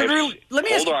 Dr. Drew, let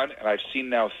me hold on. And I've seen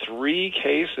now 3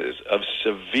 cases of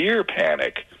severe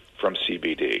panic from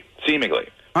CBD, seemingly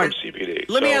from CBD.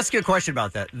 Let me ask you a question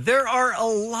about that. There are a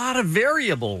lot of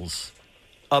variables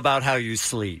about how you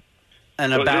sleep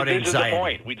and about this anxiety.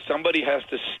 Is the point. Somebody has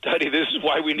to study. This is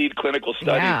why we need clinical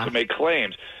studies to make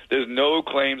claims. There's no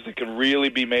claims that can really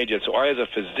be made yet. So I, as a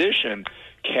physician,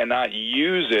 cannot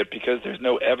use it because there's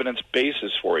no evidence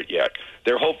basis for it yet.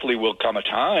 There hopefully will come a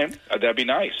time. That'd be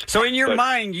nice. So in your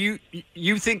mind,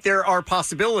 you think there are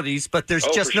possibilities, but there's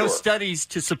just no studies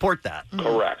to support that.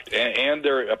 Correct. And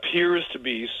there appears to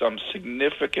be some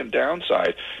significant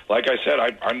downside. Like I said,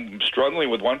 I'm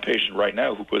struggling with one patient right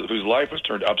now whose life was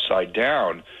turned upside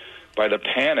down by the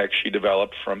panic she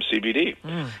developed from CBD.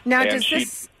 Now, and does she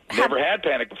this never had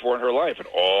panic before in her life, and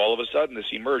all of a sudden this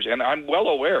emerged. And I'm well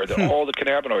aware that all the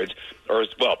cannabinoids,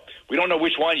 we don't know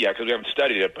which one yet because we haven't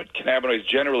studied it, but cannabinoids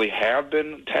generally have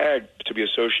been tagged to be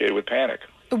associated with panic.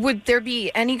 Would there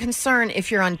be any concern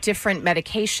if you're on different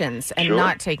medications and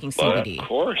not taking CBD? Of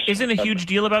course. Isn't a huge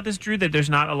deal about this, Drew, that there's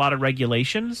not a lot of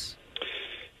regulations?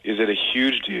 Is it a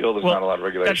huge deal? There's not a lot of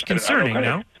regulations. That's concerning,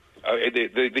 no?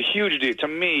 The huge deal, to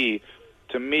me,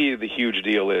 the huge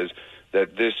deal is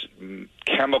that this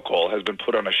chemical has been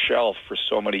put on a shelf for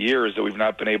so many years that we've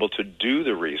not been able to do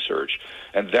the research.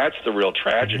 And that's the real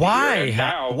tragedy. Why?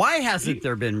 Why hasn't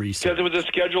there been research? Because it was a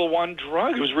Schedule I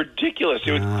drug. It was ridiculous.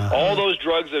 It was all those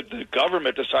drugs that the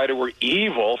government decided were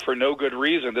evil for no good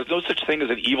reason. There's no such thing as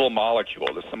an evil molecule.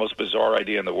 That's the most bizarre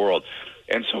idea in the world.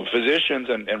 And so physicians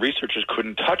and researchers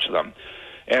couldn't touch them.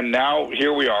 And now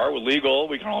here we are, we're legal,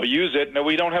 we can all use it. No,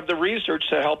 we don't have the research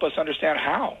to help us understand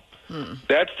how.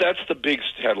 That's the big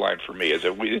headline for me. Is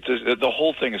that the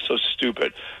whole thing is so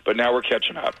stupid, but now we're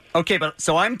catching up. Okay, but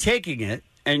so I'm taking it,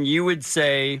 and you would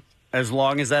say As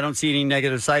long as I don't see any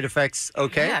negative side effects,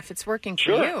 okay? Yeah, if it's working for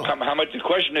Sure. you. How much? The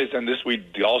question is, and this we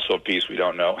also a piece we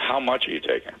don't know. How much are you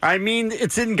taking? I mean,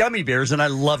 it's in gummy bears, and I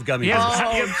love gummy bears.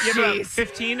 You have about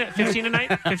 15 a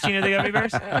night? 15 of the gummy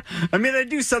bears? I mean, I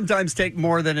do sometimes take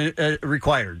more than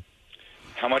required.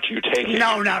 How much are you taking?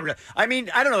 No, not really. I mean,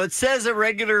 I don't know. It says a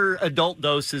regular adult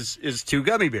dose is 2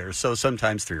 gummy bears, so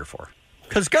sometimes 3 or 4.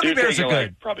 Because gummy You're bears are taking, good.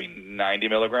 like, probably 90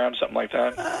 milligrams, something like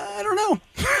that. I don't know.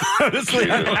 Honestly,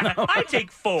 I don't know. I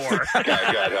take 4. God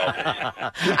help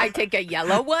me. I take a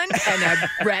yellow one and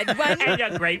a red one. And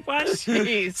a great one.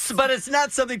 Jeez. But it's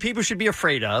not something people should be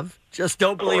afraid of. Just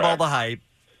don't believe all the hype.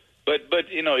 But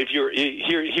if you're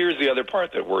here's the other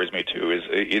part that worries me too is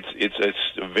it's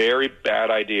a very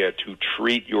bad idea to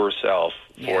treat yourself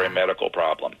for a medical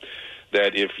problem.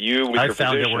 That if you with I your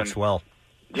found physician, it works well.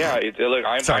 Yeah, look,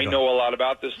 Sorry, I go know a lot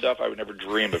about this stuff. I would never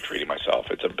dream of treating myself.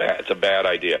 It's a bad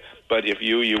idea. But if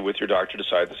you with your doctor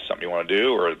decide this is something you want to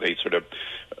do, or they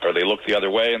look the other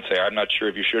way and say I'm not sure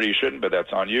if you should or you shouldn't, but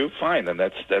that's on you. Fine, then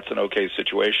that's an okay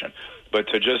situation. But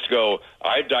to just go,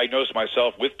 I've diagnosed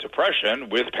myself with depression,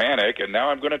 with panic, and now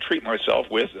I'm going to treat myself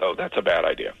with, that's a bad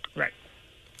idea. Right.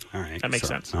 All right. That makes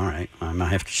sense. All right. I might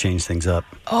have to change things up.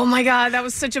 Oh, my God. That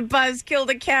was such a buzzkill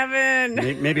to Kevin.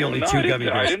 Maybe only No, 2 I gummy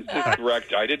bears.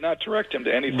 I did not direct him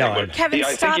to anything. No, but Kevin, I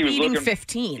think stop he was eating looking,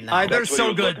 15. Though. They're that's what so he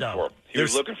was good, looking though. for. He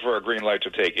was looking for a green light to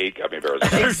take 8 gummy bears.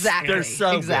 Exactly. They're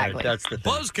so exactly. good. That's the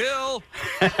thing. Buzzkill.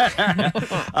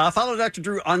 Follow Dr.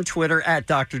 Drew on Twitter at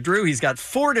Dr. Drew. He's got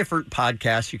 4 different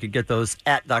podcasts. You can get those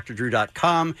at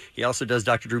drdrew.com. He also does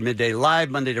Dr. Drew Midday Live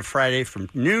Monday to Friday from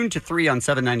noon to 3 on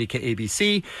 790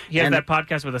 KABC. He has that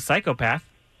podcast with a psychopath.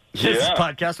 His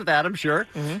podcast with Adam, sure.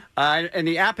 And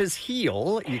the app is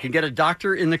Heal. You can get a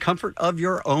doctor in the comfort of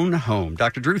your own home.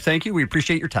 Dr. Drew, thank you. We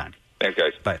appreciate your time. Thanks,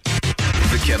 guys. Bye.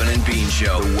 The Kevin and Bean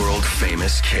Show, the world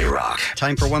famous K-Rock.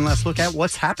 Time for one last look at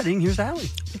what's happening. Here's Allie.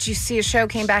 Did you see a show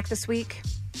came back this week?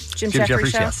 Jim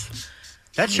Jeffries show? Yes.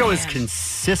 That show is Man.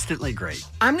 consistently great.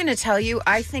 I'm going to tell you,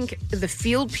 I think the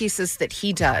field pieces that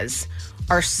he does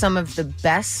are some of the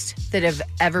best that have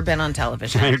ever been on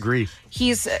television. I agree.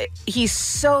 He's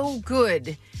so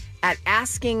good at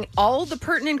asking all the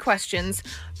pertinent questions,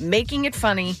 making it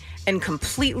funny, and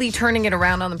completely turning it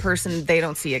around on the person they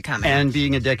don't see it coming. And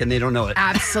being a dick and they don't know it.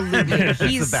 Absolutely. It's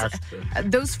the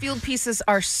best. Those field pieces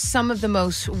are some of the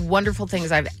most wonderful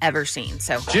things I've ever seen.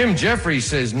 So Jim Jeffries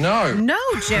says no. No,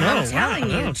 Jim, I'm Oh, telling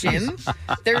wow. you, Jim.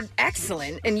 They're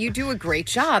excellent, and you do a great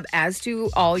job, as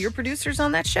do all your producers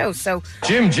on that show. So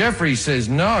Jim Jeffries says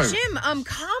no. Jim, I'm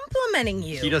complimenting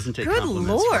you. He doesn't take Good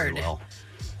compliments very Lord. well.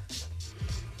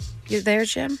 You there,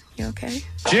 Jim? You okay?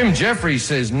 Jim Jeffries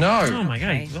says no. Oh, my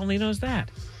God. He only knows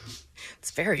that.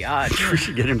 It's very odd. We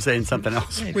should get him saying something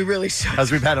else. We really should.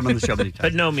 As we've had him on the show many times.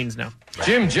 But no means no.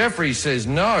 Jim Jeffries says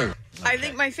no. I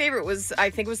think my favorite was,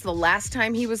 it was the last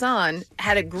time he was on.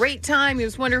 Had a great time. He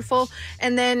was wonderful.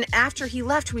 And then after he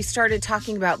left, we started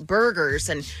talking about burgers.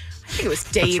 And I think it was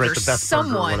Dave right, or the best burger or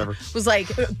someone whatever. was like,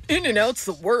 In-N-Out's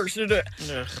the worst.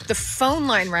 The phone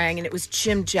line rang, and it was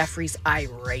Jim Jeffries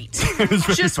irate.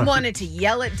 Just wanted to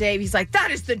yell at Dave. He's like,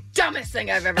 that is the dumbest thing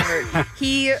I've ever heard.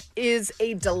 He is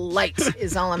a delight,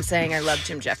 is all I'm saying. I love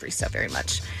Jim Jeffries so very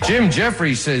much. Jim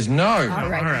Jeffries says no. All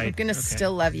right. I'm going to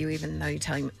still love you even though you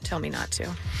tell me not to.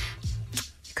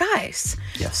 You guys.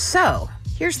 Yes. So,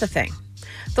 here's the thing.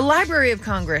 The Library of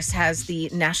Congress has the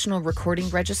National Recording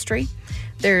Registry.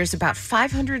 There's about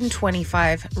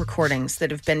 525 recordings that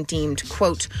have been deemed,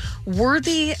 quote,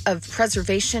 worthy of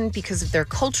preservation because of their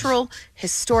cultural,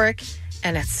 historic,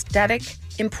 and aesthetic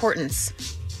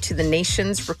importance to the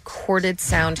nation's recorded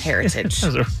sound heritage.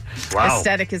 Wow.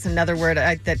 Aesthetic is another word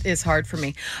that is hard for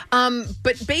me.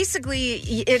 But basically,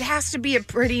 it has to be a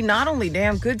pretty, not only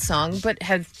damn good song, but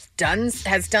has done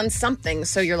something.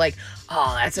 So you're like,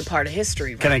 oh, that's a part of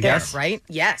history right Can I there, guess? right?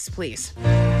 Yes, please.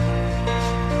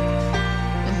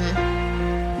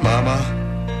 Mama.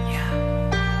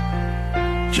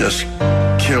 Just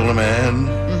killed a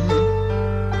man.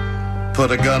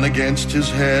 Put a gun against his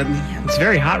head. It's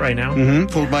very hot right now.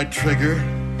 Pulled my trigger.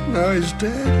 Now he's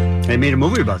dead. They made a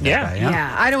movie about that guy,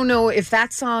 Yeah, I don't know if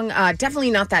that song,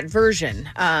 definitely not that version.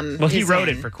 Well, he is wrote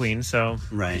in. it for Queen, so.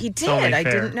 Right. He It's only did. I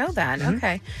fair. didn't know that.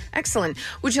 Okay, excellent.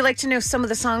 Would you like to know some of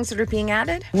the songs that are being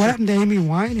added? What happened to Amy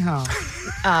Winehouse?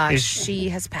 She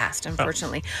has passed,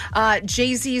 unfortunately.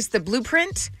 Jay-Z's The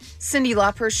Blueprint, Cyndi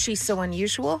Lauper's She's So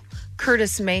Unusual,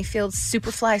 Curtis Mayfield's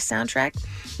Superfly soundtrack,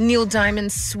 Neil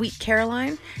Diamond's Sweet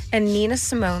Caroline, and Nina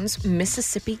Simone's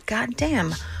Mississippi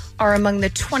Goddamn are among the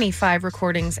 25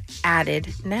 recordings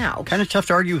added now. Kind of tough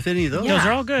to argue with any of those. Those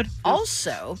are all good.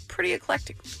 Also, pretty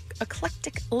eclectic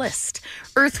eclectic list.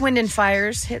 Earth, Wind, and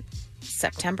Fire's hit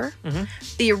September.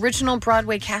 The original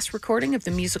Broadway cast recording of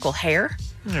the musical Hair.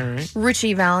 All right.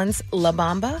 Richie Valens' La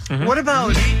Bamba. What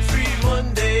about...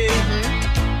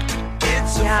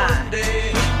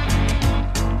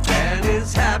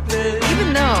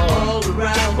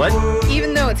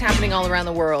 Even though it's happening all around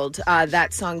the world,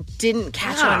 that song didn't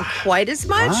catch on quite as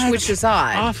much, What? which is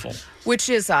odd. Awful. Which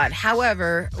is odd.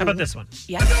 However, How about this one?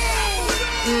 Yeah.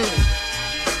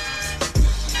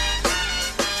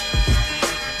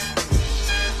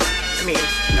 I mean,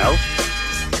 no.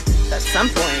 At some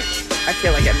point, I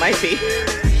feel like it might be.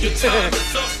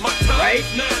 Right?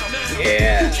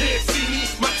 Yeah.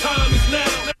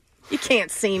 You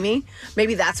can't see me.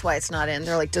 Maybe that's why it's not in.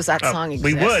 They're like, does that song exist?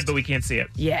 We would, but we can't see it.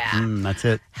 Yeah. That's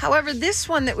it. However, this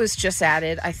one that was just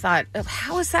added, I thought, oh,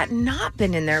 how has that not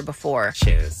been in there before?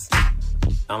 Cheers.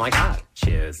 Oh my God.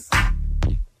 Cheers.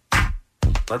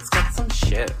 Let's get some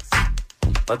shoes.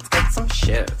 Let's get some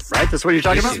shoes. Right? That's what you're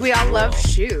talking Because about? we all love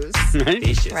shoes.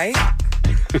 These shoes Right?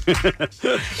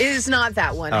 It is not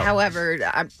that one. Oh. However,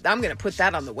 I'm going to put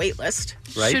that on the wait list.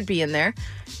 Right. Should be in there.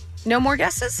 No more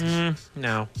guesses?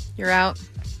 No. You're out.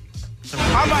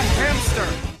 I'm a hamster.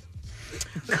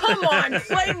 Come on,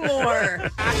 play more.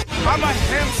 I'm a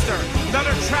hamster, not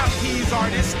a trapeze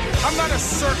artist. I'm not a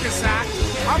circus act.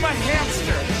 I'm a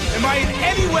hamster. Am I in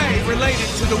any way related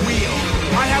to the wheel?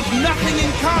 I have nothing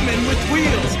in common with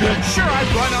wheels. Sure, I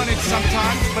run on it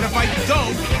sometimes, but if I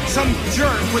don't, some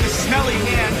jerk with a smelly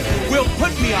hand will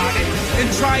put me on it and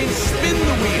try and spin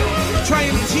the wheel. Try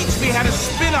and teach me how to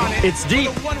spin on it. It's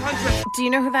deep. Do you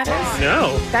know who that is?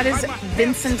 No. That is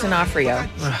Vincent D'Onofrio.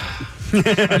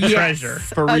 Treasure.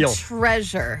 For real. A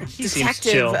treasure. He seems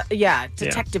chill.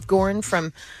 Detective Gorn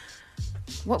from,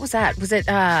 what was that? Was it,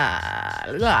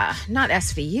 not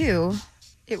SVU.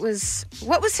 It was,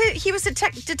 what was it? He was a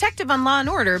detective on Law &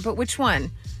 Order, but which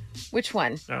one? Which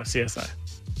one? Oh, CSI.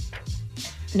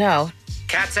 No.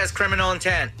 Cat says criminal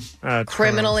intent.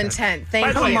 Criminal intent. Thank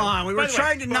you. By the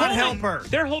way, her.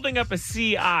 They're holding up a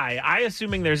CI. I'm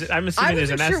assuming there's I an S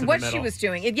wasn't in sure the what middle. she was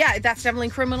doing. Yeah, that's definitely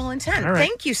criminal intent. All right.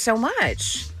 Thank you so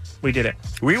much. We did it.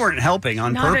 We weren't helping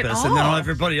on Not at purpose, and then all.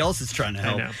 everybody else is trying to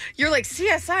help. You're like,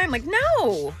 CSI? I'm like,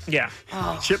 no. Yeah.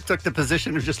 Oh. Chip took the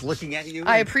position of just looking at you.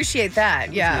 I appreciate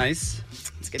that. Yeah. Nice.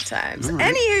 It's good times. All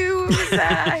right. Anywho, it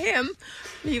was, him.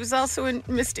 He was also in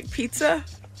Mystic Pizza.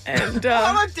 And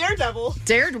I'm a Daredevil.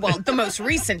 Well, the most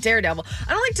recent Daredevil.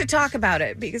 I don't like to talk about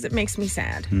it because it makes me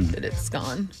sad that it's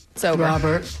gone. It's over.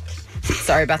 Robert.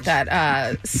 Sorry about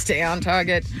that. Stay on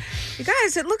target. You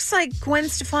guys, it looks like Gwen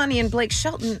Stefani and Blake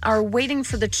Shelton are waiting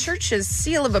for the church's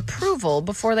seal of approval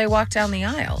before they walk down the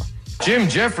aisle. Jim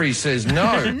Jeffries says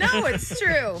no. No, it's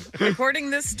true. According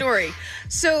to this story.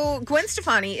 So Gwen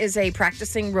Stefani is a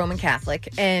practicing Roman Catholic,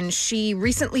 and she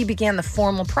recently began the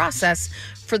formal process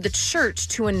for the church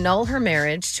to annul her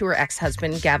marriage to her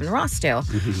ex-husband, Gavin Rossdale,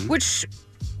 which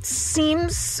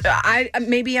seems,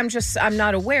 I'm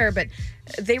not aware, but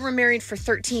they were married for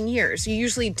 13 years. You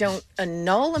usually don't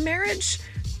annul a marriage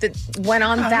that went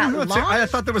on that long. I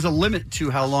thought there was a limit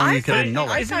to how long you could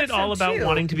annul it. Isn't it all about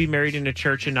wanting to be married in a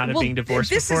church and not being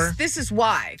divorced before? This is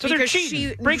why. So they're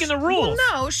cheating, breaking the rules.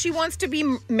 Well, no, she wants to be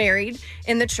married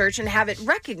in the church and have it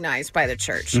recognized by the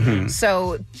church. Mhm.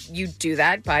 So you do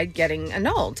that by getting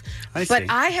annulled. I But see.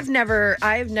 I have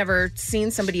never seen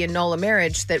somebody annul a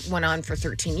marriage that went on for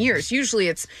 13 years. Usually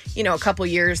it's, a couple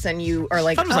years, then you are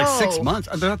like, I thought it was like 6 months.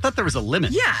 I thought there was a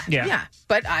limit. Yeah.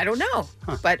 But I don't know.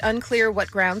 But unclear what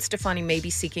grounds Stefani may be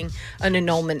seeking an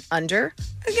annulment under.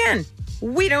 Again,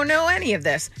 we don't know any of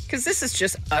this because this is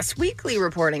just Us Weekly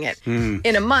reporting it.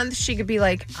 In a month, she could be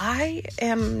like, I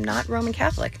am not Roman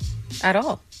Catholic at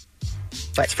all.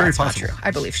 But It's very that's not possible. true.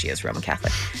 I believe she is Roman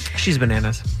Catholic. She's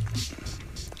bananas.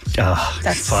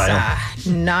 That's file.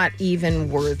 not even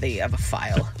worthy of a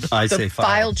file. I the say file.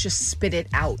 file just spit it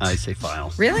out. I say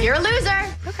file. Really? You're a loser.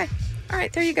 Okay. All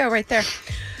right. There you go. Right there.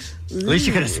 At least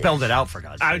you could have spelled it out for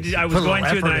God's sake. I was Put a going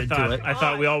to, little and then effort into I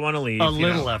thought we all want to leave. A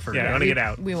little effort. Yeah, I want to get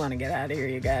out. We want to get out of here,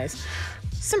 you guys.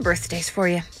 Some birthdays for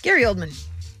you. Gary Oldman,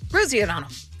 Rosie O'Donnell,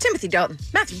 Timothy Dalton,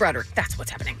 Matthew Broderick. That's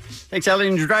what's happening. Thanks, Ellie.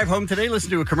 And your drive home today, listen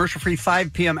to a commercial-free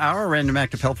 5 p.m. hour random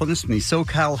act of helpfulness from the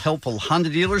SoCal Helpful Honda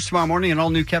dealers. Tomorrow morning, an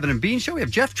all-new Kevin and Bean show. We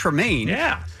have Jeff Tremaine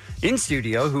in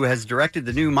studio, who has directed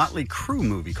the new Motley Crue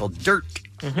movie called Dirt.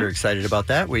 Very excited about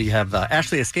that. We have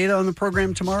Ashley Escada on the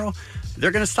program tomorrow.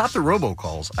 They're going to stop the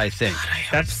robocalls, I think.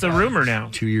 That's the rumor now.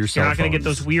 To your You're cell not going to get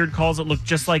phones. those weird calls that look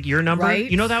just like your number. Right?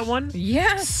 You know that one?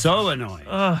 Yes. So annoying.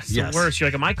 Oh, it's Yes. the worst. You're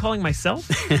like, am I calling myself?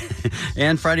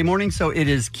 And Friday morning, so it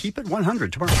is Keep It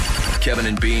 100 tomorrow. Kevin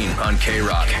and Bean on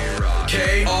K-Rock.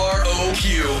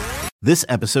 K-R-O-Q. This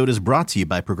episode is brought to you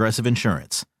by Progressive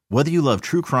Insurance. Whether you love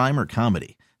true crime or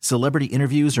comedy, celebrity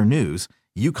interviews or news,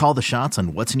 you call the shots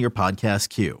on what's in your podcast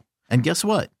queue. And guess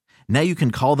what? Now you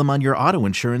can call them on your auto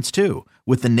insurance too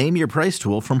with the Name Your Price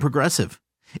tool from Progressive.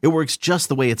 It works just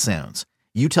the way it sounds.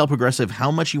 You tell Progressive how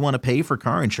much you want to pay for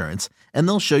car insurance, and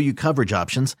they'll show you coverage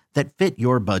options that fit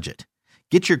your budget.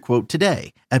 Get your quote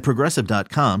today at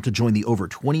Progressive.com to join the over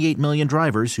 28 million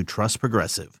drivers who trust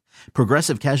Progressive.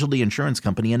 Progressive Casualty Insurance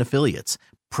Company and Affiliates.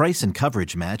 Price and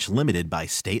coverage match limited by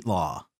state law.